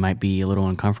situations where you might be a little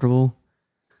uncomfortable,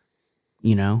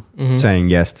 you know? Saying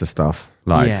yes to stuff.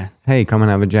 Like, Yeah. hey, come and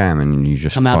have a jam. And you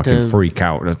just Come out fucking to- freak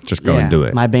out. Let's just go and do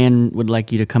it. My band would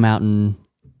like you to come out and,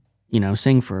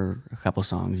 sing for a couple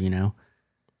songs, Do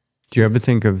you ever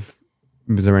think of,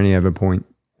 was there any ever a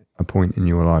point in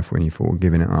your life when you thought of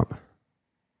giving it up?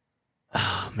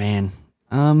 Oh, man.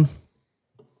 I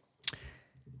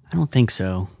don't think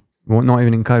so. What, not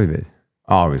even in COVID?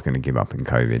 Oh, I was going to give up in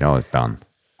COVID. I was done.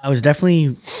 I was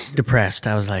definitely depressed.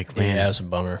 I was like, man, Yeah, it was a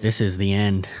bummer. this is the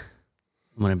end.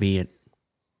 I'm going to be at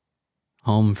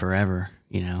home forever,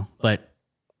 But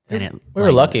then We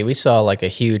were lucky. We saw like a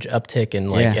huge uptick in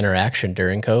like Yeah. interaction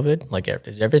during COVID. Like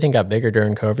everything got bigger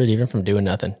during COVID, even from doing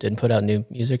nothing. Didn't put out new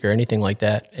music or anything like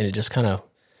that. And it just kind of,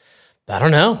 I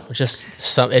don't know, it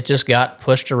just got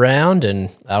pushed around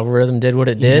and algorithm did what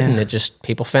it did. Yeah. And it just,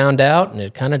 people found out and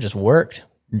it kind of just worked.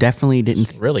 Definitely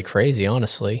didn't. Really crazy,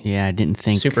 honestly. Yeah, I didn't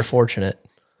think. Super fortunate.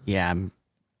 Yeah.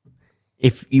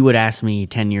 If you would ask me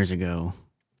 10 years ago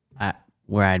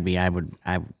where I'd be,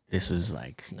 this is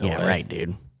like, way. right,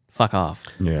 dude. Fuck off.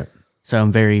 Yeah. So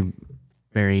I'm very,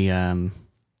 very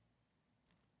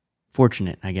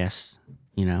fortunate, I guess,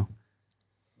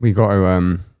 We got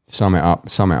to sum it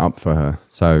up for her.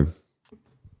 So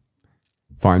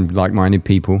find like-minded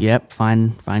people. Yep,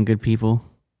 find good people.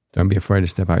 Don't be afraid to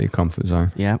step out your comfort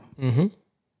zone. Yep. Mm-hmm. I'm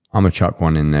gonna chuck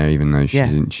one in there, even though she Yeah.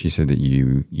 didn't. She said that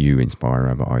you inspire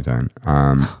her, but I don't.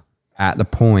 At the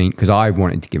point, because I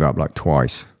wanted to give up like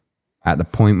twice. At the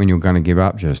point when you're going to give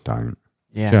up, just don't.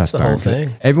 Yeah. Just That's the whole don't. 'Cause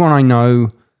thing. Everyone I know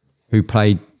who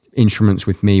played instruments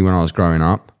with me when I was growing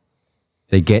up,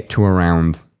 they get to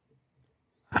around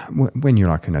when you're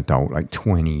like an adult, like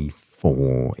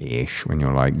 24-ish, when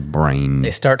you're like brain.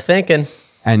 They start thinking.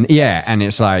 And yeah, and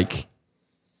it's like,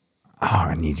 oh,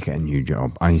 I need to get a new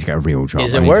job. I need to get a real job.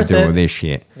 Is I it need worth to do it? all this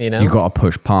shit. You know? You got to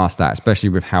push past that, especially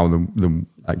with how the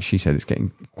like she said, it's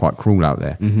getting quite cruel out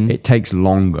there. It takes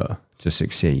longer to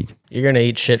succeed. You're going to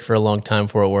eat shit for a long time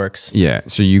before it works. Yeah,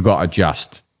 so you got to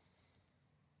just,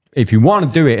 if you want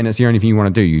to do it and it's the only thing you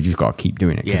want to do, you just got to keep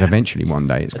doing it because Yeah. eventually one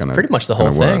day it's That's going to pretty much the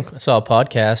whole thing. work. I saw a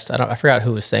podcast. I forgot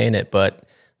who was saying it, but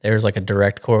there's like a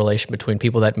direct correlation between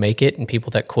people that make it and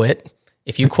people that quit.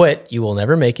 If you quit, you will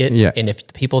never make it. Yeah. And if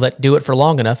the people that do it for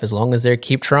long enough, as long as they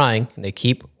keep trying and they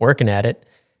keep working at it,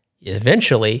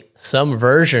 eventually some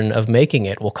version of making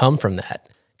it will come from that.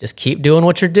 Just keep doing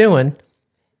what you're doing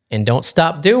and don't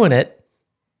stop doing it.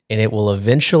 And it will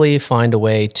eventually find a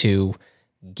way to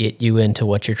get you into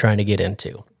what you're trying to get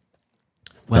into.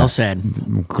 Well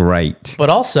said. Great. But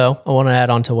also, I want to add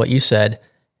on to what you said.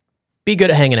 Be good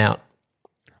at hanging out.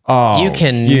 Oh, you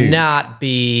can huge. not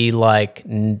be like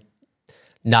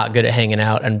not good at hanging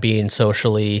out and being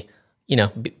socially,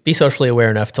 be socially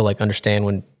aware enough to like understand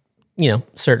when,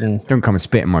 certain. Don't come and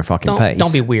spit in my fucking face.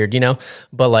 Don't be weird,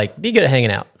 but like be good at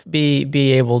hanging out.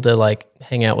 Be able to like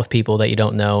hang out with people that you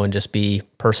don't know and just be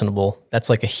personable. That's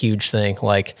like a huge thing.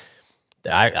 Like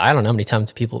I don't know how many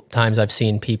times I've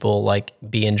seen people like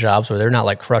be in jobs where they're not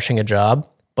like crushing a job,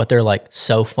 but they're like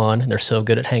so fun and they're so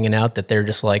good at hanging out that they're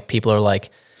just like, people are like,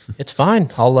 it's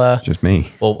fine. I'll just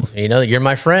me. Well, you're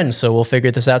my friend, so we'll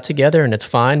figure this out together and it's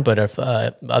fine. But if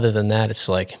other than that, it's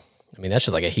like, that's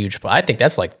just like a huge, I think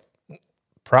that's like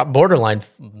borderline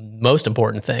most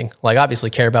important thing. Like obviously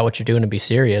care about what you're doing and be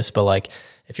serious, but like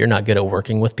if you're not good at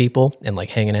working with people and like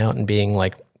hanging out and being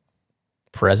like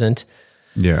present,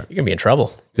 you're gonna be in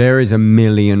trouble. There is a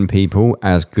million people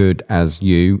as good as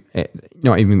you,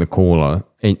 not even the caller,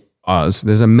 us.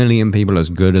 There's a million people as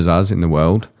good as us in the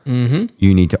world. Mm-hmm.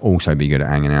 You need to also be good at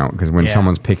hanging out, because when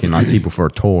someone's picking like people for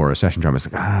a tour or a session job, it's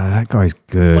like, that guy's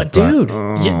good. But dude,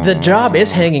 the job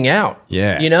is hanging out.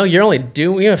 Yeah. You're only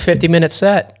doing a 50-minute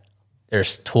set.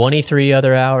 There's 23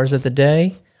 other hours of the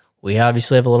day. We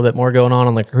obviously have a little bit more going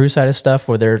on the crew side of stuff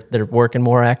where they're working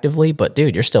more actively. But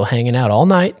dude, you're still hanging out all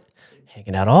night,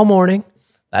 hanging out all morning.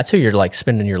 That's who you're like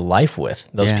spending your life with,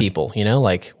 those people,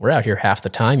 like we're out here half the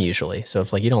time usually. So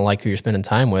if like you don't like who you're spending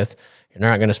time with, you're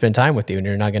not going to spend time with you and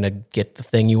you're not going to get the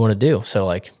thing you want to do. So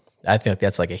like, I think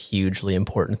that's like a hugely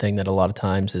important thing that a lot of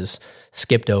times is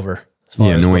skipped over. The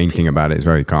annoying thing about it is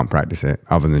you can't practice it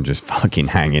other than just fucking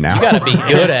hanging out. You got to be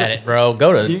good at it, bro. You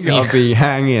got to be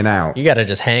hanging out. You got to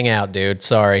just hang out, dude.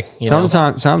 Sorry.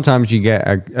 Sometimes you get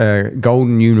a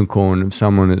golden unicorn of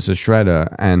someone that's a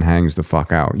shredder and hangs the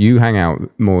fuck out. You hang out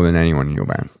more than anyone in your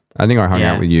band. I think I hung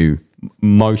out with you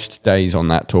most days on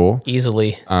that tour.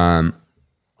 Easily. I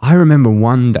remember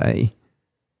one day,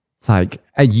 like,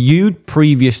 you'd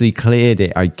previously cleared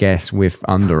it, I guess, with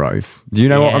Under Oath. Do you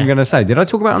know what I'm going to say? Did I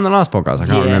talk about it on the last podcast? I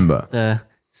can't remember.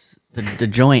 The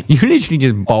joint. You literally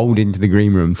just bowled into the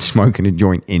green room smoking a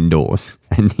joint indoors,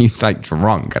 and he was like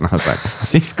drunk, and I was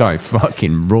like, this guy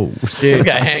fucking rules. Dude, this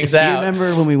guy hangs out. Do you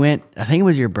remember when we went, I think it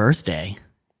was your birthday,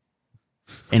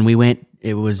 and we went,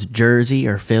 it was Jersey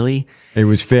or Philly. It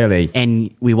was Philly.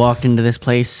 And we walked into this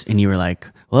place, and you were like,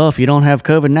 well, if you don't have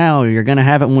COVID now, you're going to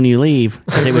have it when you leave.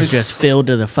 It was just filled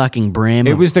to the fucking brim.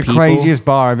 It was the people. craziest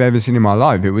bar I've ever seen in my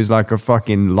life. It was like a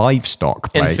fucking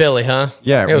livestock place. In Philly, huh?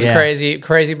 Yeah. It was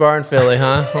crazy bar in Philly,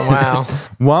 huh? Wow.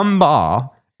 One bar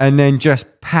and then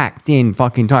just packed in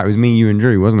fucking tight. It was me, you, and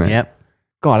Drew, wasn't it? Yep.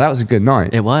 God, that was a good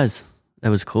night. It was.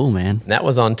 That was cool, man. And that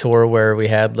was on tour where we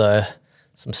had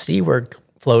some C word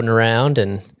floating around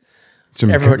and some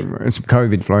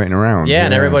COVID floating around. Yeah,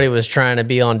 and everybody was trying to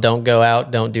be on don't go out,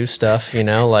 don't do stuff,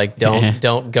 like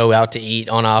don't go out to eat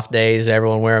on off days,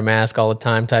 everyone wear a mask all the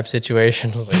time type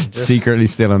situation. Like, secretly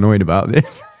still annoyed about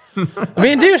this.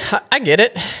 Dude, I get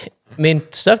it.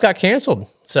 Stuff got canceled,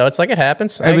 so it's like it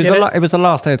happens. It was the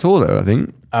last day of tour, though, I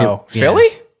think. Oh, Philly?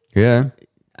 Yeah.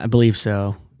 I believe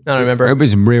so. I don't remember. It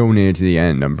was real near to the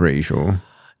end, I'm pretty sure.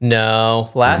 No,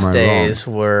 last days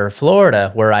were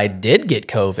Florida, where I did get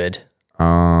COVID.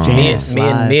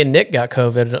 Me and Nick got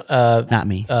COVID. Not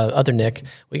me. Other Nick.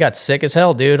 We got sick as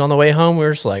hell, dude. On the way home, we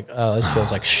were just like, "Oh, this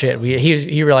feels like shit."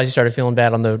 He realized he started feeling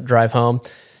bad on the drive home,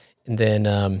 and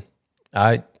then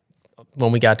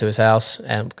when we got to his house,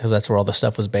 and because that's where all the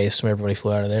stuff was based, when everybody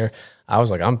flew out of there, I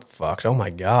was like, "I'm fucked." Oh my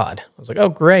god. I was like, "Oh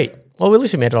great. Well, at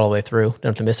least we made it all the way through. Didn't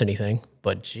have to miss anything."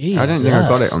 But Jesus, I don't think I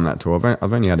got it on that tour.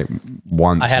 I've only had it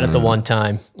once. I had it the one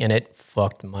time, and it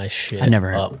fucked my shit. I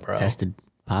never up, bro. tested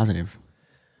positive.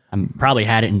 I probably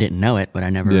had it and didn't know it, but I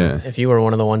never. Yeah. If you were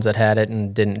one of the ones that had it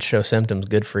and didn't show symptoms,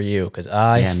 good for you, because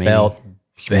I felt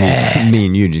bad. Me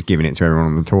and you just giving it to everyone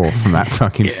on the tour from that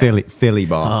fucking Philly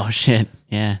bar. Oh shit!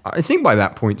 Yeah. I think by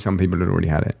that point some people had already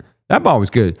had it. That bar was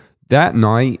good. That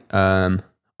night,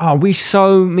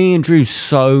 me and Drew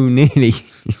so nearly.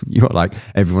 You're like,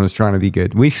 everyone's trying to be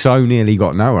good. We so nearly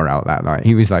got Noah out that night.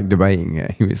 He was like debating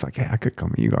it. He was like, yeah, I could come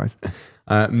with you guys.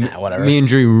 Whatever. Me and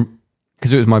Drew,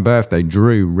 because it was my birthday,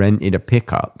 Drew rented a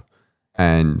pickup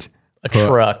and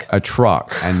a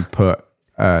truck and put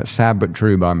Sad But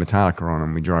True by Metallica on,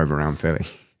 and we drove around Philly.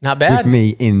 Not bad. With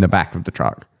me in the back of the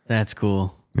truck. That's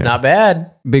cool. Yeah. Not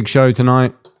bad. Big show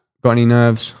tonight. Got any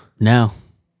nerves? No.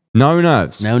 No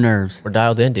nerves. No nerves. We're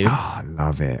dialed in, dude. Oh, I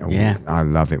love it. Yeah. I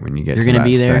love it when you get You're to gonna that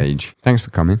be there. stage. Thanks for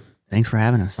coming. Thanks for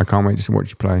having us. I can't wait to watch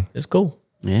you play. It's cool.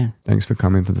 Yeah. Thanks for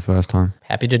coming for the first time.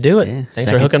 Happy to do it. Yeah.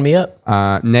 Thanks for hooking me up.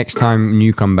 Next time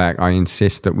you come back, I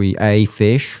insist that we A,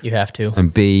 fish, You have to.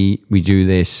 and B, we do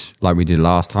this like we did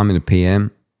last time in the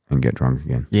PM and get drunk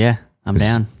again. Yeah. I'm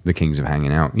down. The kings of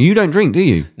hanging out. You don't drink, do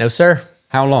you? No, sir.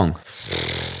 How long?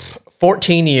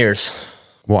 14 years.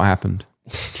 What happened?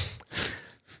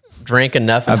 Drank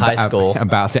enough in high school.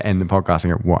 About to end the podcast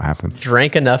and go, what happened?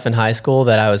 Drank enough in high school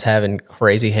that I was having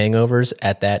crazy hangovers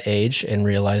at that age and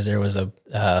realized there was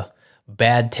a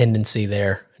bad tendency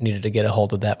there. I needed to get a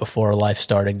hold of that before life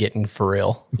started getting for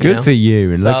real. Good for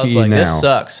you. And so look I at was you like, now. this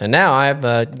sucks. And now I've,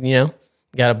 got You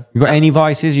got any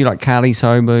vices? You like Cali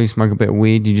sober? You smoke a bit of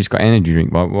weed? You just got energy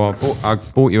drink? Well, I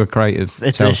bought you a crate of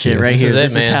It's Celsius. this shit right This here. is it,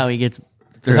 This is man. how he gets.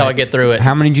 This is how I get through it.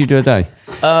 How many do you do a day?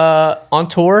 On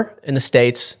tour in the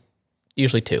States,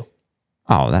 usually 2.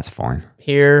 Oh, that's fine.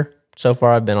 Here, so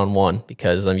far I've been on 1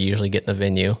 because I'm usually getting the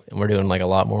venue and we're doing like a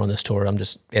lot more on this tour. I'm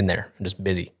just in there. I'm just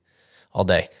busy all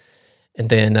day. And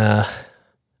then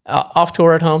off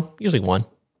tour at home, usually 1.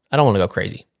 I don't want to go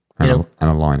crazy. And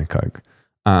a line of Coke.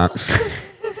 No.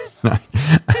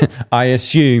 I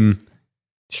assume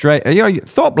straight.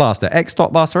 Thought Blaster,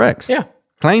 ex-Thought Blaster X. Yeah.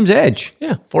 Claims edge.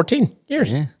 Yeah, 14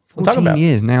 years. Yeah. I'm talking 14 about.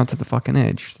 years now to the fucking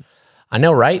edge. I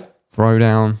know, right?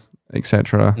 Throwdown,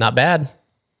 etc. Not bad.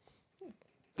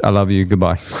 I love you.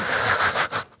 Goodbye.